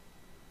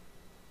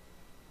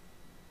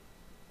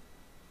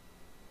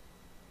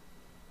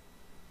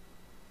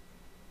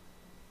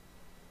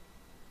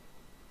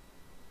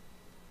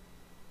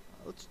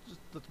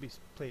 let's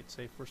play it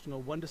safe first. We'll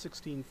go 1 to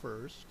 16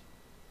 first.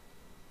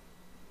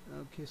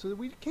 Okay, so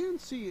we can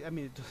see, I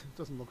mean, it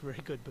doesn't look very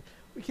good, but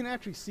we can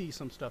actually see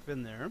some stuff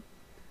in there.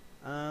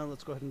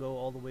 Let's go ahead and go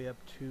all the way up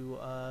to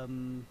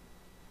 1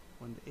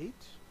 to 8.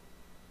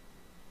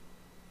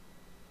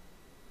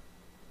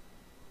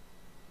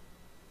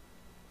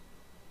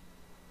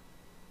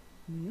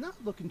 Not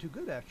looking too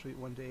good, actually, at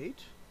 1 to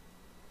 8.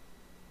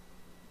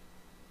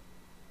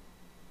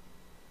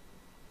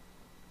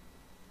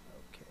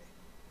 Okay.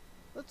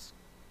 Let's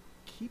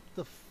keep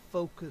the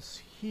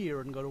focus here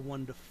and go to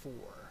 1 to 4.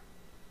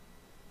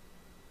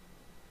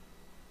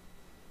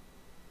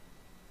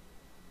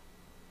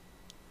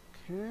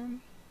 Okay.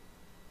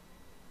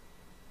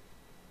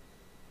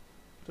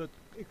 So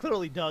it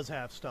clearly does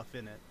have stuff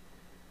in it.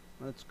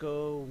 Let's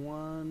go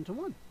 1 to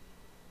 1.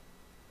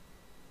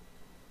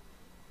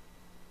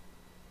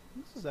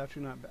 This is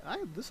actually not bad. I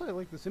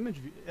like this image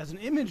view. As an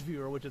image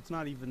viewer, which it's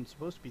not even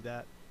supposed to be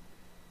that,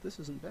 this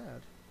isn't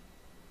bad.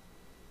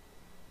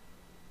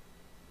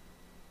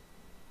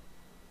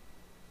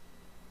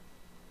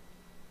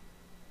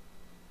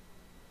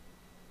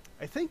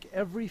 I think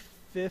every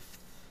 5th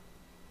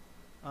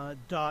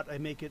dot I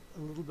make it a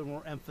little bit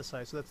more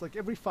emphasized. So that's like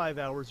every 5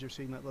 hours you're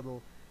seeing that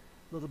little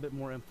bit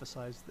more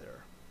emphasized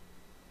there.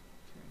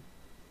 Okay.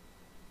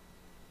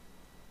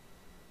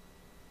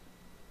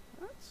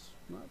 That's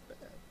not bad.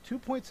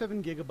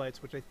 2.7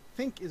 gigabytes, which I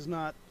think is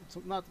not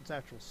its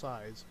actual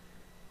size.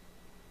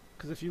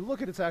 Because if you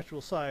look at its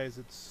actual size,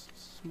 it's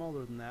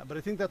smaller than that. But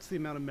I think that's the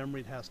amount of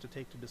memory it has to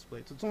take to display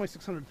it. So it's only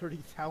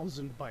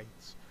 630,000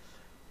 bytes.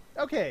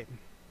 Okay.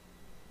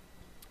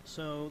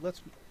 So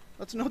let's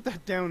note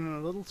that down in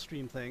a little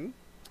stream thing.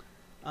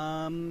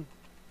 And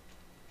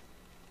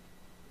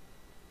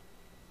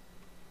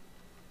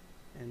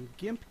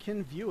GIMP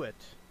can view it.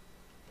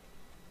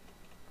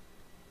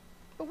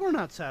 But we're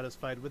not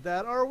satisfied with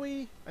that, are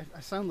we?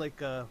 I sound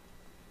like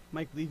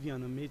Mike Levy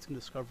on Amazing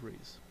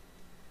Discoveries.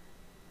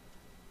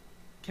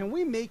 Can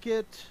we make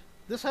it...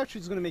 This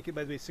actually is going to make it,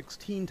 by the way,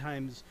 16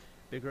 times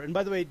bigger. And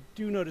by the way,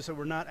 do notice that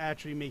we're not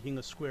actually making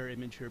a square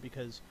image here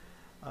because...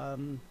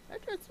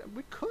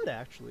 we could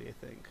actually, I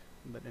think.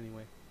 But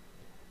anyway.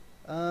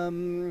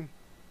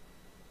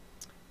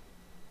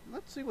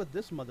 Let's see what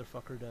this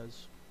motherfucker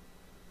does.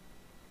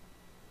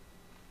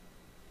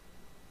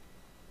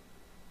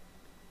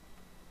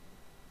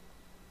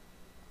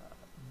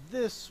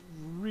 This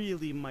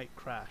really might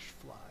crash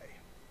Fly.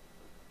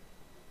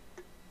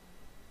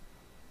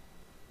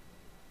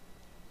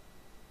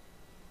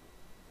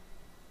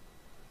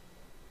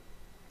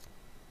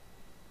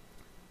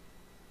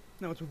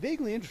 Now what's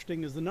vaguely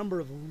interesting is the number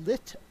of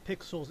lit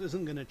pixels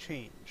isn't going to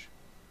change.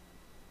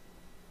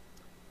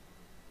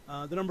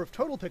 The number of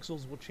total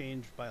pixels will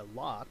change by a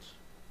lot.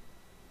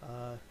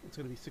 It's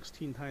going to be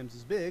 16 times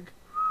as big.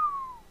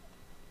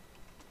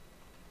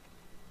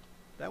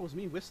 That was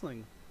me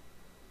whistling.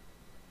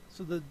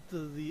 So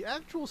the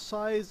actual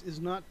size is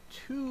not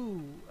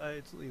too,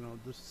 it's, you know,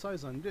 the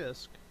size on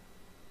disk.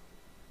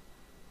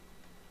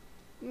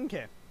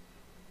 Okay.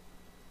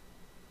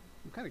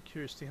 I'm kind of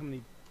curious to see how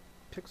many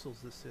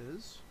pixels this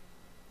is.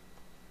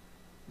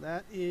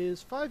 That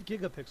is 5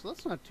 gigapixels.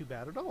 That's not too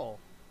bad at all.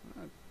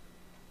 I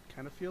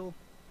kind of feel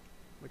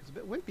like it's a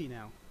bit wimpy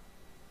now.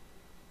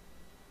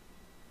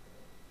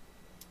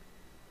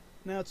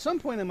 Now, at some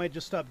point I might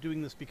just stop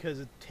doing this because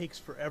it takes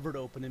forever to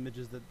open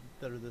images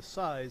that are this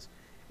size.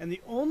 And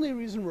the only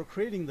reason we're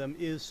creating them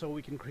is so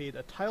we can create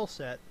a tile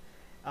set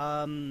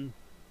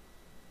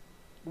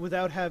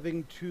without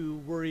having to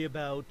worry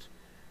about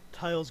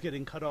tiles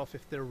getting cut off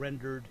if they're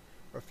rendered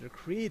or if they're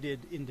created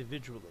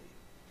individually.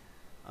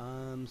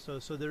 So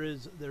there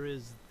is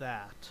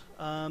that.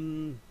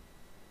 And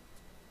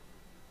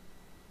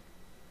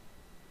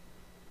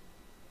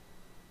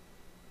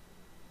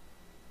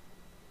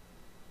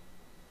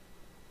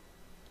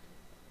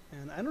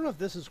I don't know if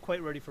this is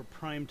quite ready for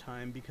prime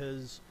time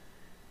because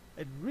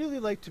I'd really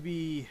like to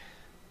be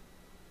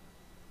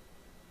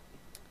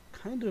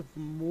kind of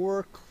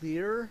more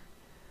clear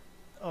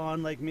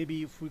on, like,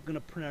 maybe if we're going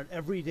to print out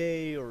every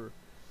day, or,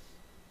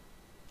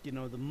 you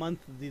know, the month,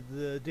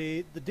 the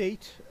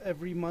date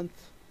every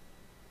month.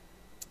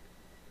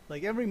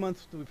 Like every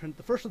month we print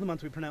the first of the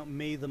month, we print out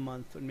May the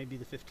month, and maybe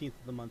the 15th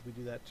of the month we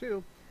do that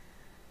too.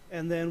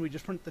 And then we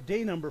just print the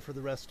day number for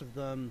the rest of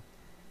them,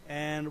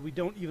 and we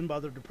don't even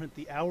bother to print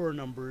the hour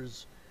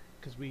numbers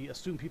because we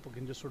assume people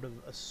can just sort of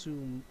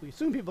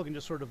people can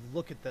just sort of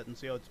look at that and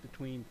say, oh, it's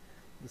between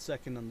the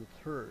second and the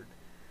third.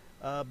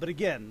 But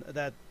again,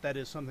 that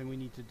is something we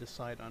need to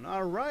decide on.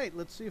 All right,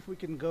 let's see if we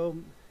can go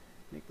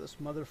make this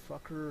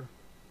motherfucker.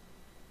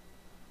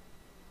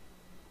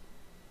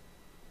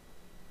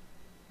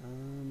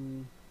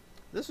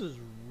 This is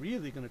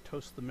really going to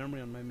toast the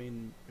memory on my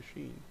main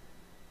machine.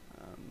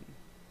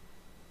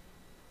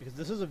 Because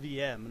this is a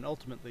VM, and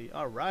ultimately,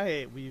 all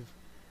right, we've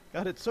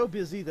got it so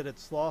busy that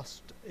it's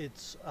lost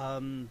its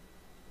frame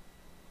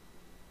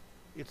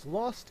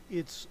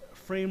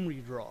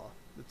redraw.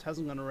 It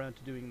hasn't gone around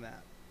to doing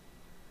that.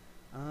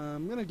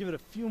 I'm going to give it a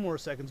few more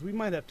seconds. We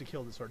might have to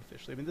kill this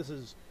artificially. I mean,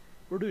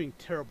 we're doing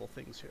terrible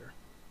things here.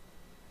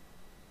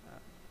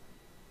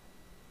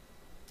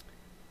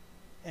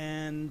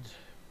 And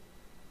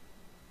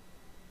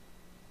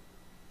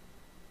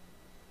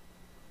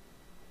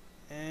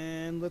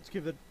let's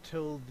give it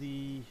till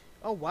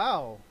oh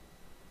wow,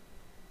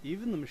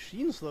 even the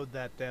machine slowed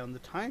that down. The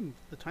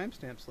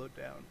timestamp slowed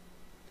down.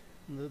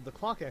 And the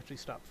clock actually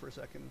stopped for a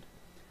second.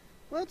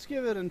 Let's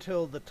give it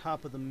until the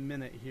top of the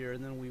minute here,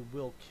 and then we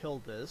will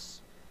kill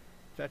this.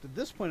 In fact, at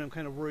this point I'm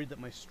kind of worried that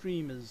my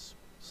stream is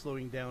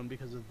slowing down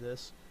because of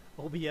this.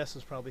 OBS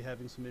is probably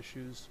having some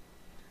issues.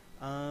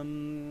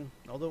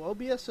 Although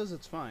OBS says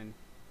it's fine.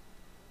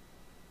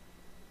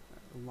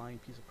 A lying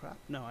piece of crap.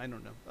 No, I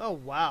don't know. Oh,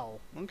 wow.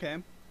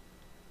 Okay.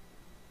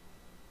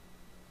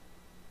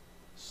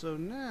 So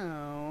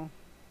now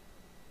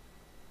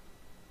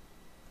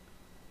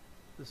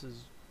this is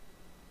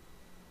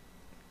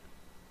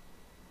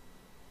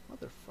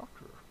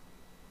motherfucker.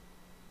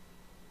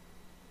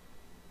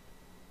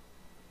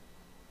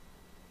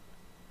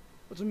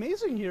 What's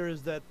amazing here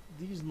is that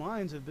these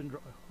lines have been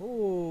drawn.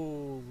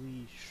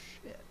 Holy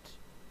shit.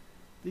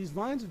 These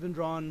lines have been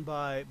drawn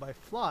by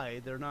Fly.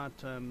 They're not,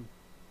 the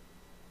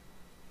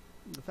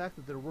fact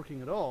that they're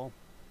working at all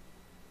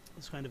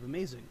is kind of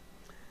amazing.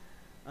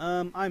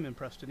 I'm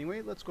impressed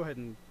anyway. Let's go ahead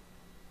and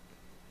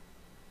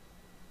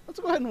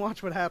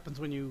watch what happens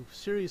when you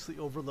seriously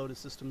overload a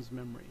system's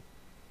memory.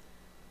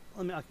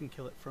 I can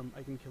kill it from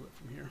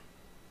here.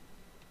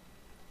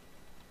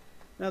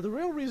 Now the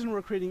real reason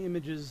we're creating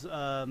images,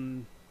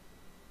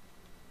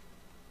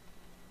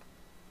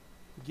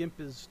 GIMP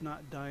is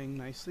not dying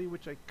nicely,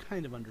 which I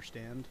kind of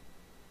understand.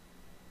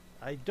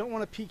 I don't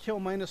want to p-kill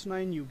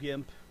 -9 you,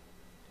 GIMP.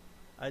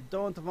 I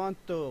don't want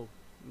to,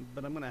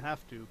 but I'm going to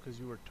have to because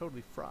you were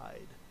totally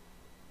fried.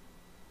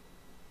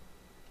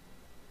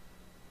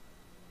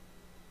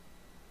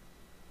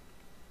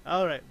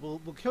 Alright, we'll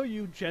kill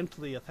you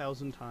gently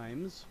 1,000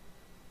 times.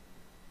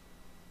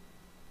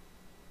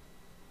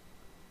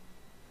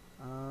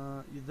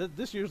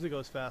 This usually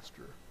goes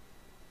faster,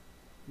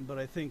 but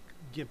I think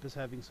GIMP is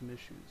having some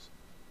issues.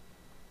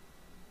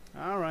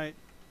 Alright.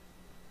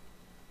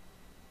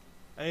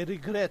 I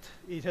regret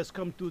it has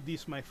come to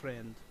this, my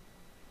friend.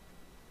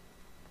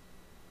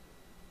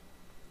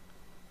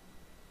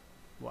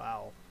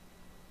 Wow.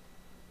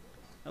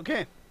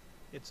 Okay.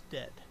 It's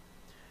dead.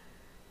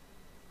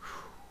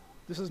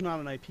 This is not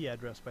an IP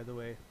address, by the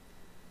way.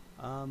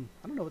 I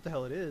don't know what the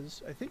hell it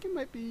is. I think it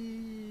might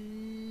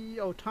be...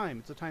 Oh, time.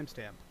 It's a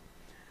timestamp.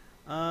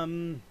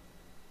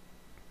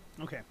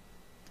 Okay.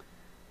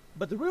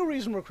 But the real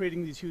reason we're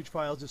creating these huge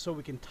files is so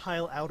we can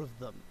tile out of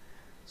them.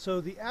 So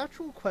the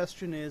actual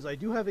question is, I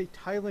do have a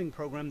tiling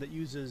program that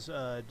uses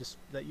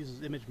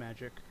image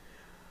magic.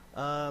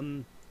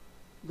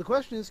 The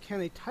question is,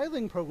 can a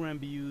tiling program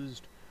be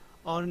used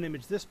on an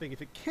image this big?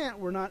 If it can't,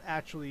 it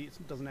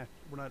doesn't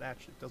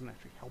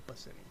actually help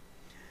us any.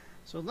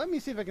 So let me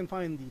see if I can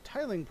find the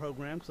tiling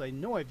program, because I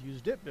know I've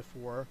used it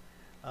before.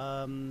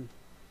 But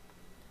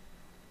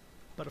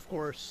of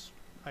course,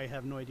 I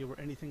have no idea where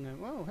anything...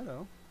 Oh,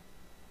 hello.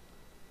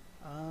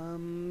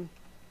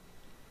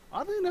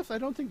 Oddly enough, I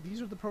don't think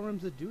these are the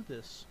programs that do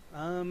this.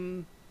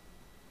 Well,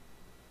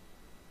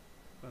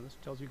 this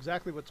tells you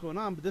exactly what's going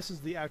on, but this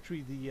is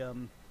actually the...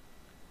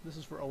 this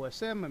is for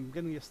OSM. I'm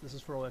going to guess this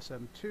is for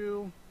OSM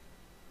 2.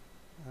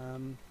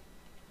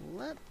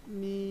 Let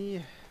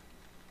me...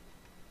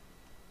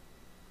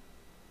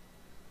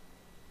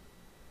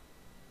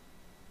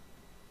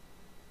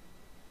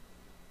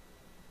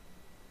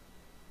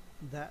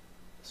 That,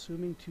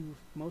 assuming to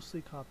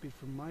mostly copied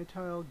from my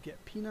tile,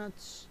 get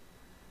peanuts.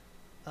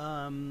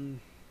 Yeah,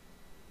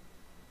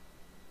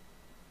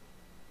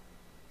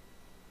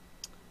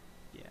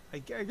 I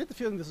get the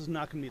feeling this is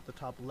not going to be at the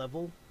top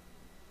level.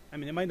 I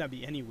mean, it might not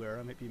be anywhere.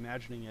 I might be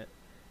imagining it.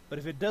 But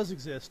if it does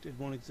exist, it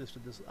won't exist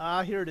at this...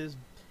 Ah, here it is.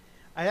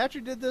 I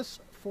actually did this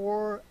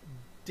for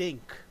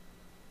Dink,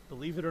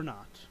 believe it or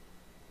not.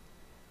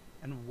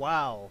 And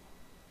wow.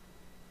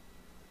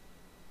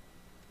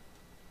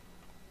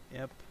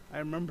 Yep, I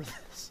remember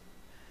this.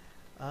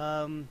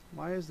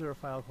 Why is there a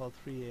file called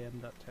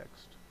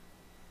 3am.txt?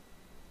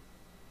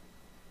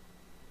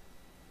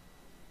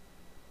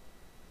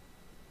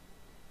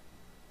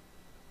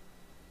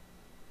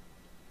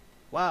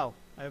 Wow,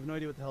 I have no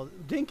idea what the hell...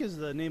 Dink is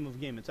the name of a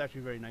game. It's actually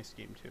a very nice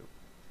game, too.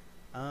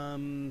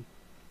 And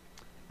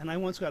I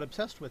once got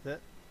obsessed with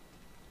it.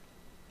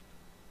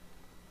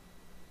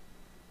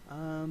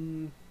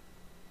 And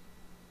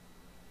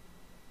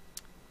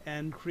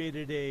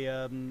created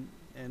a...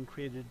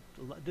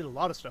 did a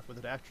lot of stuff with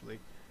it, actually.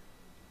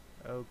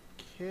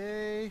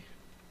 Okay...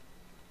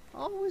 I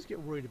always get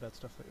worried about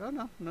stuff like...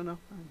 Oh, no.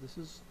 This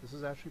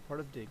is actually part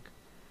of Dink.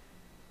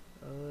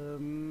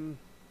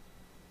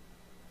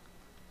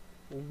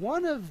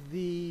 One of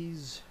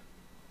these...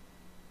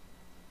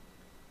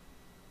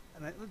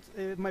 And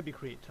it might be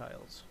create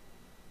tiles.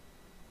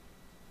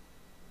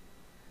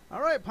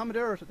 Alright,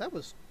 Pomodoro... That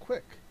was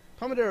quick.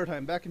 Pomodoro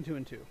time, back in 2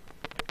 and 2.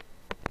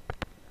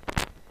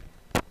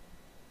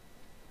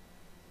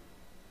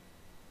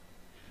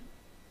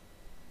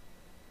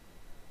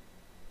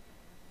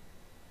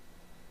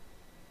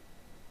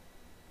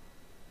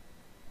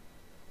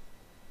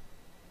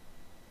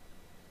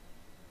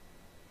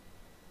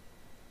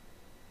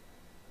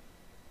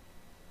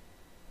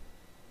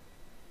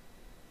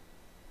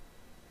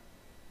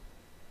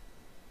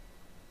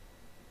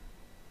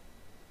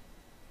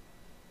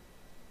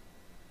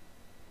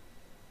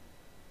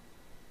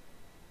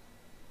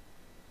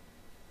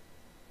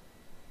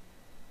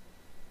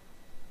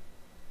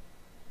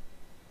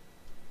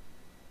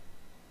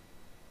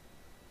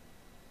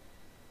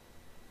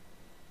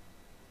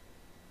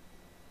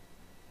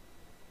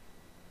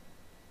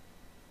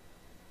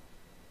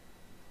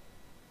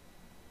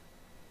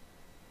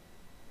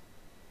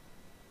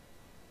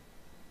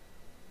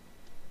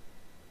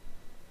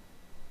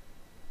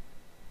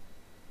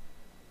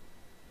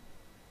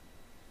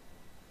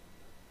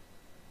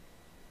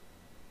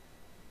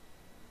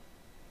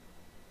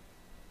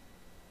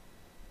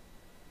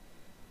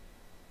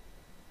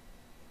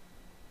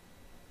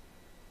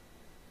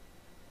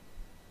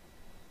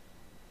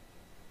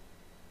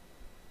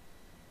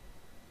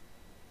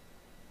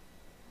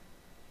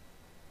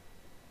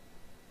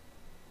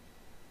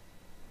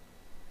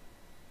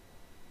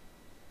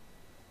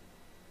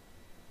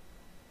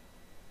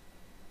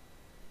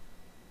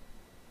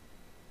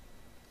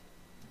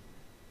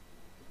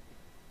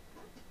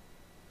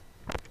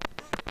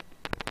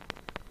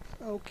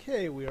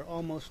 Okay, we are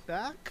almost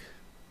back.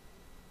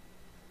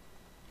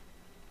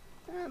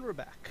 And we're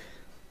back.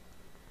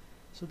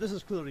 So this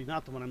is clearly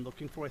not the one I'm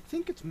looking for. I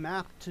think it's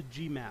mapped to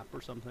Gmap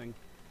or something.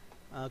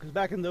 Because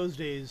back in those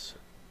days,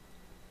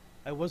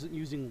 I wasn't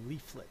using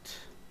Leaflet.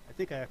 I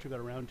think I actually got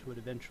around to it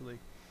eventually.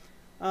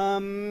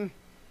 Okay.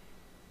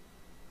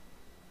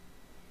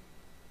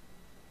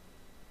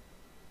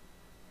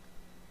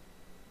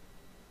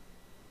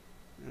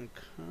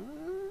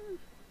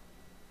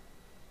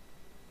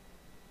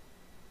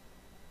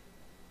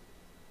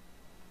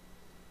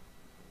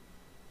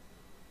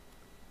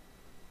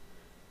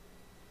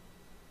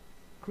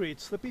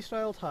 Create Slippy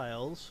style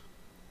tiles.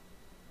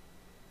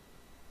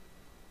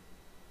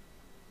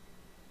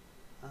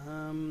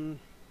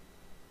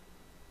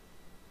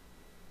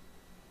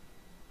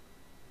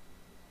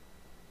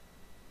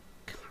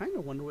 Kind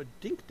of wonder what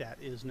Dinkdat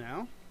is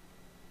now.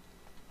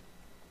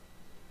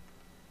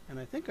 And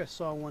I think I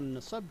saw one in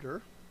the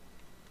subder.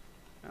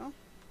 No?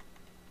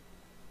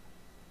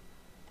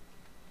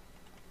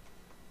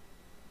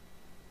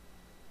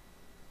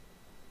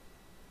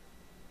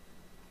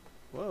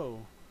 Whoa.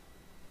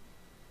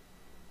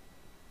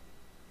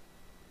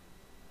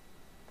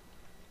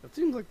 That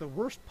seems like the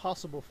worst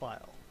possible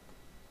file.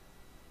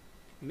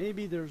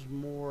 Maybe there's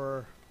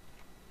more...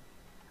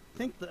 I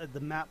think the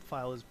map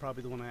file is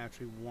probably the one I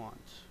actually want.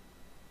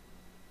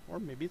 Or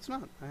maybe it's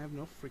not. I have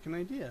no freaking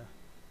idea.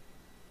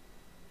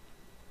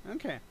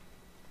 Okay.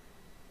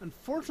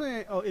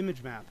 Unfortunately, oh,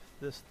 image map.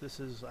 This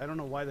is, I don't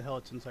know why the hell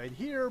it's inside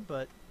here,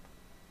 but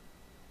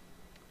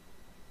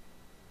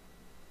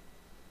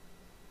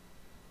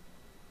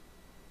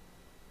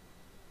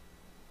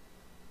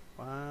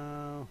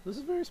wow, this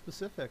is very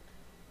specific.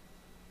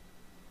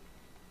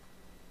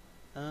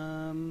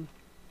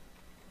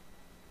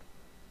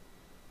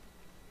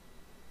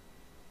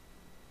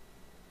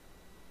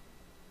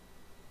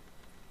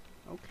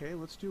 Okay,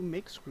 let's do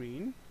make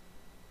screen.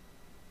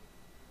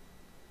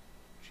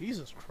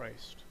 Jesus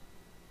Christ.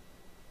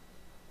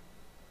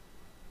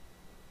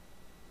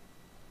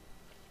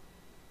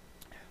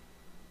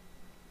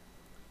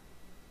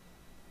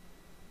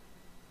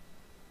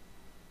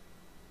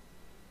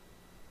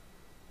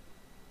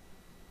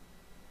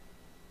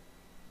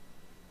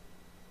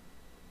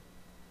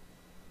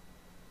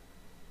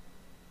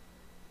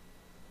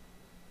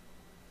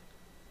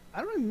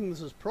 I don't even think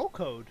this is pro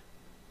code.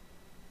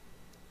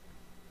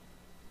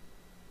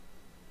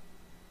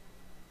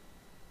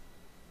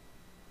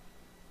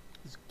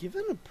 Is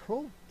given a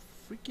pro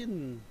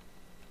freaking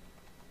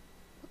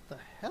what the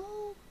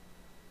hell?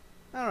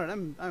 Alright,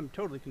 I'm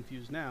totally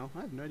confused now.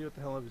 I have no idea what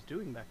the hell I was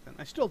doing back then.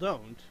 I still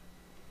don't.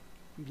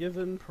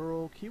 Given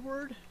Perl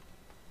keyword?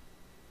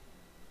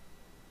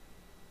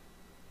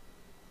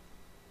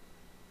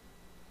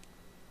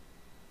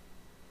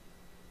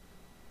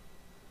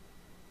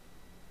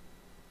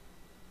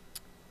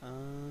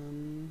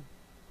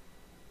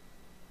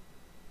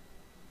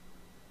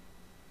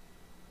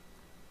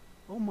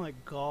 Oh my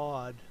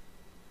god.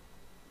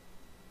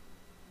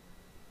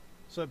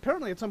 So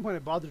apparently at some point I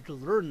bothered to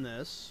learn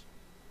this.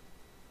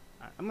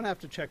 I'm going to have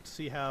to check to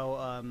see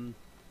how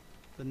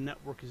the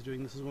network is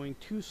doing. This is going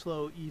too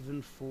slow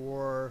even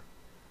for...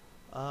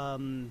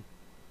 even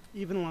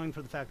allowing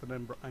for the fact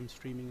that I'm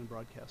streaming and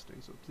broadcasting,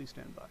 so please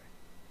stand by.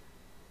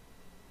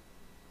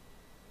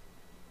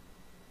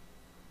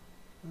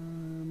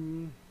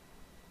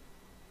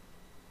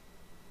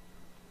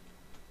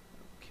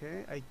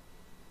 Okay,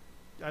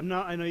 I'm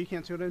not. I know you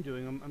can't see what I'm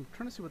doing. I'm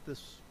trying to see what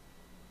this.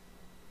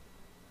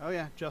 Oh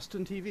yeah,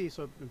 Justin TV.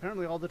 So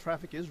apparently all the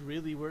traffic is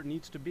really where it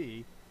needs to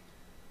be.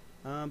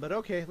 But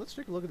okay, let's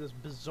take a look at this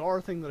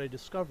bizarre thing that I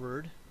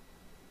discovered.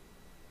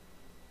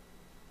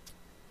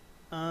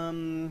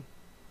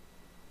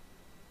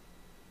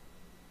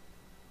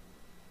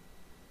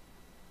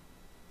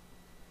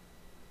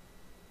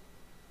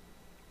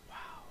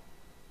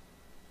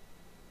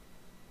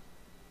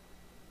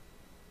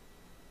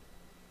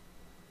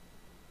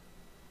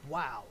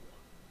 Wow.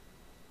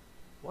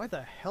 Why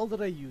the hell did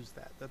I use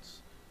that? That's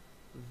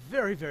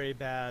very, very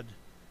bad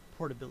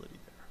portability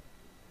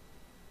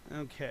there.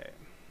 Okay.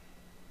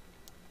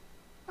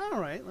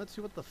 Alright, let's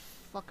see what the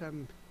fuck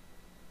I'm...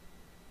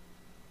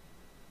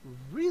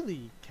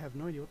 Really have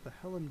no idea what the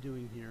hell I'm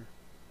doing here.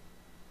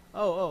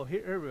 Oh,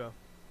 here we go.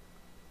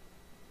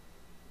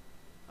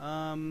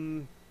 I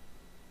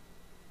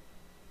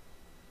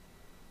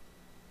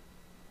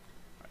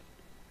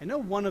know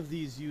one of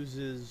these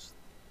uses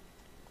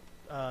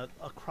a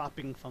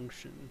cropping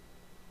function.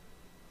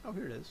 Oh,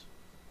 here it is.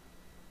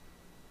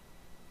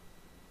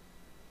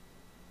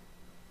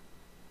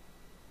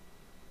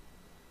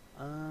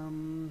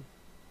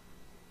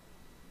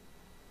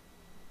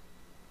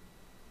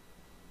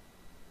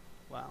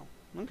 Wow.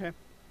 Okay.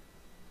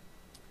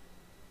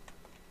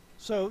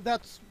 So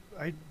that's...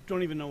 I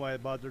don't even know why I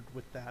bothered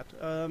with that.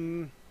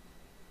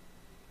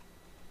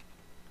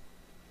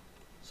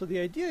 So the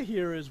idea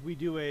here is we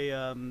do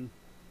a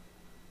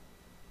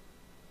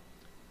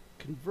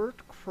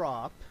convert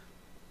crop,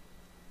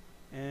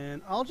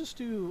 and I'll just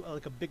do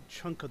like a big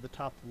chunk of the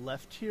top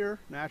left here.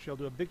 And actually, I'll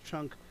do a big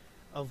chunk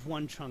of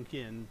one chunk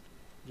in,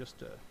 just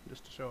to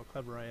show how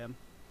clever I am.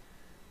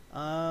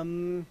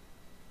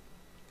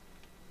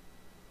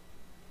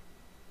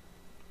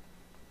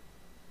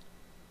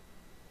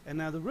 And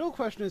now the real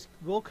question is,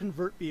 will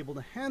convert be able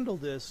to handle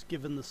this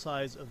given the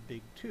size of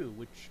big 2,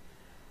 which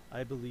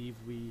I believe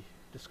we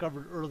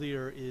discovered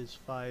earlier is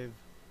 5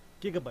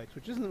 gigabytes,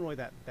 which isn't really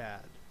that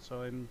bad.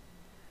 So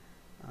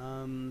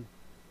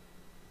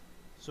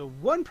so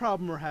one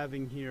problem we're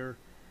having here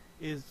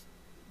is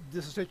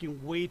this is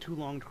taking way too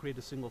long to create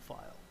a single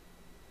file.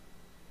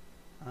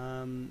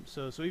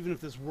 So even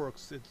if this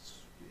works,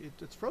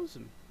 it's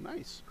frozen.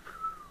 Nice.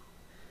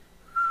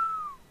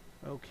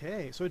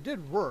 Okay, so it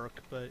did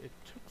work, but it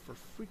took for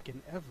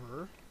freaking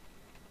ever.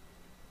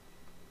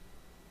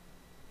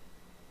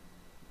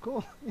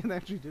 Cool, it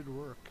actually did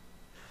work.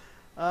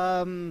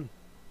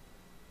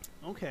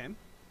 Okay.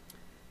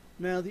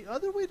 Now the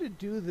other way to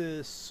do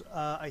this,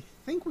 I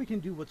think we can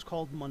do what's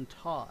called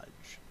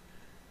montage.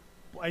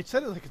 I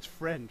said it like it's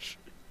French.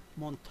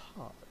 Montage.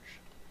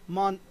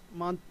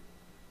 Montage.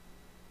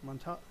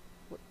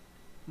 What?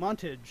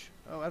 Montage.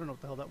 Oh, I don't know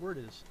what the hell that word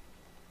is.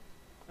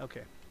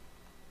 Okay.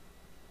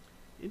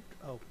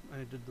 Oh, I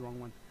did the wrong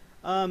one.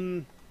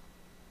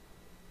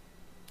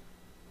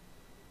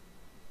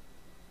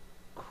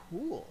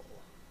 Cool.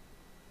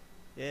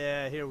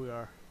 Yeah, here we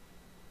are.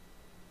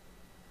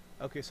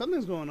 Okay,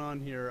 something's going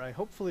on here.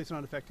 Hopefully it's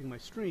not affecting my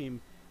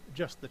stream,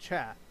 just the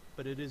chat,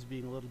 but it is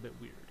being a little bit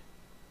weird.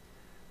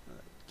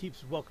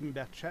 keeps welcoming me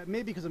back to chat.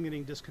 Maybe because I'm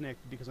getting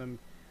disconnected because I'm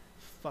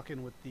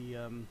fucking with the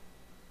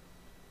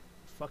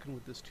fucking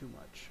with this too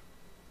much.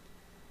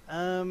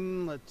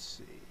 Let's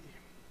see.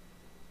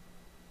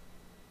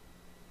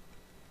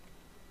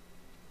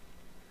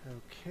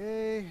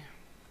 Okay.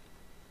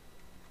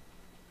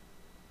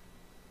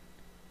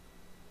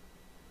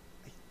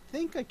 I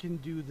think I can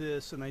do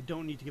this, and I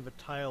don't need to give a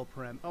tile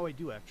param. Oh, I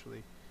do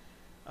actually.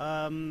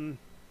 So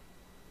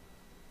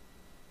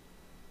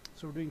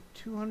we're doing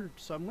 200.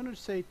 So I'm going to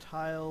say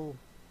tile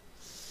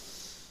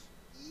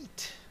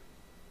eat.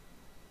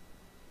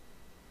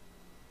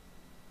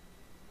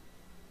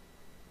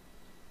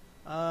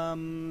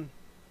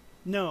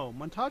 No,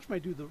 montage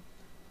might do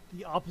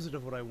the opposite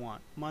of what I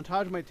want.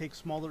 Montage might take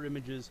smaller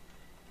images,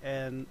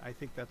 and I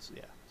think that's,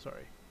 yeah,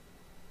 sorry.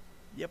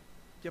 Yep.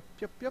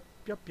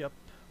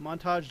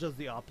 Montage does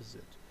the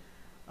opposite.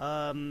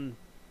 I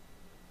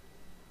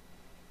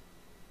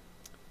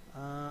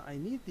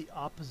need the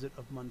opposite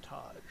of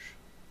montage.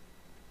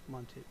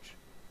 Montage.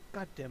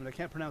 God damn it, I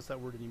can't pronounce that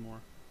word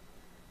anymore.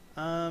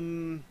 I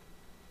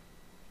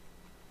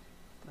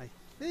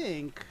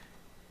think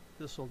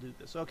this will do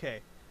this.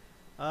 Okay.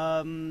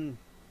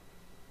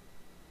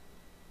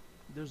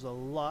 There's a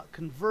lot.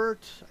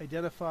 Convert,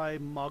 identify,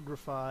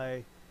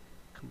 mogrify,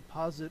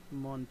 composite,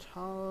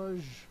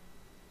 montage.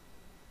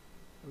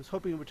 I was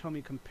hoping it would tell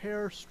me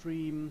compare,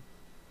 stream,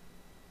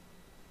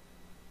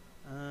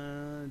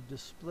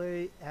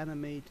 display,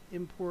 animate,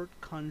 import,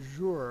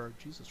 conjure.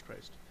 Jesus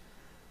Christ.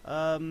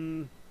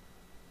 Okay.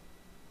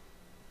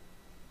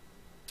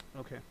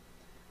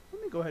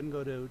 Let me go ahead and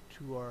go to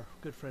our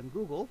good friend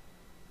Google.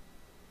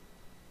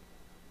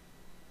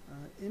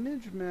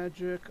 Image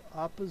magic,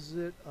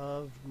 opposite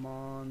of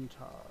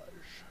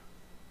montage.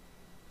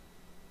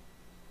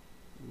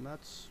 And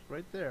that's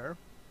right there.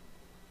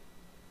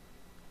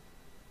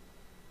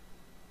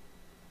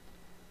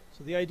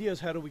 So the idea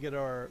is, how do we get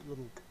our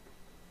little...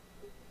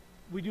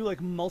 We do like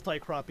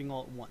multi-cropping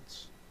all at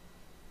once.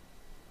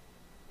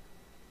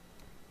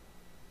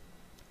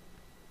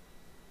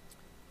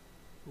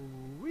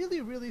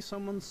 Really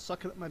someone's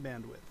sucking up my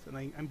bandwidth. And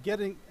I'm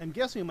guessing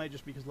it might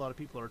just be because a lot of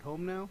people are at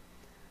home now.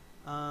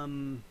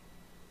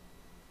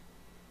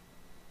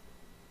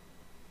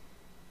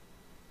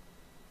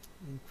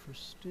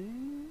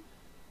 Interesting.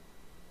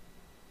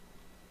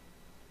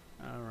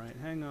 Alright,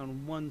 hang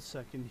on 1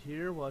 second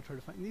here while I try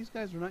to find... These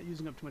guys are not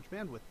using up too much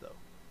bandwidth, though.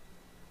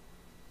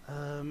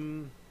 Yeah,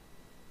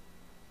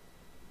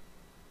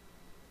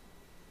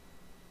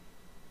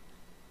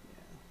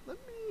 let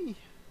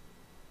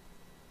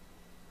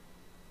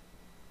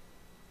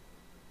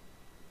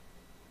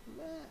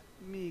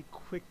me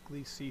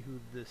quickly see who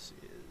this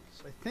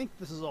is. I think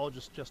this is all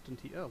just Justin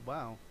T. Oh,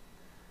 wow.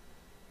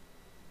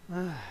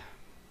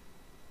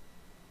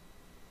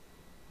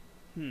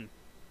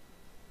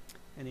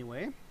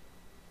 Anyway.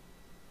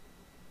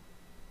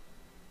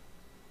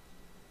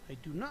 I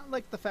do not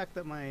like the fact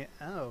that my...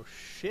 Oh,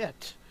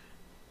 shit.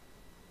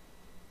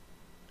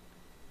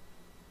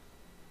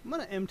 I'm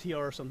going to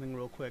MTR something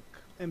real quick.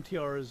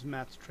 MTR is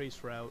Matt's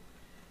trace route.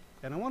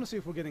 And I want to see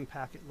if we're getting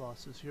packet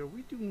losses here.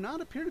 We do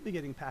not appear to be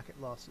getting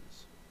packet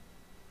losses.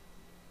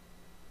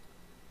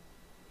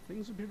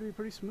 Things appear to be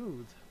pretty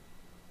smooth.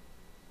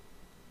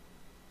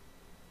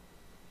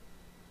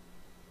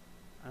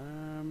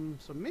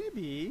 So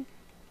maybe...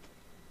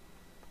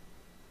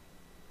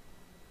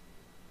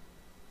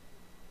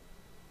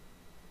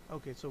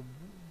 Okay, so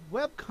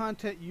web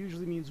content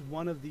usually means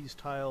one of these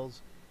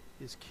tiles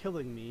is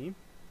killing me.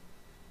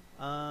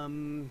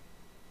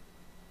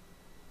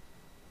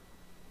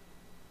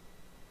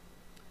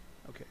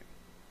 Okay.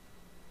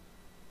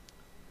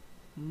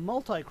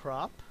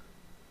 Multi-crop.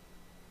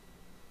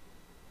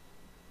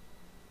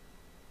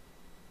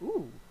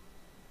 Ooh.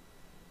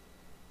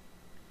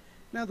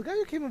 Now, the guy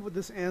who came up with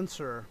this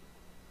answer...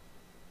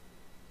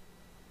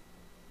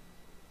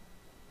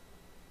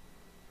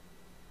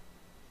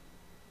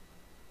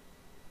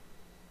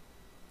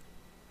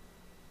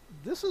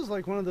 This is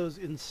like one of those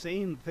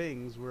insane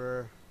things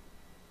where...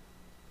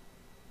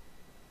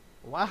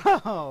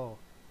 Wow!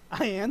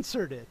 I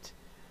answered it.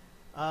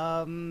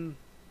 Wow.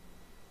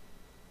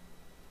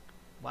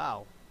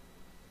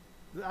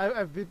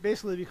 I've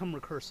basically become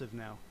recursive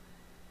now.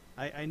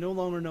 I no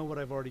longer know what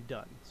I've already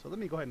done. So let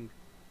me go ahead and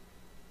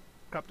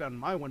crop down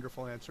my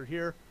wonderful answer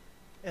here.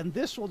 And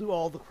this will do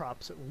all the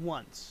crops at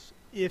once,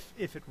 if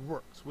it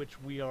works, which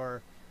we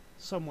are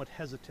somewhat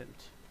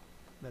hesitant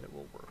that it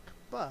will work.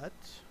 But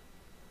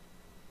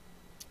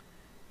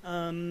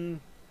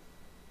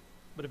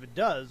if it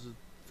does,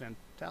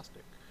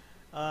 fantastic.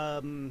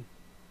 Because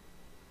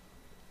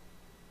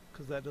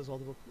that does all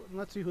the work.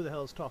 Let's see who the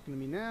hell is talking to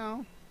me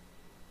now.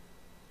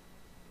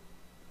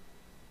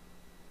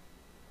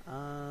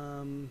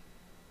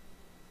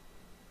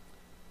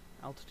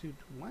 Altitude.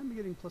 Why am I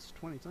getting plus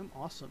 20s? I'm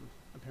awesome,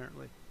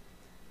 apparently.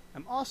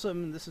 I'm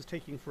awesome, and this is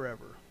taking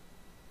forever.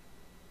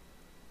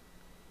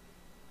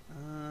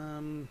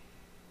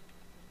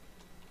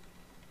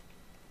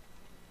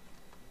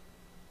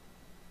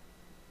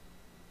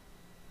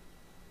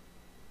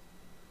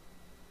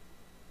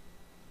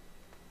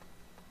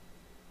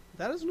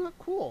 That is not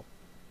cool.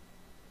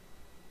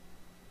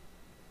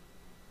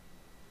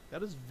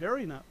 That is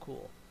very not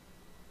cool.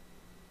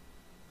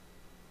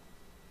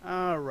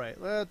 Alright,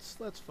 let's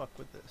fuck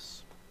with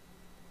this.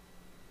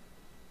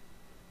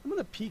 I'm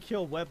gonna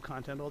p-kill web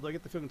content, although I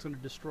get the feeling it's gonna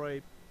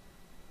destroy...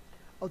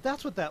 Oh,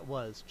 that's what that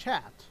was.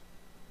 Chat.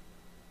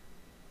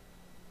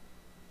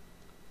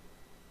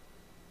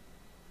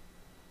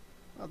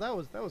 Oh, that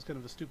was kind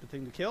of a stupid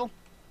thing to kill.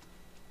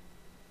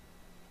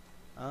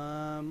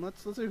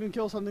 Let's see if we can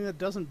kill something that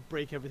doesn't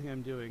break everything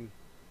I'm doing.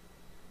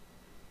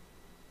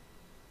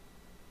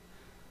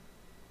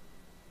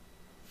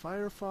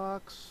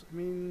 Firefox, I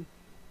mean...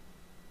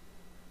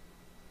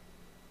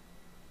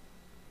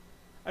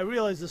 I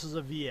realize this is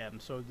a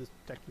VM, so this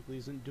technically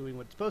isn't doing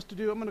what it's supposed to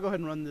do. I'm going to go ahead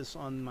and run this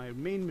on my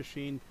main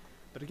machine.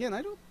 But again,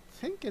 I don't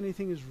think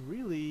anything is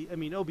really... I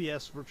mean,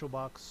 OBS,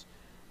 VirtualBox,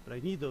 but I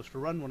need those to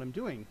run what I'm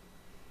doing.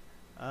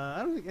 I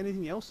don't think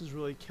anything else is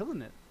really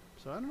killing it.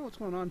 So I don't know what's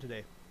going on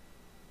today.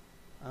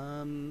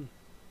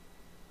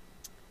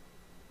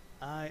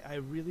 I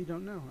really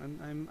don't know.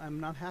 I'm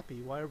not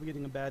happy. Why are we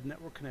getting a bad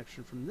network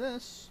connection from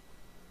this?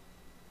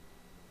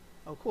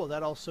 Oh, cool.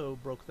 That also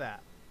broke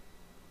that.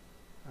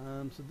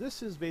 So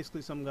this is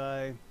basically some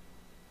guy.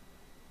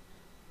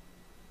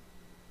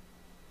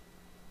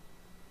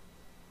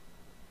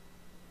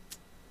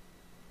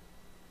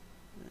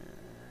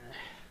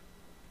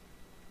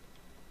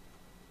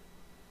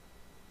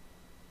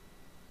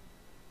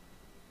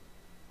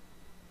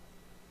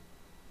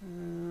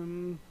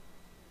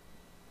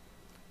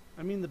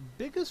 I mean, the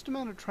biggest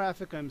amount of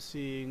traffic I'm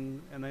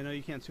seeing, and I know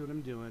you can't see what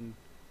I'm doing,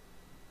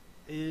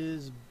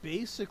 is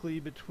basically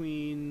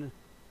between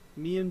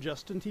me and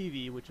Justin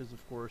TV, which is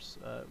of course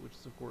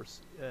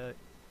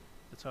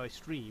that's how I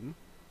stream.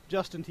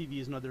 Justin TV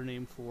is another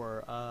name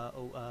for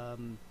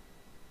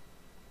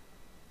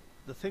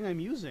the thing I'm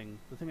using,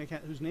 the thing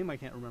whose name I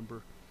can't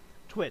remember.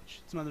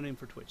 Twitch. It's another name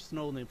for Twitch. It's an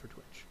old name for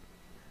Twitch.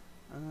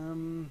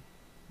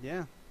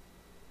 Yeah.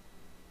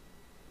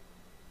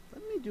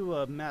 Let me do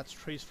a Matt's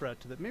trace route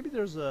to that. Maybe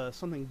there's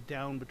something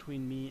down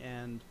between me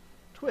and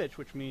Twitch,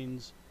 which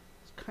means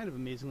it's kind of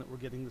amazing that we're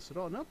getting this at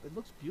all. Nope, it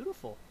looks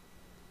beautiful.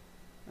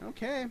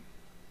 Okay.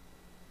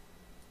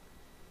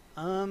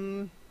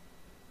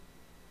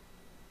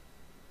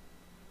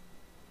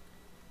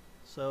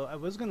 So I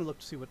was going to look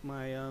to see what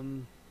my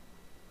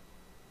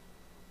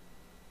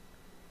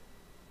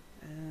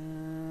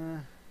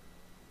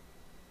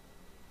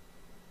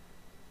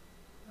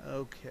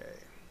okay.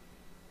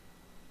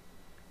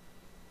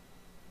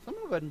 So I'm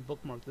going to go ahead and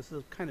bookmark this.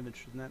 I'm kind of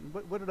interested in that. And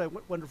what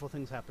wonderful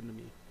things happened to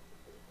me?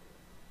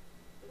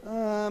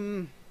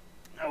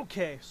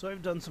 Okay, so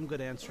I've done some good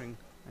answering.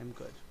 I'm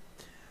good.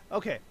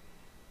 Okay.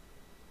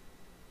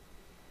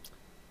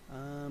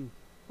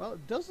 Well,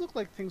 it does look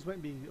like things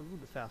might be a little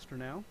bit faster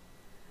now.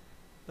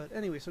 But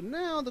anyway, so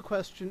now the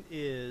question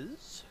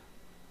is,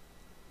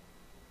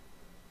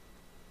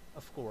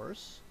 of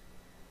course,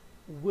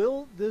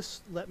 will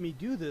this let me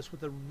do this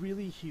with a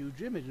really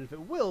huge image? And if it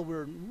will,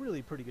 we're in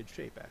really pretty good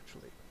shape,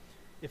 actually.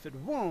 If it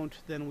won't,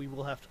 then we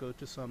will have to go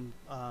to some...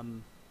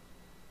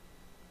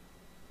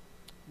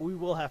 we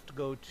will have to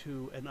go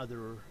to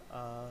another...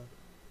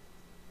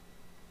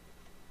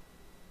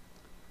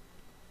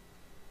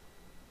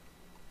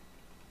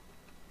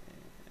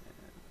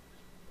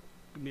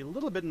 be a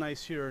little bit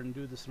nice here and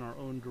do this in our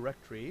own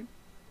directory,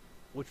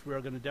 which we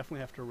are going to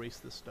definitely have to erase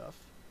this stuff.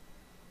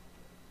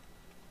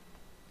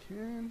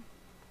 Okay.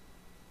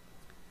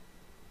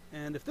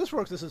 And if this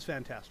works, this is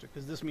fantastic,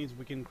 because this means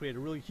we can create a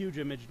really huge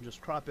image and just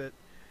crop it.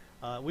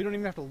 We don't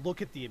even have to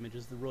look at the image,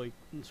 is the really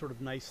sort of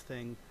nice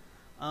thing.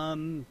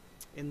 In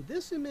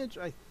this image,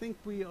 I think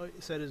we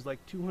said is like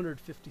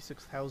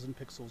 256,000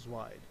 pixels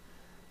wide.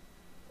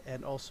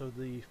 And also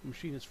the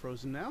machine is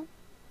frozen now.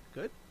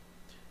 Good.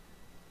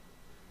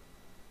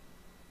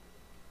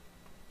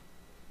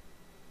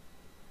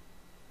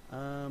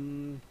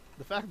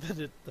 The fact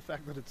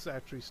that it's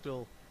actually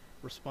still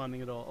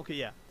responding at all. Okay,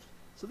 yeah.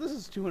 So this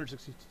is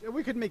 260.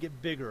 We could make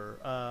it bigger,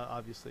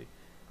 obviously.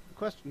 The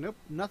question, nope,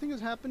 nothing has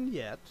happened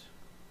yet.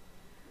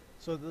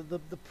 So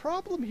the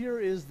problem here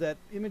is that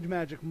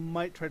ImageMagick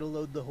might try to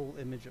load the whole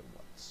image at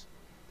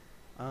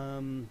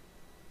once,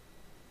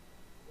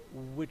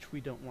 which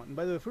we don't want. And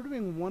by the way, if we're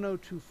doing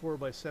 1024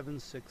 by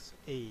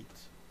 768,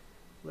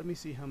 let me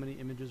see how many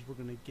images we're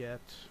going to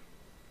get.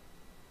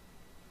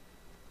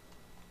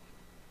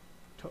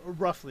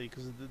 Roughly,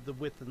 because of the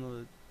width and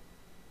the...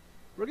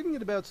 We're getting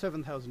at about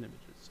 7,000 images,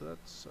 so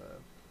that's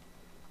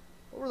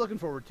what we're looking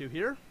forward to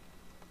here.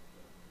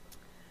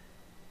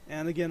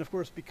 And again, of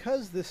course,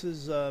 because this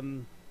is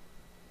on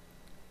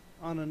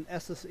an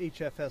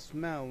SSHFS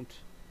mount,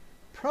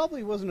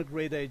 probably wasn't a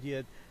great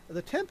idea.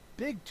 The temp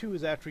big 2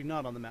 is actually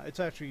not on the mount. It's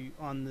actually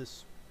on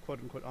this,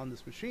 quote-unquote, on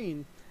this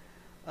machine.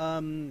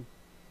 But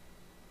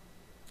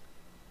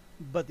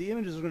the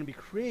images are going to be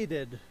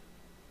created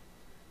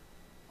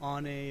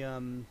on a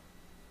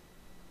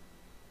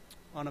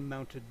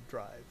mounted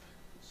drive.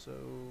 So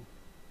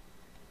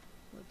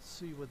let's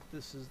see what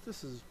this is.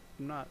 This is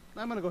not...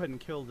 I'm going to go ahead and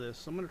kill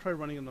this. I'm going to try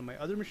running it on my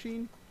other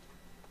machine.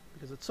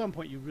 because at some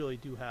point you really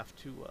do have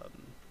to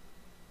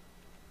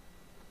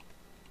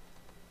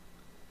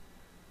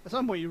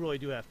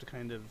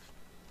kind of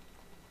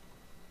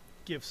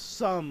give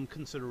some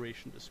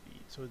consideration to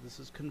speed. So this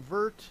is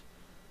convert.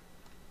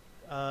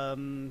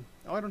 Oh,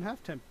 I don't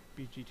have temp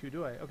BG2,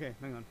 do I? Okay,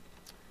 hang on.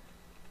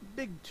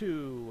 Big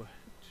 2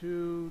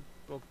 to,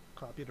 we'll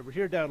copy it over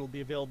here. Down, it'll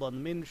be available on the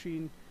main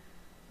machine.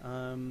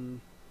 So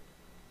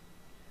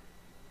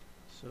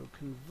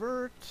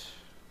convert.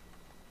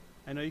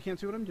 I know you can't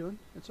see what I'm doing.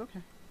 It's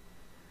okay.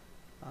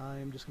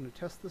 I'm just going to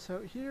test this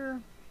out here.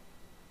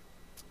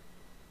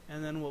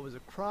 And then what was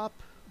it? Crop,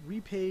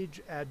 repage,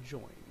 add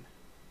join.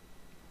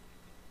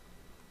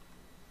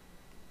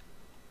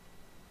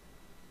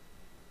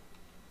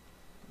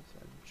 Let's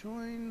add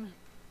join.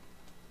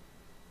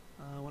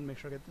 I want to make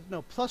sure I get this.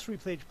 No, plus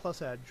repage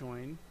plus add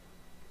join.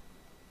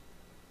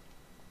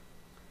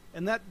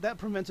 And that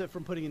prevents it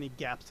from putting any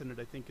gaps in it,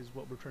 I think, is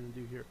what we're trying to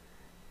do here.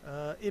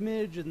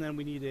 Image, and then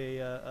we need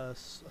a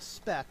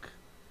spec.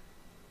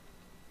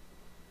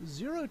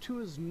 02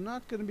 is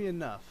not going to be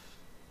enough.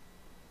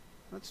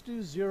 Let's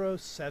do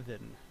 07.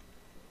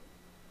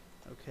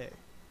 Okay.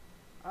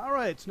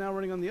 Alright, it's now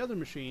running on the other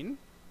machine,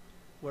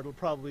 where it'll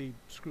probably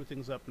screw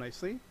things up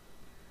nicely.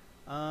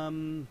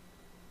 And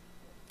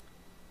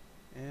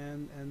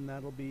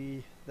that'll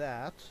be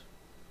that.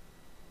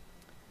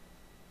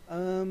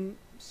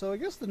 So I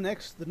guess the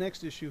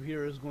next issue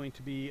here is going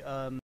to be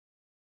the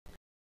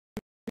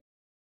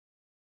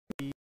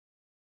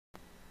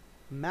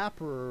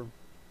mapper,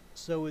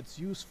 so it's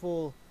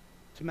useful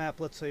to map,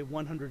 let's say,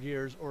 100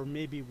 years, or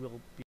maybe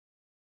we'll be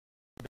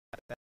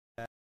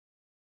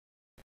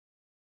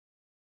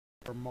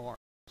for Mars,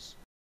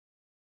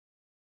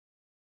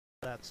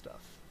 that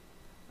stuff.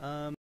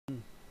 And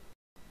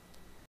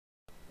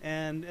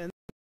it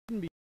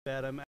shouldn't be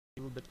bad. I'm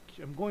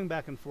going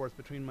back and forth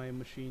between my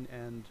machine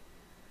and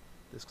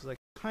this because I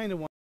kind of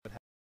want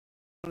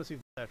to see if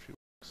this actually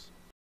works.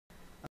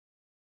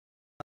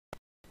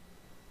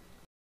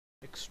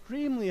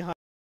 Extremely high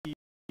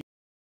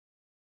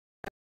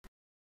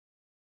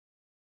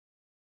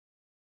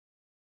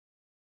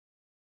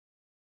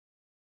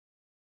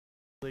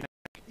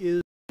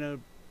is going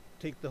to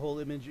take the whole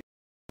image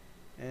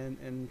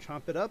and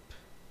chomp it up,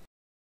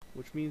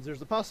 which means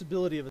there's a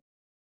possibility of a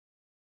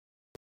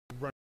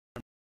run.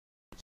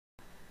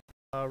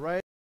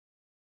 Right,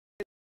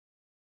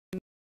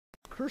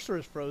 cursor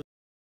is frozen.